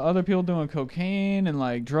Talking have been, about other people doing cocaine and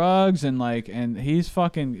like drugs and like, and he's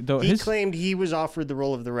fucking. He claimed he was offered the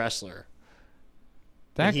role of the wrestler.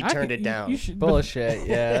 That he I turned could- it down. You should, but- Bullshit.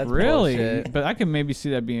 Yeah. That's really? bullshit. But I can maybe see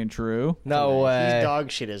that being true. No He's way.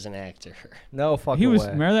 dog shit as an actor. No fucking He was. way.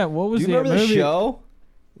 Remember that? What was Do you remember the movie? show?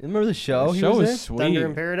 You remember the show? The he show was was in? sweet. Thunder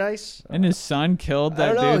in Paradise? And his son killed I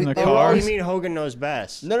that don't know, dude in the they were Oh, car. you mean Hogan Knows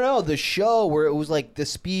Best? No, the show where it was like the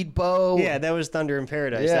speedboat. Yeah, that was Thunder in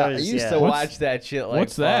Paradise. Yeah, that was, I used yeah. to What's- watch that shit. Like,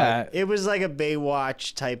 What's fuck. that? It was like a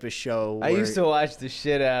Baywatch type of show. I used to where watch the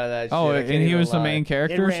shit out of that shit. Oh, I and can't he even was the lie. main It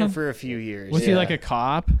character or ran something? for a few years. Was he Yeah. like a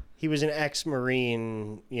cop? He was an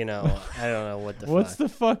ex-marine. You know, I don't know what the. What's fuck. the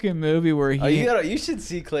fucking movie where he? Oh, you should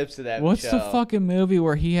see clips of that. What's show. the fucking movie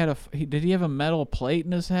where he had did he have a metal plate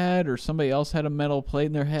in his head or somebody else had a metal plate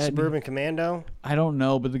in their head? Suburban Commando? I don't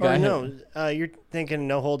know, but the guy Oh had, no, you're thinking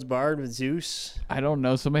No Holds Barred with Zeus. I don't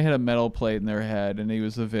know. Somebody had a metal plate in their head, and he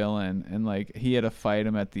was the villain, and like he had to fight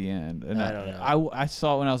him at the end. And I don't know. I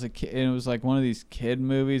saw it when I was a kid, and it was like one of these kid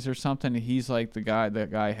movies or something. And he's like that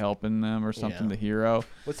guy helping them or something, Yeah. the hero.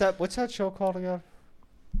 What's that show called again?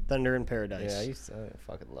 Thunder in Paradise. Yeah, I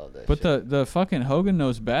fucking love that. But shit. the fucking Hogan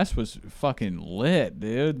Knows Best was fucking lit,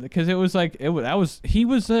 dude. Because it was like he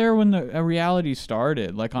was there when the reality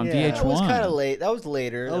started, like on Yeah. VH1. that was kind of late. That was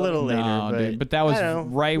later. A little later, No, but, dude, but that was I don't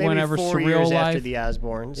know, right maybe whenever 4 Surreal years Life. after the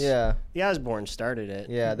Osbournes. Yeah, The Osbournes started it.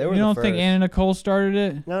 yeah. They were. You the don't first. think Anna Nicole started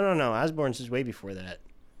it? No. Osbournes is way before that.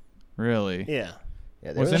 Really? Yeah.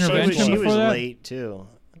 Yeah, they Was were the first Intervention She one. was before that? late too.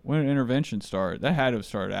 When did Intervention start? That had to have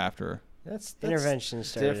started after. That's Intervention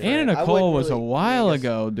started. different. Anna I Nicole wouldn't was a really- while I guess-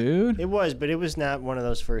 ago, dude. It was, but it was not one of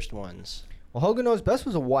those first ones. Well, Hogan Knows Best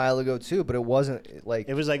was a while ago too, but it wasn't like.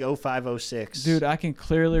 It was like 05, 06. Dude, I can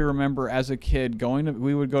clearly remember as a kid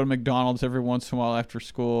we would go to McDonald's every once in a while after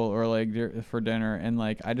school or like for dinner, and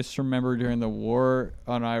like I just remember during the war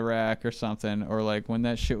on Iraq or something, or like when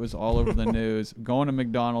that shit was all over the news, going to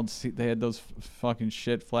McDonald's, they had those fucking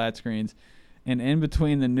shit flat screens, and in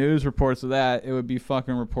between the news reports of that, it would be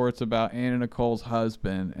fucking reports about Anna Nicole's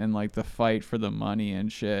husband and like the fight for the money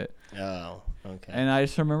and shit. Oh, okay. And I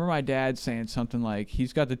just remember my dad saying something like,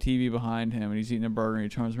 he's got the TV behind him and he's eating a burger and he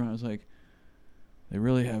turns around and is like, they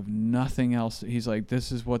really have nothing else. He's like,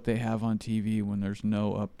 this is what they have on TV when there's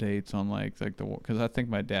no updates on like the because I think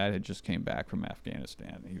my dad had just came back from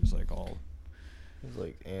Afghanistan. He was like all It was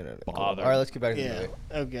like Anna Nicole. Bothered. All right, let's get back to the Yeah. movie.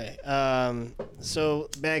 Okay. So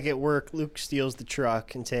back at work, Luke steals the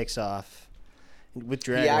truck and takes off with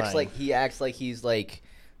dragline. He acts like he's like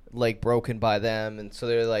broken by them, and so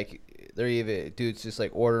they're even dudes just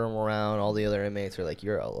like order him around. All the other inmates are like,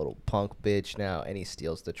 "You're a little punk bitch now," and he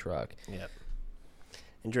steals the truck. Yep.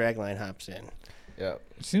 And dragline hops in. Yep.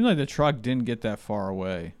 it seemed like the truck didn't get that far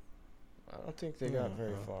away. I don't think they got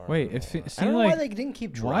very far. Wait, it I seemed don't know like why they didn't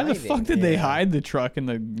keep why driving. the fuck did they Yeah. hide the truck in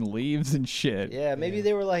the leaves and shit? Yeah, maybe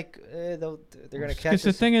they were like, they're gonna catch Because the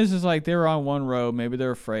us. thing is like they were on one road. Maybe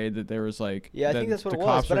they're afraid that there was like Yeah, I that think that's what the it was.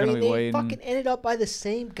 cops But were I gonna mean, be they waiting. fucking ended up by the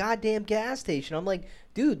same goddamn gas station. I'm like,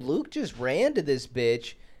 dude, Luke just ran to this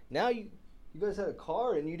bitch. Now you guys had a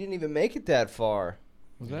car and you didn't even make it that far.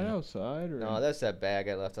 Was that outside or No, that's that bag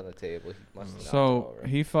I left on the table. He must have knocked it So over.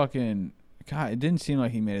 he fucking God. It didn't seem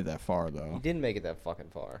like he made it that far He though. didn't make it that fucking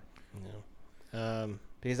far No.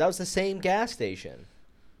 because that was the same gas station.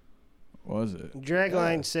 Was it?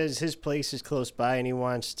 Dragline says his place is close by and he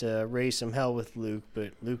wants to raise some hell with Luke,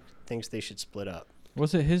 but Luke thinks they should split up.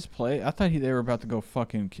 Was it his play? I thought they were about to go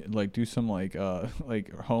fucking like do some like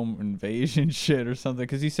home invasion shit or something.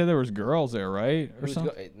 Because he said there was girls there, right? Or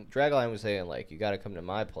something. Dragline was saying like, you got to come to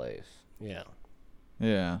my place. Yeah.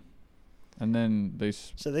 Yeah. And then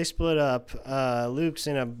So they split up. Luke's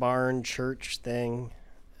in a barn church thing.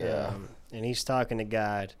 Yeah. And he's talking to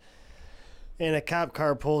God. And a cop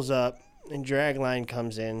car pulls up, and Dragline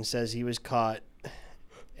comes in, says he was caught.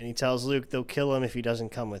 And he tells Luke they'll kill him if he doesn't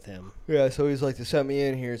come with him. Yeah, so he's like, to set me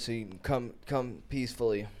in here so you can come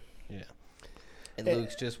peacefully. Yeah. And Luke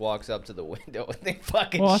just walks up to the window and they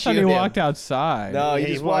fucking Well, I shoot thought he him. walked outside. No, he Yeah,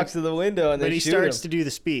 he just walks to the window and But they he shoot starts him. to do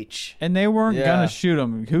the speech. And they weren't Yeah. gonna shoot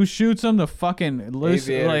him. Who shoots him? The fucking loose,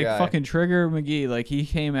 Aviator like guy. fucking Trigger McGee. Like he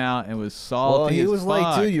came out and was salty. Well, he as was like,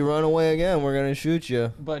 fuck. dude, you run away again, we're gonna shoot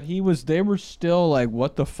you. But he was. They were still like,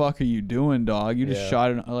 "What the fuck are you doing, dog? You just Yeah.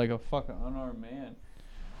 shot like a fucking unarmed man."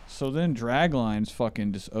 So then Dragline's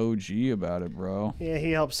fucking just OG about it, bro. Yeah,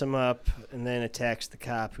 he helps him up and then attacks the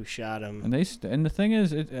cop who shot him. And and the thing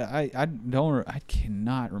is, I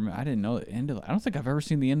cannot remember. I didn't know the end of. I don't think I've ever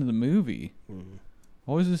seen the end of the movie. I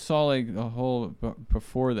always just saw like the whole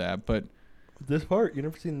before that, but This part? You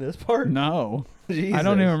never seen this part? no. Jesus. I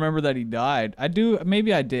don't even remember that he died. I do.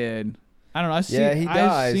 Maybe I did. I don't know. He I've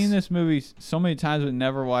dies. seen this movie so many times, but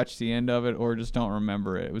never watched the end of it, or just don't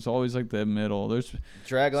remember it. It was always like the middle. There's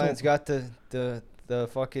Dragline's got the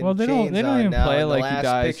fucking Well, they don't- chains they don't on even now, play it and like the he last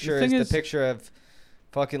dies. picture The thing is is- the picture of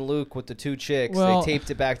fucking Luke with the two chicks. Well- They taped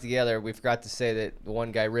it back together. We forgot to say that the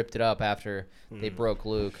one guy ripped it up after they broke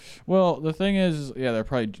Luke. well, the thing is, yeah, they're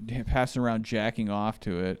probably passing around jacking off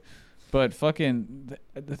to it. But fucking,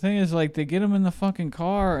 the thing is, like, they get him in the fucking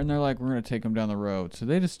car, and they're like, we're going to take him down the road. So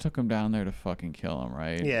they just took him down there to fucking kill him,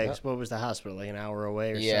 right? Yeah, 'cause what was the hospital, like an hour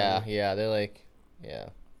away or Yeah, something? yeah. They're like, yeah.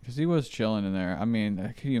 Because he was chilling in there. I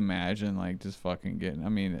mean, can you imagine, like, just fucking getting... I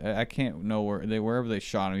mean, I can't know wherever they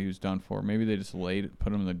shot him, he was done for. Maybe they just put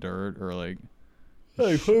him in the dirt, or, like...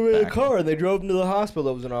 They put him in a back- car and they drove him to the hospital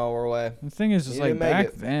that was an hour away. The thing is, it's He like didn't make back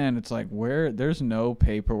it. then, it's like there's no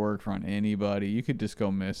paperwork on anybody. You could just go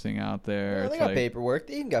missing out there. Well, It's they got like- paperwork.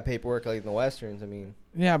 They even got paperwork like in the westerns. I mean,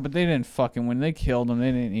 Yeah, but they didn't fucking, when they killed him,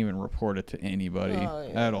 they didn't even report it to anybody Oh,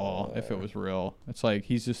 yeah, at all if it whatever. was real. It's like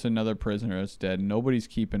he's just another prisoner that's dead. Nobody's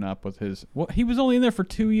keeping up with his. Well, he was only in there for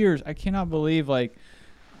 2 years. I cannot believe like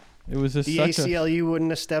it was just The such a. ACLU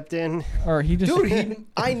wouldn't have stepped in. Or he just. dude,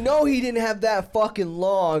 I know he didn't have that fucking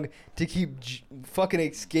long to keep fucking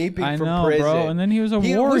escaping I from know, prison. bro. And then he was a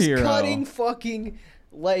he war was hero. cutting fucking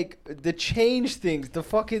like the change things, the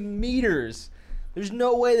fucking meters. There's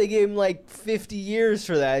no way they gave him like 50 years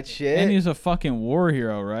for that shit. And he's a fucking war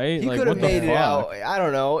hero, right? He like, could have what the made it fuck? out. I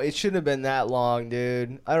don't know. It shouldn't have been that long,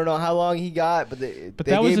 dude. I don't know how long he got, but they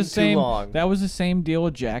That was gave the him same. too long. That was the same deal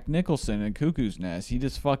with Jack Nicholson in Cuckoo's Nest. He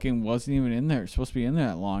just fucking wasn't even in there. Supposed to be in there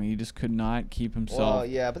that long. He just could not keep himself. Well,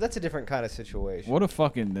 yeah, but that's a different kind of situation. What a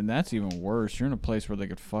fucking. Then that's even worse. You're in a place where they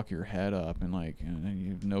could fuck your head up and like, and then you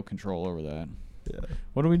have no control over that. Yeah.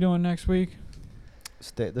 What are we doing next week?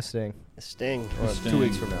 The Sting. Sting. Or The Sting. 2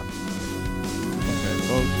 weeks from now. Okay,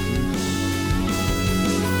 folks.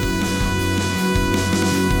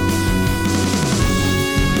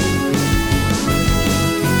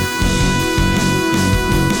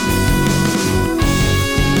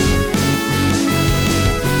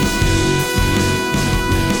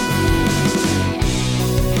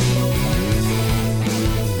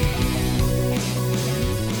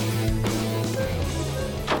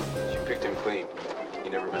 She picked him clean. He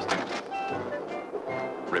never missed him.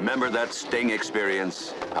 Remember that Sting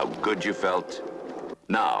experience? How good you felt?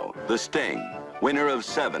 Now, The Sting, winner of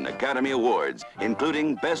 7 Academy Awards,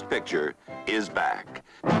 including Best Picture, is back.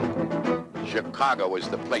 Chicago was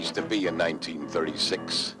the place to be in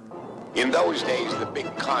 1936. In those days, the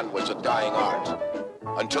big con was a dying art,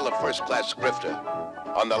 until a first-class grifter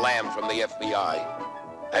on the lam from the FBI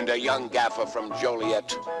and a young gaffer from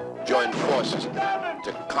Joliet joined forces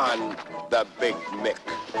to con the Big Mick.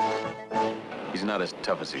 He's not as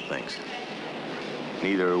tough as he thinks.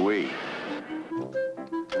 Neither are we.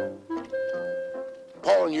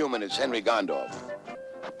 Paul Newman is Henry Gondorff.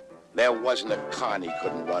 There wasn't a con he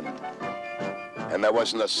couldn't run, and there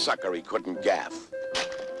wasn't a sucker he couldn't gaff.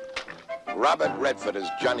 Robert Redford is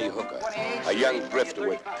Johnny Hooker, a young grifter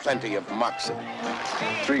with plenty of moxie,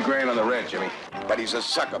 $3 grand on the rent, Jimmy. but he's a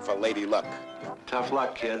sucker for Lady Luck Tough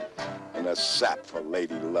luck, kid. and a sap for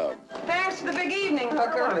Lady Love. Thanks for the big evening,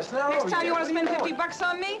 Hooker. Next time you want to spend $50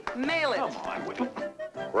 on me, mail it.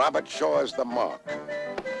 Robert Shaw is the Mark.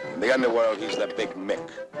 In the underworld, he's the Big Mick.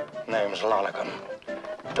 Name's Lonergan.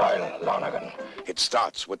 Doyle Lonergan. It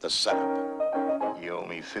starts with the setup. You owe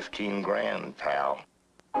me 15 grand, pal.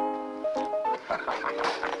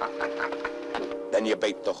 Then you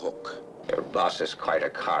bait the hook. Your boss is quite a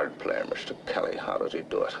card player, Mr. Kelly. How does he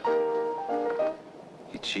do it?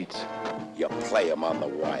 He cheats. You play him on the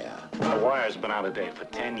wire. The wire's been out of date for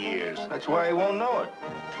 10 years. That's why he won't know it.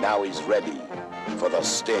 Now he's ready for the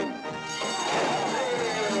sting.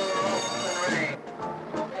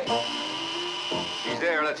 He's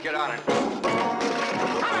there. Let's get on it.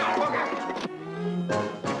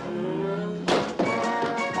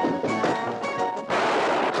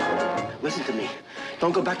 Listen to me.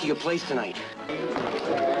 Don't go back to your place tonight.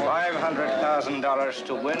 $500,000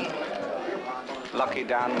 to win. Lucky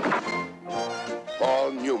Dan. Paul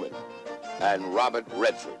Newman and Robert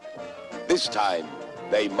Redford. This time,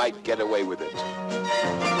 they might get away with it.